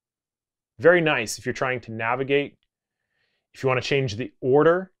 Very nice if you're trying to navigate. If you want to change the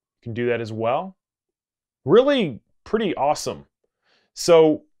order, you can do that as well. Really pretty awesome.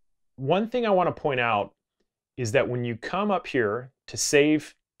 So one thing I want to point out is that when you come up here to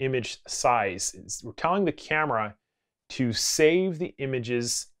save image size, we're telling the camera to save the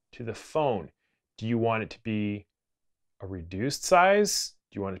images to the phone. Do you want it to be a reduced size?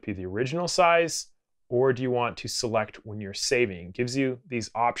 Do you want it to be the original size? Or do you want to select when you're saving? It gives you these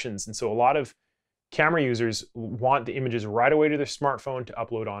options. And so a lot of camera users want the images right away to their smartphone to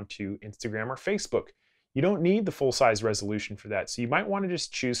upload onto Instagram or Facebook. You don't need the full-size resolution for that. So you might want to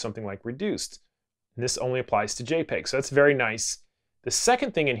just choose something like reduced. And this only applies to JPEG. So that's very nice. The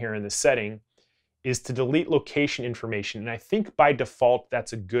second thing in here in this setting is to delete location information. And I think by default,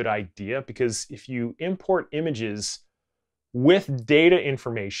 that's a good idea, because if you import images with data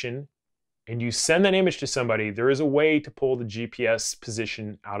information and you send that image to somebody, there is a way to pull the GPS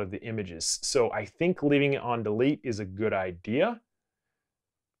position out of the images. So I think leaving it on delete is a good idea.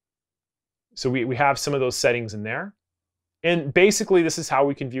 So we have some of those settings in there. And basically this is how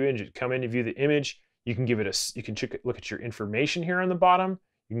we can view images. Come in and view the image. You can give it you can look at your information here on the bottom.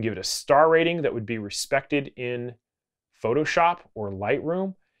 You can give it a star rating that would be respected in Photoshop or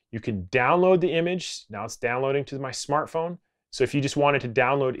Lightroom. You can download the image. Now it's downloading to my smartphone. So if you just wanted to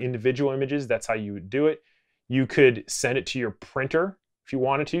download individual images, that's how you would do it. You could send it to your printer. If you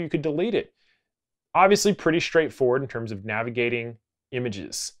wanted to, you could delete it. Obviously pretty straightforward in terms of navigating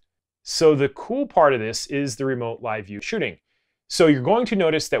images. So the cool part of this is the remote live view shooting. So you're going to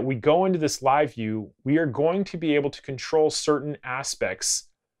notice that we go into this live view, we are going to be able to control certain aspects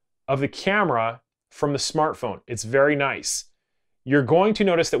of the camera from the smartphone. It's very nice. You're going to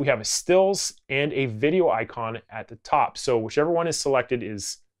notice that we have a stills and a video icon at the top. So whichever one is selected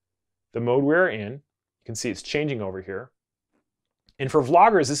is the mode we're in. You can see it's changing over here. And for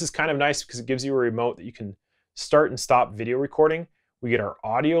vloggers, this is kind of nice because it gives you a remote that you can start and stop video recording. We get our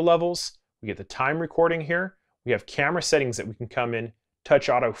audio levels. We get the time recording here. We have camera settings that we can come in, touch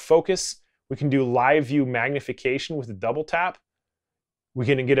autofocus. We can do live view magnification with a double tap. We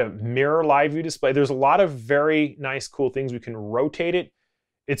can get a mirror live view display. There's a lot of very nice, cool things. We can rotate it.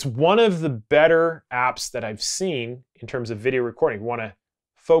 It's one of the better apps that I've seen in terms of video recording. You want to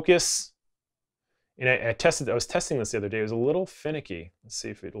focus. And I was testing this the other day. It was a little finicky. Let's see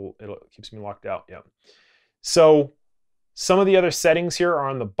if it keeps me locked out. Yeah. So some of the other settings here are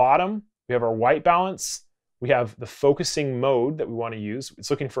on the bottom. We have our white balance. We have the focusing mode that we want to use. It's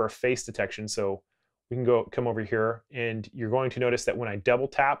looking for a face detection. So we can come over here, and you're going to notice that when I double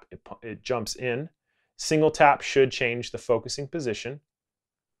tap, it jumps in. Single tap should change the focusing position.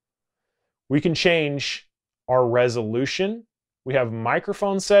 We can change our resolution. We have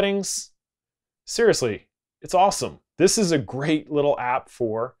microphone settings. Seriously, it's awesome. This is a great little app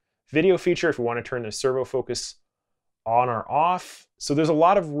for video feature if you want to turn the servo focus on or off. So there's a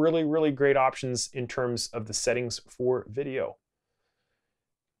lot of really, really great options in terms of the settings for video.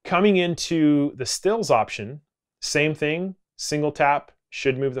 Coming into the stills option, same thing, single tap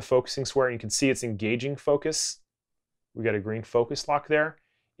should move the focusing square. You can see it's engaging focus. We got a green focus lock there.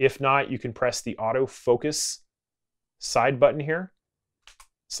 If not, you can press the auto focus side button here.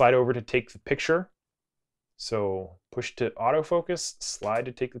 Slide over to take the picture. So push to autofocus, slide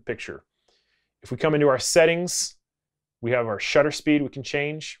to take the picture. If we come into our settings, we have our shutter speed we can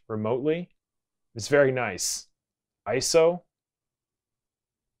change remotely. It's very nice. ISO.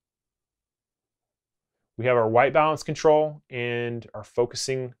 We have our white balance control and our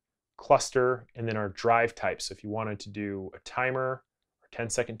focusing cluster, and then our drive type. So if you wanted to do a timer or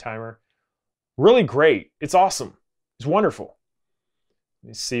 10-second timer, really great. It's awesome. It's wonderful. Let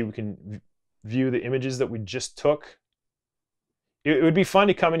me see, we can view the images that we just took. It would be fun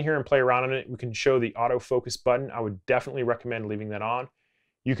to come in here and play around on it. We can show the autofocus button. I would definitely recommend leaving that on.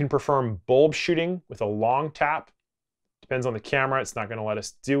 You can perform bulb shooting with a long tap. Depends on the camera. It's not going to let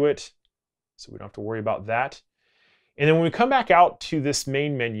us do it, so we don't have to worry about that. And then when we come back out to this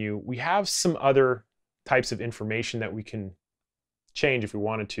main menu, we have some other types of information that we can change if we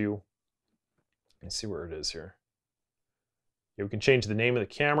wanted to. Let's see where it is here. Yeah, we can change the name of the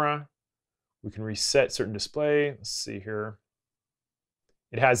camera. We can reset certain display. Let's see here.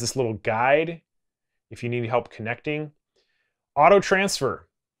 It has this little guide if you need help connecting. Auto transfer.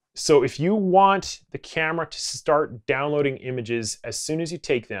 So if you want the camera to start downloading images as soon as you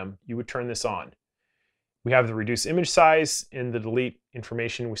take them, you would turn this on. We have the reduce image size and the delete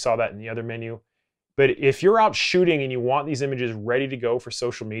information. We saw that in the other menu. But if you're out shooting and you want these images ready to go for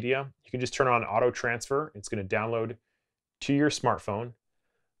social media, you can just turn on auto transfer. It's going to download to your smartphone.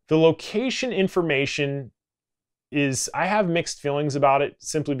 The location information is, I have mixed feelings about it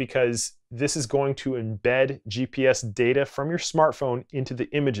simply because this is going to embed GPS data from your smartphone into the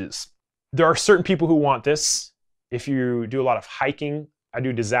images. There are certain people who want this. If you do a lot of hiking, I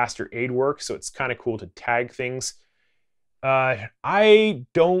do disaster aid work, so it's kind of cool to tag things. I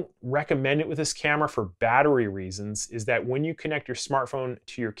don't recommend it with this camera for battery reasons, is that when you connect your smartphone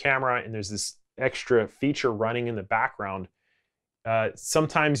to your camera and there's this extra feature running in the background,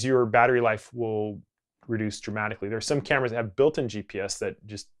 sometimes your battery life will reduce dramatically. There are some cameras that have built-in GPS that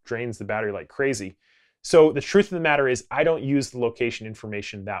just drains the battery like crazy. So the truth of the matter is I don't use the location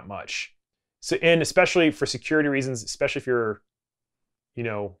information that much. So, and especially for security reasons, especially if you're,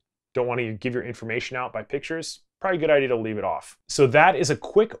 don't want to give your information out by pictures, probably a good idea to leave it off. So that is a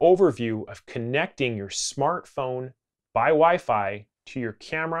quick overview of connecting your smartphone by Wi-Fi to your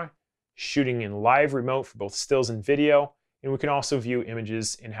camera, shooting in live remote for both stills and video, and we can also view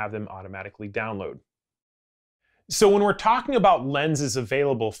images and have them automatically download. So when we're talking about lenses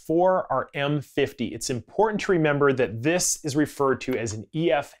available for our M50, it's important to remember that this is referred to as an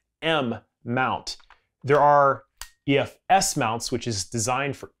EF-M mount. There are EF-S mounts, which is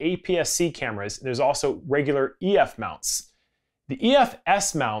designed for APS-C cameras, and there's also regular EF mounts. The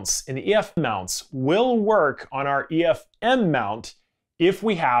EF-S mounts and the EF mounts will work on our EF-M mount if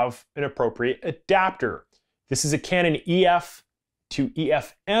we have an appropriate adapter. This is a Canon EF to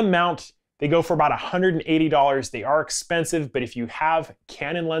EF-M mount. They go for about $180. They are expensive, but if you have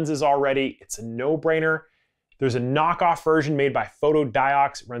Canon lenses already, it's a no-brainer. There's a knockoff version made by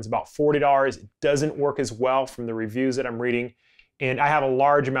Photodiox. It runs about $40. It doesn't work as well from the reviews that I'm reading. And I have a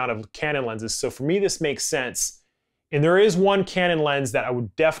large amount of Canon lenses, so for me this makes sense. And there is one Canon lens that I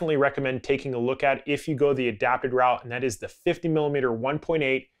would definitely recommend taking a look at if you go the adapted route, and that is the 50mm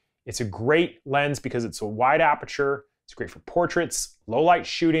 1.8. It's a great lens because it's a wide aperture. It's great for portraits, low light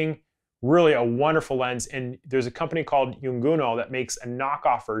shooting. Really a wonderful lens, and there's a company called Yunguno that makes a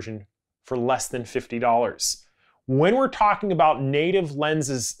knockoff version for less than $50. When we're talking about native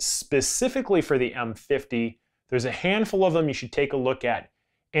lenses specifically for the M50, there's a handful of them you should take a look at.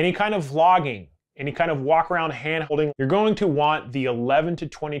 Any kind of vlogging, any kind of walk around hand holding, you're going to want the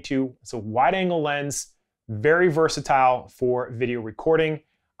 11-22. It's a wide angle lens, very versatile for video recording.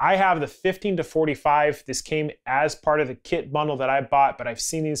 I have the 15-45. This came as part of the kit bundle that I bought, but I've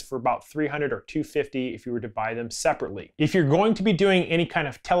seen these for about $300 or $250 if you were to buy them separately. If you're going to be doing any kind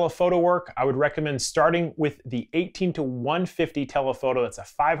of telephoto work, I would recommend starting with the 18-150 telephoto. That's a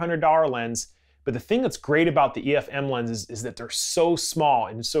 $500 lens. But the thing that's great about the EF-M lenses is that they're so small.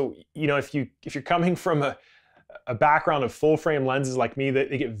 And so, if you're coming from a background of full frame lenses like me,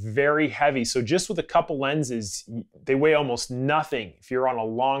 they get very heavy. So just with a couple lenses, they weigh almost nothing. If you're on a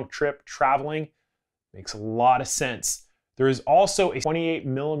long trip traveling, makes a lot of sense. There is also a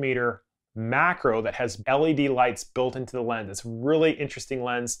 28mm macro that has LED lights built into the lens. It's a really interesting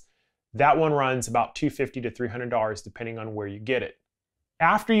lens. That one runs about $250 to $300 depending on where you get it.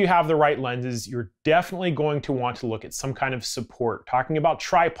 After you have the right lenses, you're definitely going to want to look at some kind of support. Talking about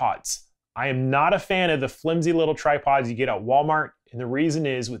tripods. I am not a fan of the flimsy little tripods you get at Walmart, and the reason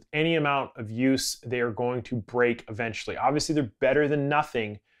is with any amount of use, they are going to break eventually. Obviously, they're better than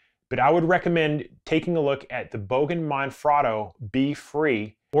nothing, but I would recommend taking a look at the Bogen Manfrotto Be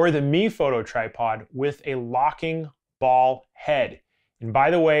Free or the MePhoto tripod with a locking ball head. And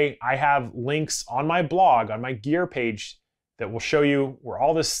by the way, I have links on my blog, on my gear page, that will show you where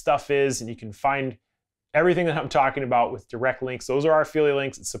all this stuff is, and you can find everything that I'm talking about with direct links. Those are our affiliate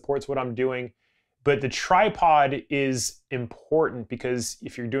links. It supports what I'm doing. But the tripod is important because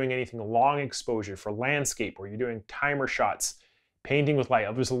if you're doing anything long exposure for landscape, or you're doing timer shots, painting with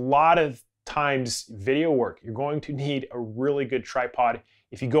light, there's a lot of times video work, you're going to need a really good tripod.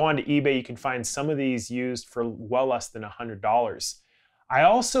 If you go onto eBay, you can find some of these used for well less than $100. I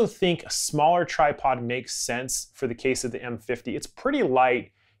also think a smaller tripod makes sense for the case of the M50. It's pretty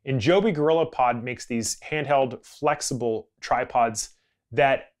light. And Joby GorillaPod makes these handheld flexible tripods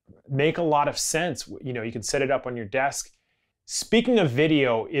that make a lot of sense. You can set it up on your desk. Speaking of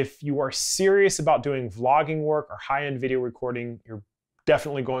video, if you are serious about doing vlogging work or high-end video recording, you're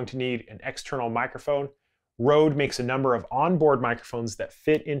definitely going to need an external microphone. Rode makes a number of onboard microphones that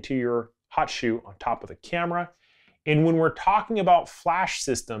fit into your hot shoe on top of the camera. And when we're talking about flash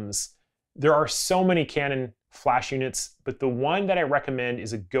systems, there are so many Canon flash units, but the one that I recommend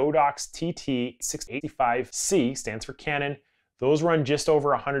is a Godox TT685C, stands for Canon. Those run just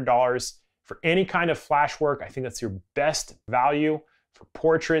over $100. For any kind of flash work, I think that's your best value. For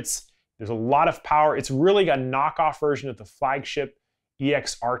portraits, there's a lot of power. It's really a knockoff version of the flagship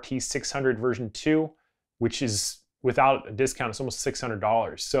EXRT600 version 2, which is without a discount, it's almost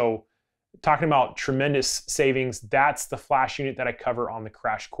 $600. So talking about tremendous savings, that's the flash unit that I cover on the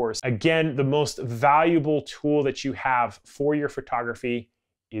crash course. Again, the most valuable tool that you have for your photography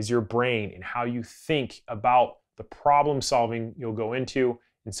is your brain and how you think about the problem solving you'll go into.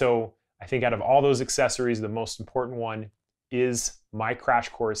 And so I think out of all those accessories, the most important one is my crash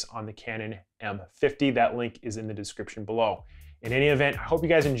course on the Canon M50. That link is in the description below. In any event, I hope you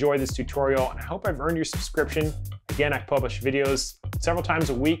guys enjoyed this tutorial and I hope I've earned your subscription. Again, I publish videos several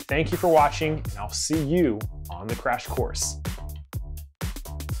times a week. Thank you for watching and I'll see you on the crash course.